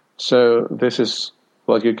 So this is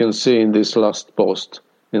what you can see in this last post,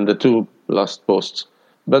 in the two last posts.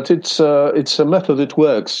 But it's a method that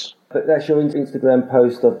works. But that's your Instagram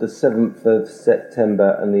post of the 7th of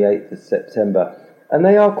September and the 8th of September. And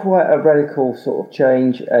they are quite a radical sort of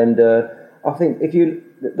change. And I think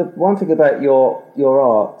the one thing about your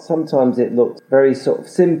art, sometimes it looks very sort of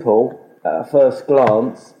simple at first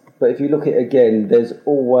glance. But if you look at it again, there's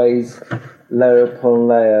always layer upon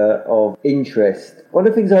layer of interest. One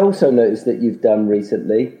of the things I also noticed that you've done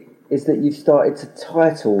recently is that you've started to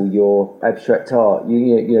title your abstract art.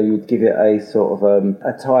 You'd give it a sort of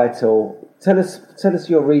a title. Tell us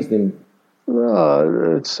your reasoning.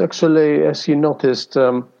 It's actually, as you noticed,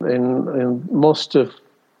 in most of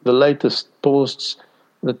the latest posts,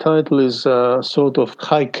 the title is a sort of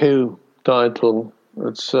haiku title.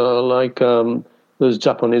 It's like those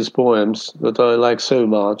Japanese poems that I like so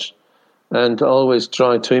much, and always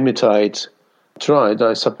try to imitate.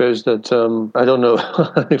 I suppose that I don't know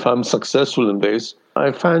if I'm successful in this.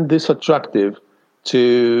 I find this attractive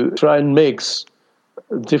to try and mix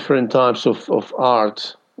different types of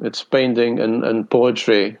art. It's painting and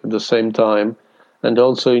poetry at the same time, and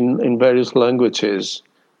also in various languages.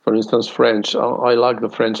 For instance, French. I like the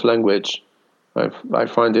French language. I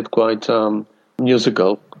find it quite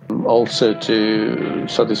musical, also to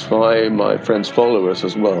satisfy my French followers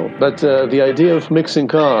as well. But the idea of mixing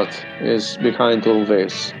art is behind all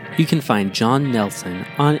this. You can find John Nelson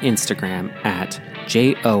on Instagram at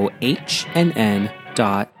JOHNN.NELSONN.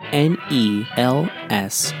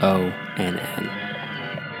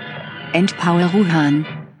 And Paul Ruhan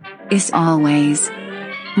is always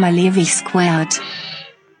Malevich squared.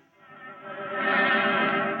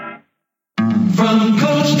 From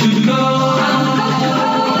coast to coast,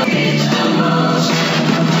 it's the most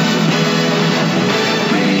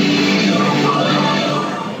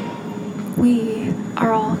We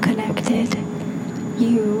are all connected.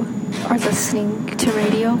 You are listening to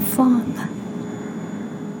Radio Flom.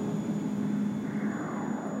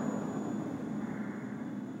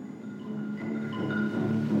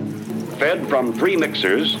 Fed from 3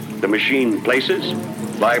 mixers, the machine places,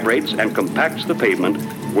 vibrates, and compacts the pavement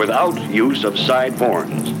without use of side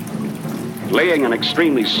forms. Laying an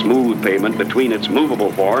extremely smooth pavement between its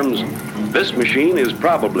movable forms, this machine is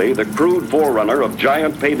probably the crude forerunner of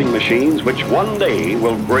giant paving machines which one day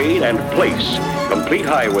will grade and place complete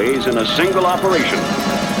highways in a single operation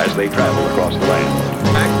as they travel across the land.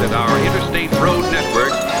 The fact that our interstate road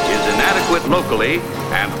network is inadequate locally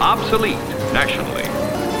and obsolete nationally.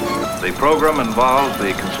 The program involves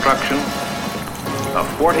the construction of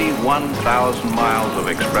 41,000 miles of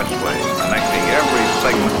expressway connecting every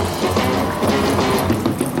segment.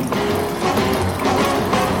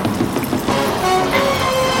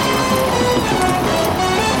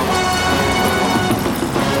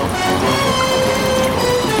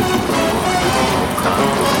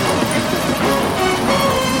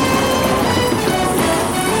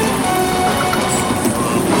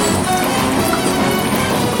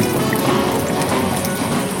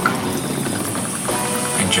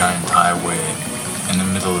 Giant highway in the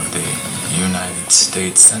middle of the United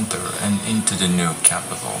States center and into the new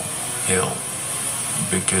Capitol Hill,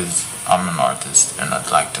 because I'm an artist and I'd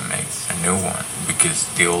like to make a new one because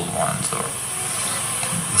the old ones are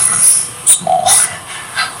small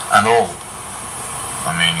and old.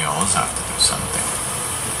 I mean, you always have to do something.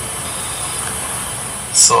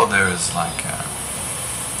 So there is like a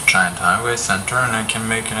giant highway center, and I can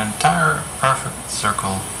make an entire perfect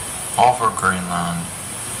circle over Greenland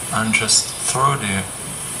and just through the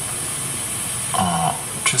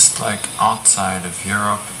just like outside of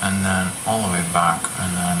Europe and then all the way back,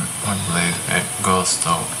 and then I believe it goes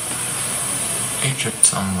to Egypt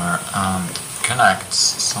somewhere and connects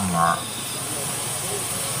somewhere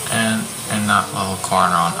in that little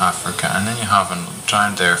corner on Africa, and then you have a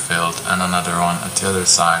giant airfield and another one at the other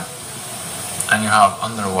side, and you have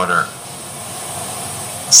underwater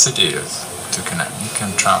cities to connect. You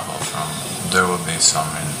can travel from, there will be some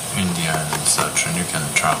in India and such, and you can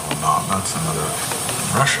travel now. That's another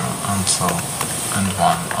Russia and so, and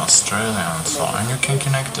one Australia and so, and you can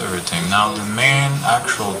connect everything. Now the main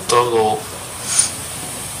actual total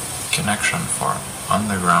connection for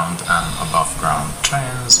underground and above ground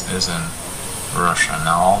trains is in Russia.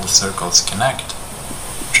 Now all the circles connect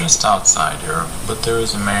just outside Europe, but there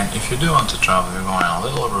is a main, if you do want to travel, you're going on a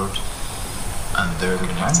little route, and they're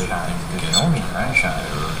connected. The only franchise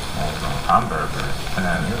route is hamburgers, and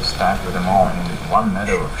then you stack them all in one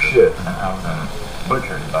meadow of shit and have them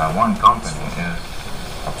butchered by one company is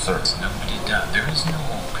absurd. Nobody does. There is no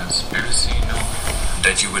conspiracy, no,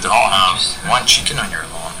 that you would all have one chicken on your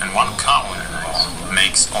lawn and one cow on your lawn.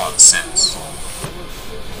 Makes all sense.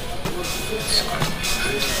 It's going to be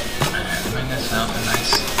good. And having yourself a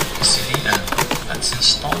nice city, and let's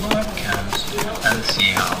install the webcams and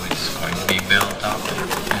see how it's going to be built up.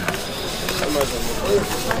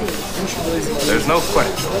 There's no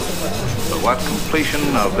question but what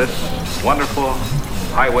completion of this wonderful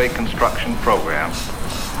highway construction program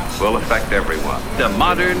will affect everyone. The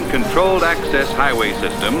modern controlled access highway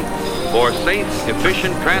system for safe,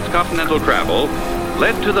 efficient transcontinental travel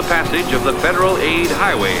led to the passage of the Federal Aid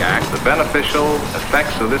Highway Act. The beneficial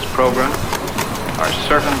effects of this program are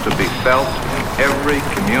certain to be felt in every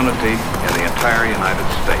community in the entire United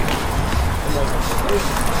States.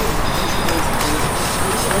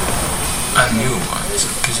 And new ones,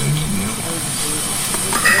 because we need new ones.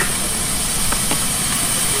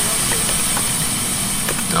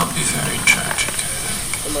 They'll be very tragic,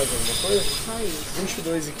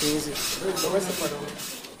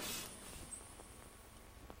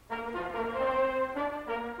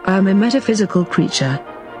 I I'm a metaphysical creature.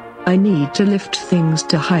 I need to lift things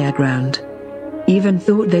to higher ground. Even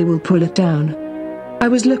thought they will pull it down. I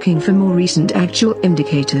was looking for more recent actual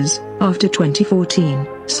indicators, after 2014,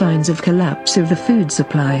 signs of collapse of the food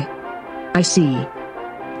supply. I see.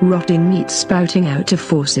 Rotting meat spouting out of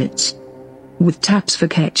faucets. With taps for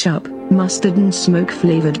ketchup, mustard and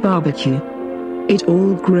smoke-flavored barbecue. It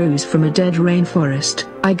all grows from a dead rainforest,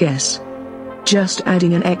 I guess. Just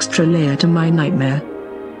adding an extra layer to my nightmare.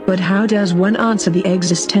 But how does one answer the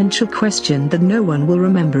existential question that no one will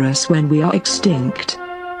remember us when we are extinct?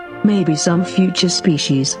 Maybe some future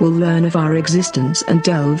species will learn of our existence and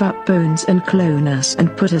delve up bones and clone us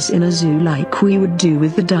and put us in a zoo like we would do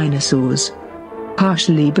with the dinosaurs.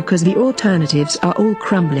 Partially because the alternatives are all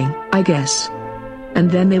crumbling, I guess.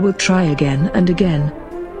 And then they will try again and again.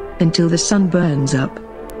 Until the sun burns up.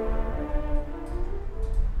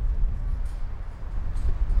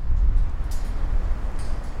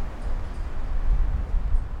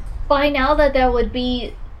 By now that there would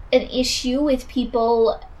be an issue with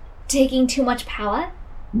people taking too much power.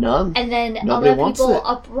 None. And then Nobody other wants people it.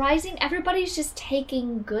 uprising. Everybody's just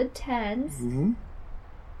taking good turns. Mm-hmm.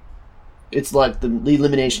 It's like the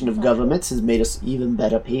elimination of governments has made us even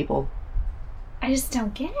better people. I just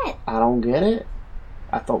don't get it. I don't get it.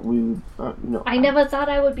 I thought we would, no. I never thought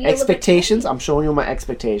I would be Expectations? I'm showing you my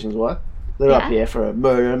expectations, what? They're up Yeah. here for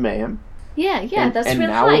murder and mayhem. Yeah, that's and real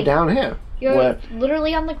now high. we're down here. You're Where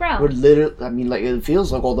literally on the ground. we're literally, I mean, like, it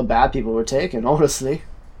feels like all the bad people were taken, honestly.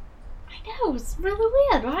 I know, it's really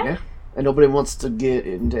weird, right? Yeah. And nobody wants to get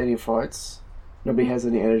into any fights. Nobody has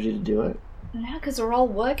any energy to do it. Yeah, because we're all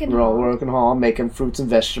working We're all hard. working hard, making fruits and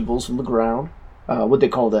vegetables from the ground. What they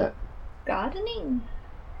call that? Gardening?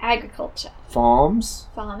 Agriculture. Farms?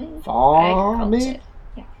 Farming? Farming? Agriculture.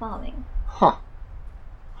 Yeah, farming. Huh.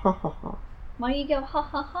 Ha ha ha. Why you go ha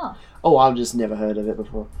ha ha? Oh, I've just never heard of it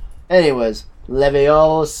before. Anyways,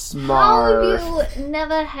 Leviosa. How have you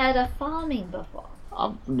never had a farming before?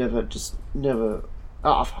 I've never.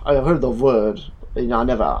 I've heard the word. You know, I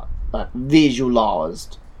never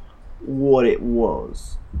visualized what it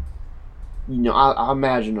was. I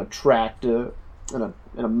imagine a tractor and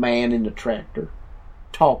a man in the tractor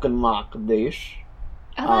talking like this.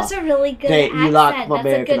 Oh, that's a really good accent. You like my that's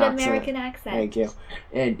American a good accent. American accent. Thank you.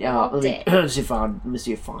 And Loved it. let me see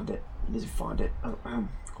if I find it.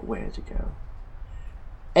 Where did it go?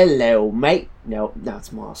 Hello, mate. No,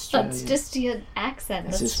 that's my Australian. That's just your accent.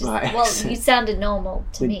 That's That's just my Well, accent. you sounded normal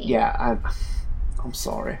to me. Yeah, I'm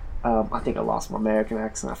sorry. I think I lost my American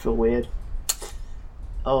accent. I feel weird.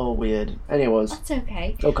 Oh, weird. Anyways. That's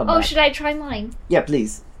okay. It'll come back. Should I try mine? Yeah,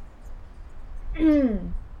 please.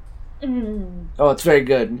 Mm. Oh, it's very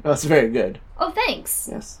good. Oh, it's very good. Oh, thanks.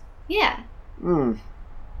 Yes. Yeah. What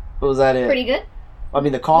was that? Pretty good. I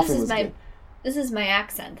mean, the coffee This is was my good. This is my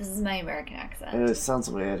accent. This is my American accent. It sounds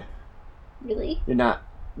weird. Really? You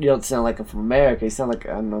don't sound like I'm from America. You sound like,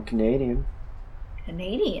 I don't know, Canadian.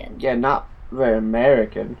 Canadian? Yeah, not very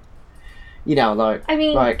American. Like... I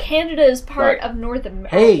mean, like, Canada is part of North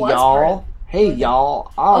America. Hey, y'all. Hey,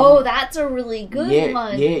 y'all. Oh, that's a really good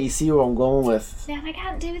one. Yeah, you see where I'm going with. Man, I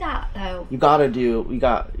can't do that, though.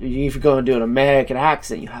 If you're going to do an American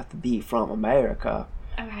accent, you have to be from America.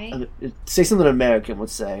 Alright. Say something an American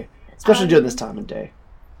would say. Especially during this time of day.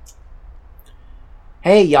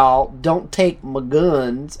 Hey, y'all, don't take my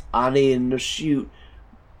guns. I need to shoot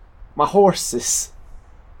my horses.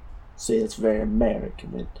 See, it's very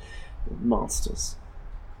American. Monsters.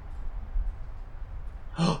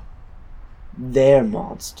 They're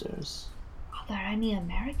monsters. Are there any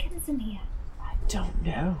Americans in here? I don't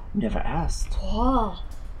know. Never asked. Whoa.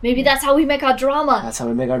 Maybe that's how we make our drama. That's how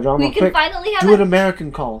we make our drama. We can finally have Do an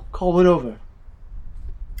American call. Call it over.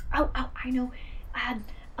 Oh, I know.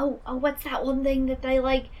 What's that one thing that they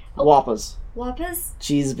like? Oh, Whoppers. Whoppers?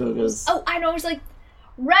 Cheeseburgers. Oh, I know. It's like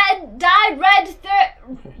die red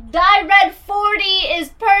 40 is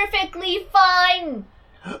perfectly fine.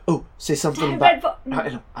 Oh, say something Die about...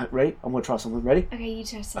 Ready? I'm going to try something. Ready? Okay, you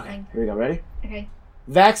try something. Okay, here we go. Ready? Okay.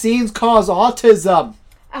 Vaccines cause autism.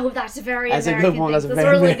 Oh, that's a very That's a American good one. thing. That's a That's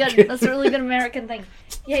very really American. good. That's a really good American thing.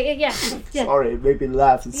 Yeah. Sorry, it made me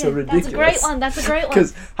laugh. It's so Yeah, ridiculous. That's a great one.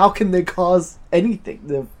 Because how can they cause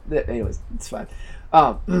anything? Anyways, it's fine.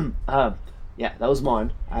 Yeah, that was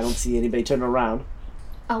mine. I don't see anybody turning around.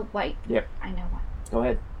 Oh, wait. Yep. I know one. Go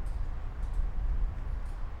ahead.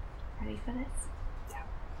 Ready for this?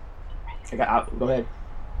 Go ahead.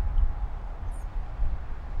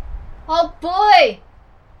 Oh, boy!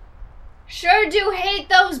 Sure do hate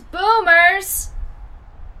those boomers!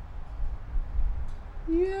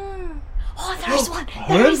 Yeah. Oh, there's one! I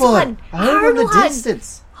heard one. I heard in the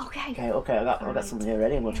distance. Okay. Okay. I got something here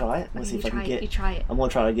ready. I'm gonna try it. Let's see if I can get. You try it. I'm gonna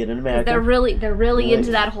try to get an American. They're really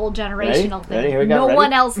into that whole generational thing. Ready? Here we go. No Ready?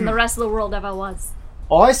 one else in the rest of the world ever was.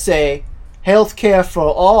 I say, healthcare for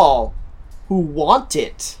all who want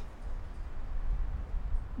it.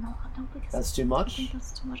 No, I don't think That's too much. I think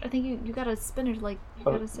that's too much. I think you gotta spin it like you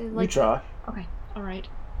gotta say like. You try. Okay. All right.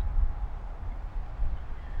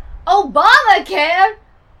 Obamacare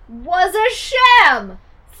was a sham.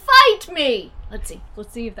 Fight me. Let's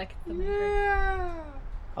see if that can.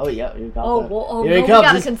 Oh yeah, you got that. Oh, Here no, he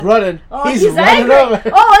comes. He's running. Oh, he's running angry. over.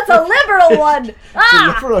 Oh, it's a liberal one.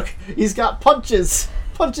 Ah! Look, he's got punches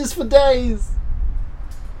for days.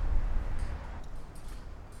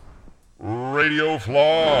 Radio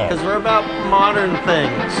Flaw. Because we're about modern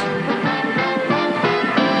things.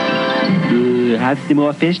 Have some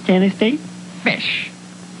more fish, Tennessee? Fish.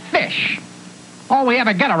 All we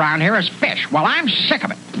ever get around here is fish. Well, I'm sick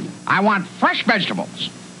of it. I want fresh vegetables.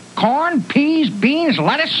 Corn, peas, beans,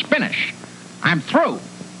 lettuce, spinach. I'm through.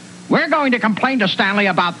 We're going to complain to Stanley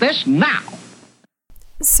about this now.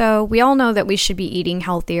 So we all know that we should be eating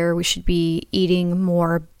healthier. We should be eating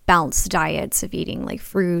more balanced diets of eating like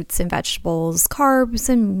fruits and vegetables, carbs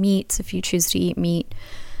and meats if you choose to eat meat.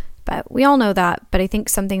 But we all know that. But I think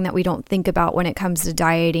something that we don't think about when it comes to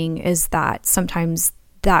dieting is that sometimes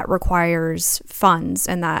that requires funds,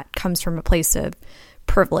 and that comes from a place of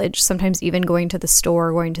privilege. Sometimes even going to the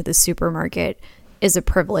store, going to the supermarket is a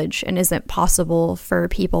privilege and isn't possible for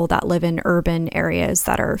people that live in urban areas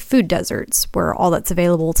that are food deserts, where all that's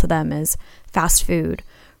available to them is fast food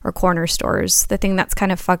or corner stores. The thing that's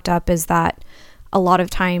kind of fucked up is that a lot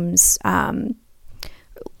of times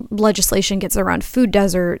legislation gets around food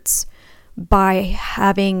deserts by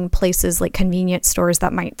having places like convenience stores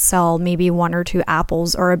that might sell maybe 1 or 2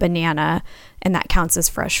 apples or a banana, and that counts as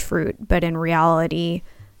fresh fruit. But in reality,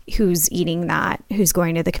 who's eating that? Who's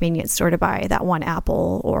going to the convenience store to buy that 1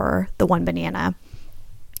 apple or the 1 banana?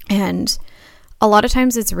 And a lot of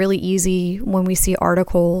times it's really easy when we see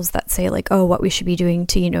articles that say like, oh, what we should be doing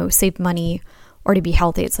to, save money or to be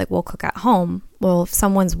healthy. It's like, well, cook at home. Well, if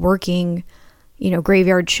someone's working,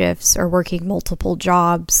 graveyard shifts or working multiple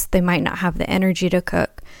jobs. They might not have the energy to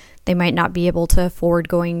cook. They might not be able to afford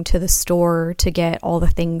going to the store to get all the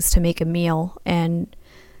things to make a meal. And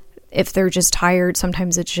if they're just tired,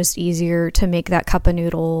 sometimes it's just easier to make that cup of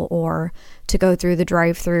noodle or to go through the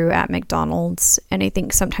drive-thru at McDonald's. And I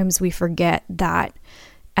think sometimes we forget that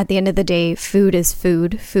at the end of the day, food is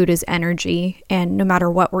food. Food is energy. And no matter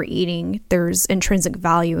what we're eating, there's intrinsic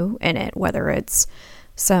value in it, whether it's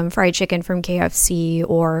some fried chicken from KFC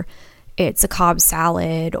or it's a Cobb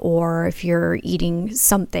salad, or if you're eating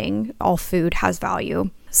something, all food has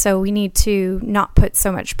value. So we need to not put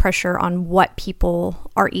so much pressure on what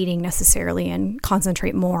people are eating necessarily and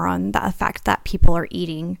concentrate more on the fact that people are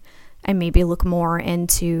eating, and maybe look more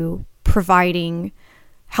into providing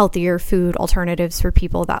healthier food alternatives for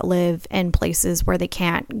people that live in places where they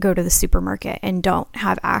can't go to the supermarket and don't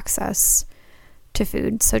have access to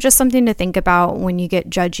food. So just something to think about when you get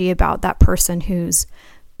judgy about that person who's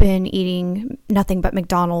been eating nothing but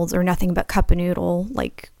McDonald's or nothing but cup of noodle.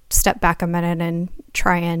 Like, step back a minute and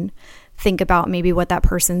try and think about maybe what that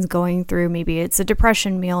person's going through. Maybe it's a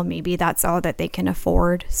depression meal. Maybe that's all that they can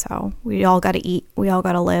afford. So we all got to eat. We all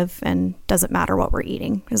got to live, and doesn't matter what we're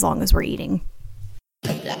eating as long as we're eating.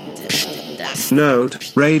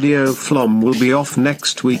 Note, Radio Flom will be off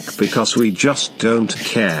next week because we just don't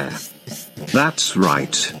care. That's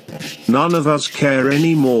right. None of us care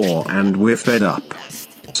anymore and we're fed up.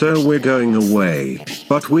 So we're going away,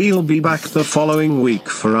 but we'll be back the following week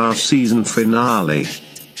for our season finale.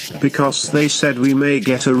 Because they said we may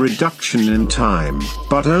get a reduction in time,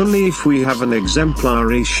 but only if we have an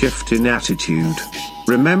exemplary shift in attitude.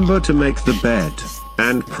 Remember to make the bed,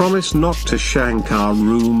 and promise not to shank our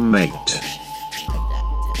roommate.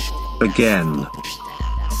 Again.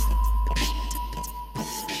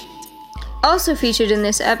 Also featured in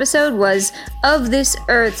this episode was Of This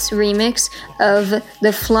Earth's remix of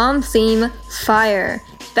the Flom theme Fire,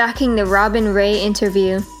 backing the Robin Ray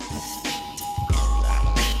interview.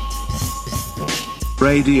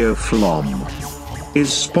 Radio Flom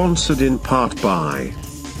is sponsored in part by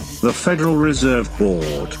the Federal Reserve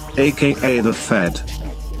Board, aka the Fed.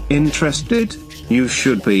 Interested? You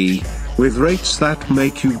should be, with rates that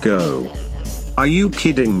make you go, "Are you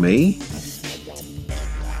kidding me?"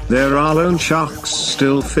 There are loan sharks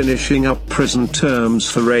still finishing up prison terms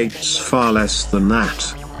for rates far less than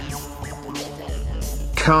that.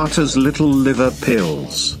 Carter's Little Liver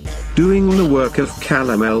Pills, doing the work of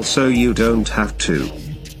calomel so you don't have to.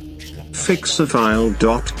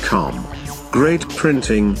 Fixafile.com. Great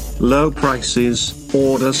printing, low prices,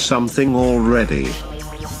 order something already.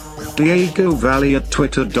 Diego Valley at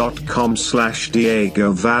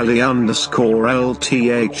twitter.com/Diego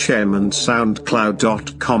Valley_LTHM and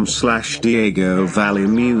soundcloud.com/Diego Valley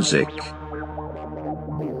Music.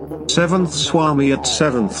 Seventh Swami at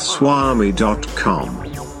seventhswami.com.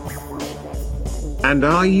 And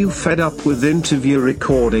are you fed up with interview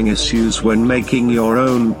recording issues when making your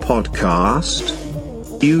own podcast?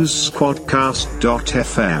 Use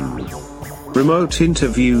Squadcast.fm. Remote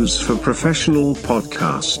interviews for professional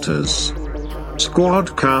podcasters.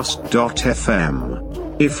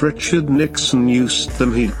 Squadcast.fm. If Richard Nixon used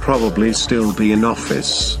them, he'd probably still be in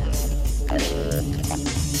office.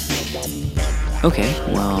 Okay,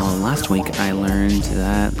 well, last week I learned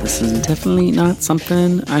that this is definitely not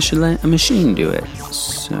something I should let a machine do it.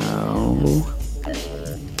 So,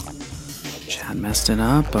 Chad messed it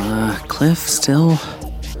up. Cliff still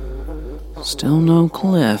no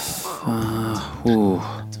Cliff. What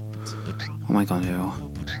am I gonna do?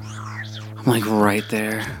 I'm like right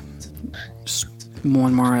there. Just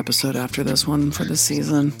one more episode after this one for this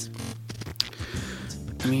season.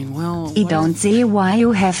 I mean, well... I don't see why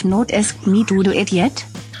you have not asked me to do it yet.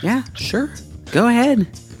 Yeah, sure. Go ahead.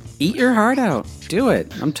 Eat your heart out. Do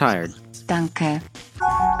it. I'm tired. Danke.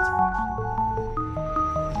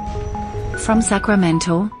 From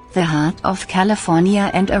Sacramento, the heart of California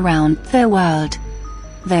and around the world.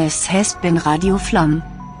 This has been Radio Flom,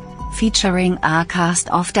 featuring a cast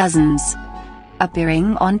of dozens.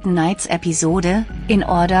 Appearing on tonight's episode, in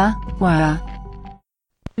order, were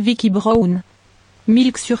Vicky Brown,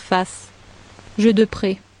 Milk Surface, Jeu de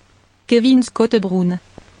Pré, Kevin Scott Brown,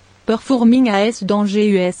 Performing AS dans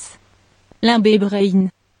GUS, Limbé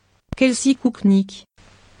Brain, Kelsey Cooknick,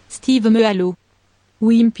 Steve Mehalo,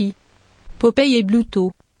 Wimpy, Popeye et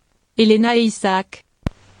Bluto, Elena et Isaac,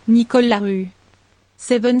 Nicole Larue,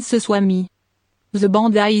 Seven Swami, The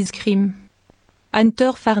Band Ice Cream,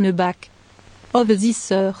 Hunter Farnebach, Of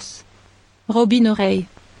This Earth, Robin Oray,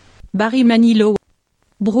 Barry Manilow,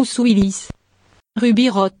 Bruce Willis, Ruby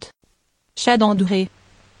Roth, Chad André,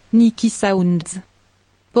 Nicky Sounds,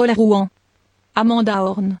 Paul Rouen, Amanda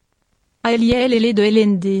Horn. Aliel L de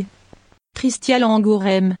LND. Christian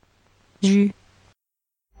Angourem. Jus.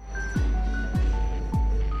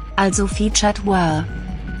 Also featured were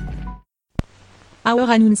Our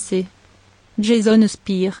annoncé. Jason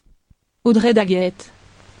Spear. Audrey Daguette.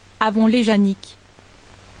 Avon-les Jannick.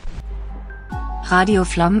 Radio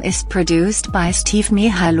Flom is produced by Steve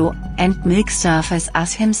Mihalo, and Milk Surface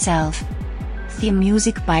as himself. Theme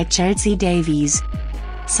music by Chelsea Davies.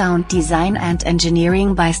 Sound design and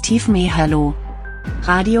engineering by Steve Mihalo.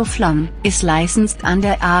 Radio Flom is licensed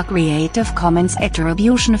under a Creative Commons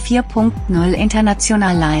Attribution 4.0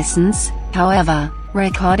 International License. However,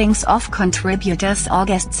 recordings of contributors or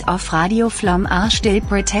guests of Radio Flom are still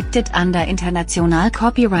protected under international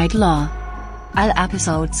copyright law. All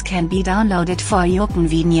episodes can be downloaded for your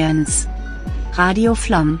convenience. Radio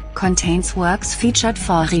Flom contains works featured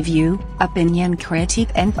for review, opinion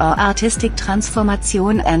critique and/or artistic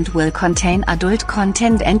transformation and will contain adult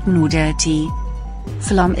content and nudity.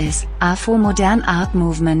 Flom is a modern art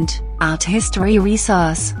movement, art history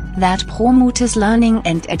resource, that promotes learning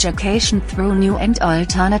and education through new and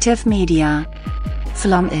alternative media.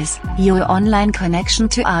 Flom is your online connection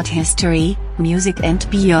to art history, music and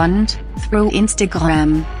beyond, through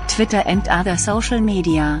Instagram, Twitter and other social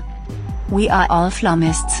media. We are all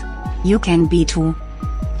Flomists. You can be too.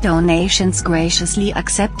 Donations graciously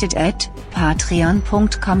accepted at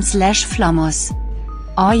patreon.com/flomos.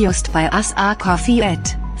 Or just buy us a coffee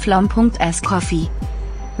at flom.scoffee.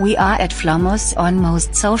 We are at Flomos on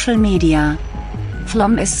most social media.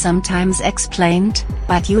 Flom is sometimes explained,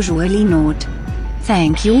 but usually not.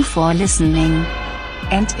 Thank you for listening.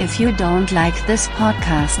 And if you don't like this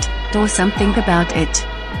podcast, do something about it.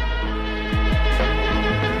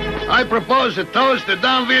 I propose to toast to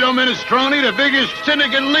Don Vito Minestrone, the biggest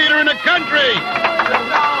syndicate leader in the country.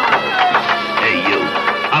 Hey, you.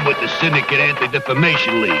 I'm with the Syndicate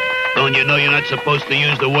Anti-Defamation League. Don't you know you're not supposed to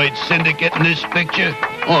use the word syndicate in this picture?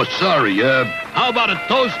 Oh, sorry. How about a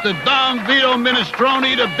toast to Don Vito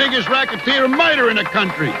Minestrone, the biggest racketeer and miter in the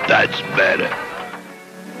country? That's better.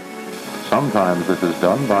 Sometimes this is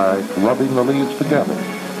done by rubbing the leaves together.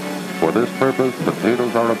 For this purpose,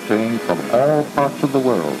 potatoes are obtained from all parts of the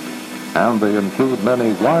world, and they include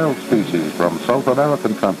many wild species from South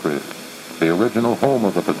American countries, the original home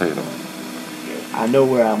of the potato. I know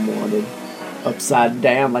where I'm wanted. Upside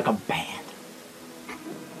down like a bat.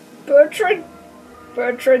 Bertrand?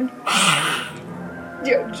 Do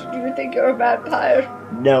you think you're a vampire?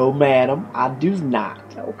 No, madam, I do not.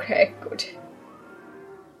 Okay, good.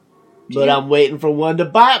 But I'm waiting for one to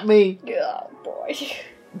bite me. Oh, boy.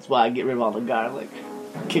 That's why I get rid of all the garlic.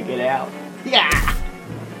 Kick it out. Yeah!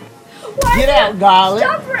 Get out, garlic!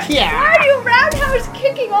 Stop Yeah! Why are you roundhouse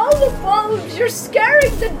kicking all the bulbs? You're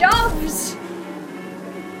scaring the doves!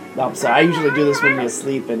 No, I'm sorry, I usually do this when you're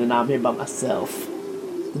sleeping and I'm here by myself.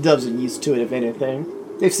 The doves are used to it, if anything.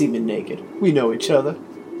 They've seen me naked. We know each other.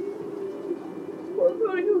 What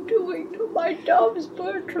are you doing to my doves,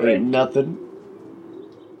 Bertrand? Ain't nothing.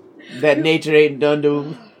 That nature ain't done to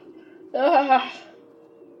them.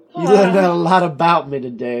 You learned a lot about me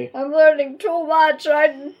today. I'm learning too much.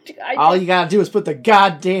 All you gotta do is put the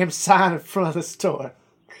goddamn sign in front of the store.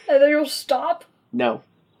 And then you'll stop? No.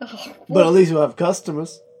 Oh, But at least you'll have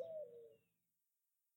customers.